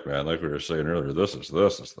I like, man. Like we were saying earlier, this is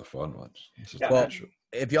the fun ones. This is the Well, good shit.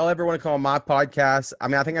 if y'all ever want to call my podcast, I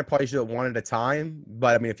mean, I think I'd probably do it one at a time.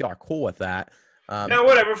 But I mean, if y'all are cool with that, Yeah,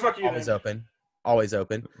 whatever. Fuck you. always then. open. Always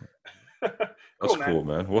open. That's cool,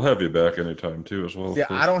 man. We'll have you back anytime too, as well. Yeah,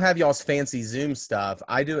 I don't have y'all's fancy Zoom stuff.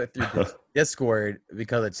 I do it through Discord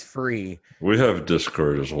because it's free. We have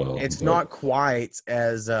Discord as well. It's but- not quite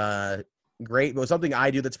as great, but something I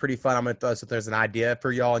do that's pretty fun. I'm gonna throw if there's an idea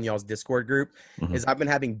for y'all in y'all's Discord group. Mhm. Is I've been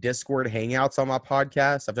having Discord hangouts on my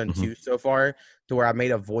podcast. I've done 2 so far, to where I made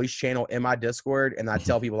a voice channel in my Discord, and I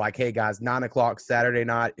tell people like, "Hey guys, 9:00 Saturday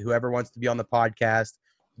night. Whoever wants to be on the podcast,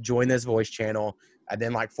 join this voice channel." And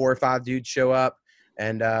then like 4 or 5 dudes show up,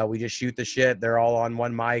 and we just shoot the shit. They're all on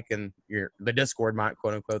one mic, and the Discord mic,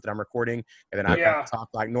 quote unquote, that I'm recording, and then I kind of talk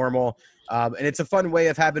like normal. And it's a fun way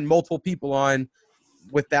of having multiple people on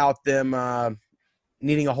without them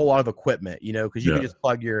needing a whole lot of equipment, because you can just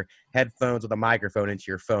plug your headphones with a microphone into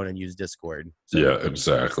your phone and use Discord. So, Yeah,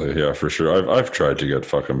 exactly. Yeah, for sure. I've tried to get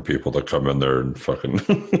fucking people to come in there and fucking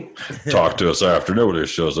talk to us after. Nobody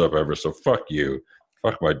shows up ever, so fuck you.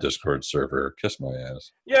 Fuck my Discord server. Kiss my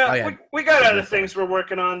ass. Yeah, Oh, yeah. We got other things we're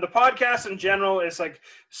working on. The podcast in general is like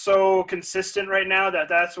so consistent right now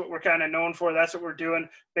that's what we're kind of known for. That's what we're doing.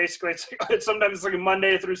 Basically, it's sometimes it's like a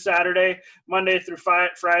Monday through Saturday, Monday through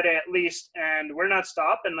Friday at least, and we're not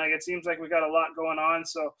stopping. Like it seems like we got a lot going on,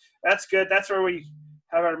 so that's good. That's where we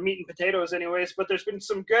have our meat and potatoes, anyways. But there's been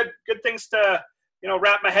some good things to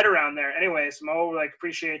wrap my head around there. Anyways, Mo, like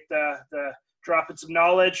appreciate the dropping some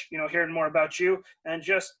knowledge, hearing more about you, and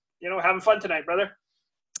just having fun tonight, brother.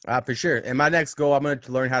 For sure. And my next goal, I'm going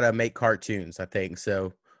to learn how to make cartoons, I think.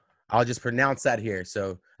 So I'll just pronounce that here.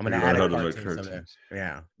 So I'm going to add a cartoon someday.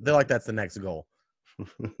 Yeah. I feel like that's the next goal.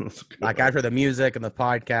 Like after the music and the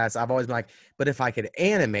podcast, I've always been like, but if I could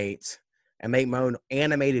animate and make my own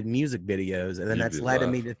animated music videos, and then that's led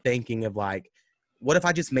me to thinking of like, what if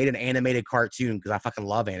I just made an animated cartoon? Because I fucking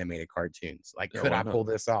love animated cartoons. Like, could I pull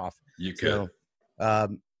this off? You could.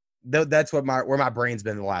 So, that's what where my brain's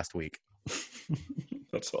been the last week.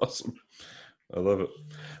 That's awesome. I love it.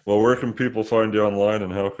 Well, where can people find you online,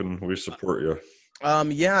 and how can we support you?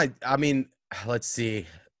 Yeah, I mean, let's see.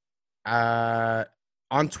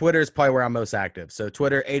 On Twitter is probably where I'm most active. So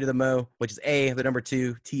Twitter, A to the Mo, which is A, the number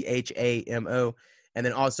 2, THAMO. And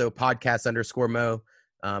then also podcast_Mo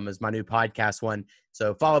is my new podcast one.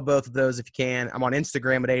 So follow both of those if you can. I'm on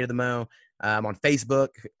Instagram at A to the Mo. I'm on Facebook.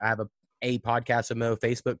 I have a podcast of Mo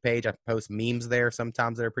Facebook page. I post memes there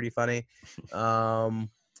sometimes that are pretty funny. Try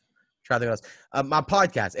to think what else. My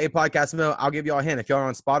podcast, A Podcast of Mo. I'll give y'all a hint. If y'all are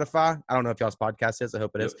on Spotify, I don't know if y'all's podcast is. I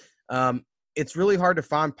hope it is. It's really hard to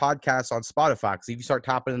find podcasts on Spotify because if you start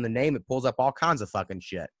typing in the name, it pulls up all kinds of fucking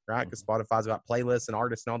shit, right? Because Spotify's got playlists and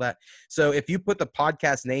artists and all that. So if you put the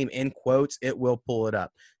podcast name in quotes, it will pull it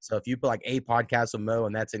up. So if you put like A Podcast of Mo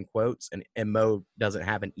and that's in quotes, and Mo doesn't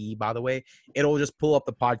have an E, by the way, it'll just pull up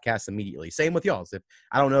the podcast immediately. Same with y'all's. If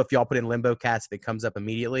I don't know if y'all put in Limbo Cast, if it comes up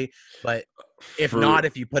immediately, but if not,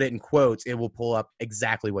 if you put it in quotes, it will pull up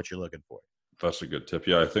exactly what you're looking for. That's a good tip.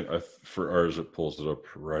 Yeah, I think for ours, it pulls it up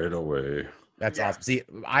right away. That's awesome. See,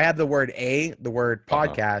 I have the word A, the word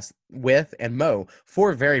podcast, with, and Mo.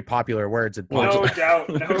 4 very popular words. No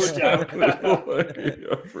doubt. Yeah,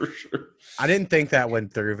 for sure. I didn't think that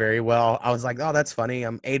went through very well. I was like, oh, that's funny.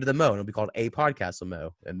 I'm A to the Mo. And it'll be called A Podcast of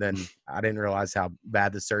Mo. And then I didn't realize how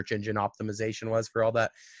bad the search engine optimization was for all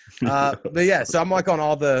that. But yeah, so I'm like on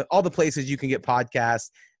all the places you can get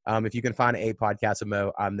podcasts. If you can find A Podcast of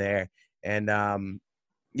Mo, I'm there. And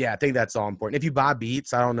yeah, I think that's all important. If you buy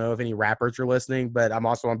beats, I don't know if any rappers are listening, but I'm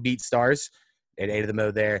also on BeatStars at A to the Mo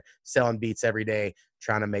there, selling beats every day,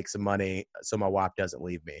 trying to make some money so my wife doesn't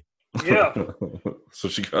leave me. Yeah. So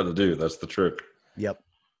she got to do. That's the trick. Yep.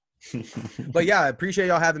 But yeah, I appreciate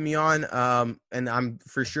y'all having me on. And I'm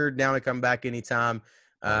for sure down to come back anytime.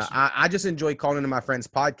 Awesome. I just enjoy calling into my friend's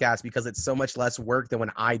podcast because it's so much less work than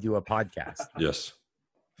when I do a podcast. Yes.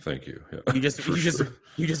 Thank you. Yeah, you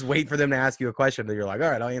just wait for them to ask you a question and you're like, all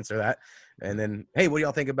right, I'll answer that. And then, hey, what do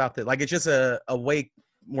y'all think about that? Like, it's just a way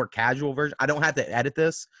more casual version. I don't have to edit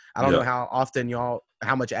this. I don't know how often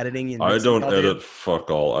how much editing. I don't edit fuck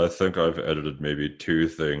all. I think I've edited maybe 2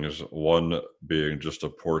 things. One being just a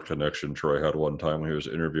poor connection Troy had one time when he was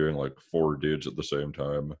interviewing like 4 dudes at the same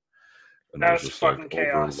time. And that it was just fucking like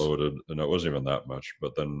chaos. Overloaded. And it wasn't even that much.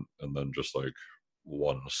 But then just like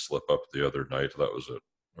one slip up the other night. That was it.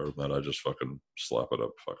 Or then I just fucking slap it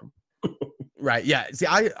up. Fuck them. Right. Yeah. See,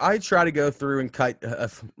 I try to go through and cut a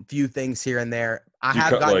few things here and there. Do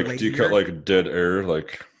you cut like dead air?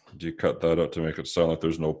 Like, do you cut that out to make it sound like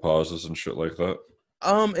there's no pauses and shit like that?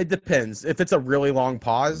 It depends. If it's a really long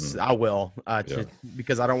pause, I will,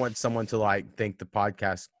 because I don't want someone to like think the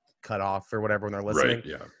podcast cut off or whatever when they're listening. Right.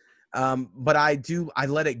 Yeah. But I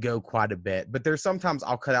let it go quite a bit. But there's sometimes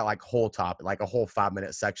I'll cut out like whole topic, like a whole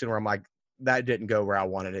 5-minute section where I'm like, that didn't go where I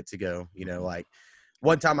wanted it to go. You know, like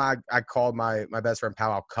one time I called my best friend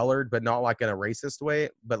Powwow colored, but not like in a racist way.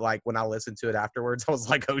 But like when I listened to it afterwards, I was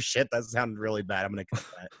like, oh shit, that sounded really bad. I'm going to cut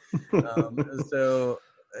that. So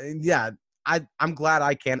yeah, I'm glad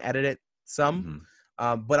I can edit it some,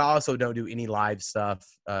 but I also don't do any live stuff.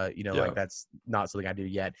 Like that's not something I do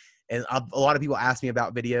yet. And a lot of people ask me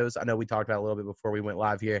about videos. I know we talked about it a little bit before we went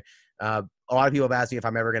live here. A lot of people have asked me if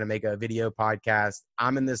I'm ever going to make a video podcast.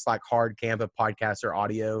 I'm in this like hard camp of podcast or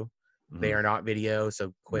audio. They are not video,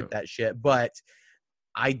 so quit that shit. But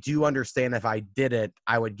I do understand if I did it,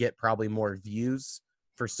 I would get probably more views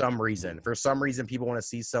for some reason. For some reason, people want to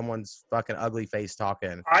see someone's fucking ugly face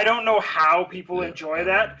talking. I don't know how people enjoy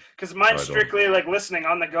that because mine's strictly like listening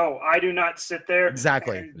on the go. I do not sit there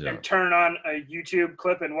and turn on a YouTube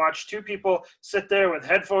clip and watch 2 people sit there with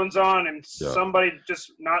headphones on and somebody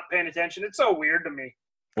just not paying attention. It's so weird to me.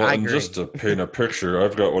 Well, and just to paint a picture,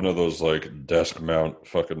 I've got one of those like desk mount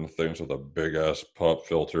fucking things with a big ass pop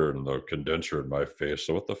filter and the condenser in my face.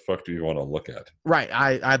 So what the fuck do you want to look at? Right.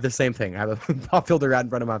 I have the same thing. I have a pop filter right in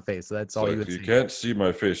front of my face. So that's all you would see. You can't see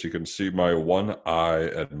my face. You can see my one eye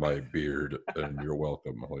and my beard, and you're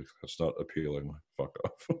welcome. Like, that's not appealing. Fuck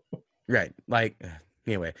off. Right. Like,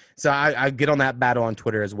 anyway, so I get on that battle on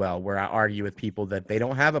Twitter as well, where I argue with people that they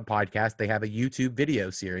don't have a podcast, they have a YouTube video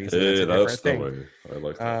series. Hey, that's the way. I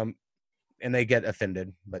like that. and they get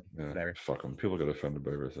offended, but Yeah, whatever. fuck them. People get offended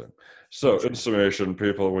by everything. So, in summation,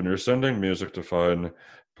 people, when you're sending music to find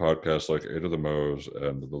podcasts like 8 of the Mo's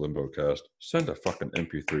and the Limbo Cast, send a fucking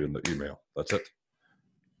MP3 in the email. That's it.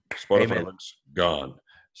 Spotify Amen. links gone.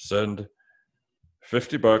 Send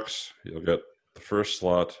 $50. You'll get the first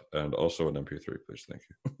slot and also an MP3, please. Thank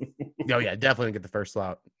you. Oh yeah, definitely get the first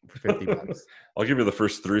slot for $50. I'll give you the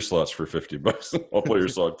first 3 slots for $50. I'll play your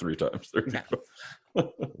song 3 times. There you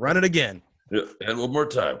go. Run it again. Yeah, and one more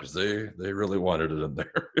time because they really wanted it in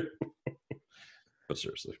there. But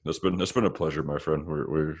seriously, it's been a pleasure, my friend.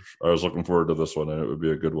 I was looking forward to this one, and it would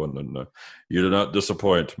be a good one. And you did not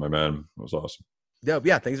disappoint, my man. It was awesome. Dope.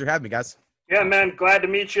 Yeah, thanks for having me, guys. Yeah, man. Glad to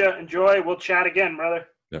meet you. Enjoy. We'll chat again, brother.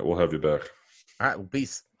 Yeah, we'll have you back. All right. Well,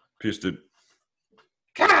 peace. Peace, dude.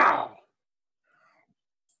 Cow.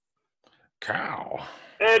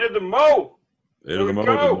 8 of the Mo. 8 of the Mo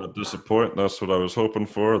did not disappoint. That's what I was hoping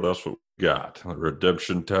for. That's what we got.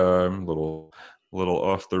 Redemption time. Little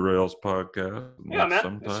off the rails podcast. Yeah,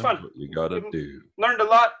 man. It's fun. What you gotta do. Learned a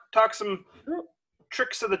lot. Talk some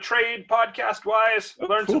tricks of the trade podcast wise.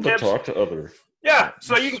 Learned some tips. Talk to others. Yeah,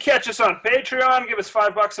 so you can catch us on Patreon. Give us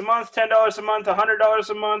 $5 a month, $10 a month, $100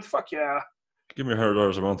 a month. Fuck yeah. Give me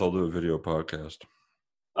 $100 a month. I'll do a video podcast.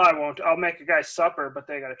 I won't. I'll make a guy supper, but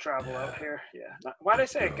they got to travel out here. Yeah. Why did I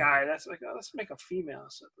say a guy? That's like, let's make a female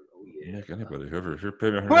supper. Oh yeah. Make anybody whoever pay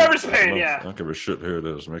me. Whoever's paying, yeah. I don't give a shit who it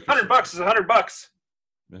is. Make $100 is $100.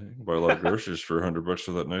 Yeah, you can buy a lot of groceries for $100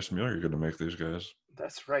 for that nice meal you're going to make these guys.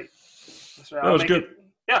 That's right. That was good.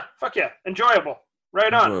 Yeah. Fuck yeah. Enjoyable.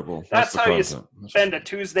 Right on. Enjoyable. That's how you spend a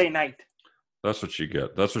Tuesday night. That's what you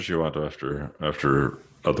get. That's what you want after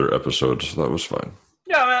other episodes. That was fine.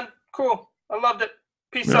 Yeah, man. Cool. I loved it.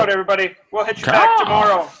 Peace out, everybody. We'll hit you back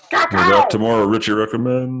tomorrow. We'll be back tomorrow. Richie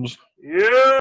recommends. Yeah.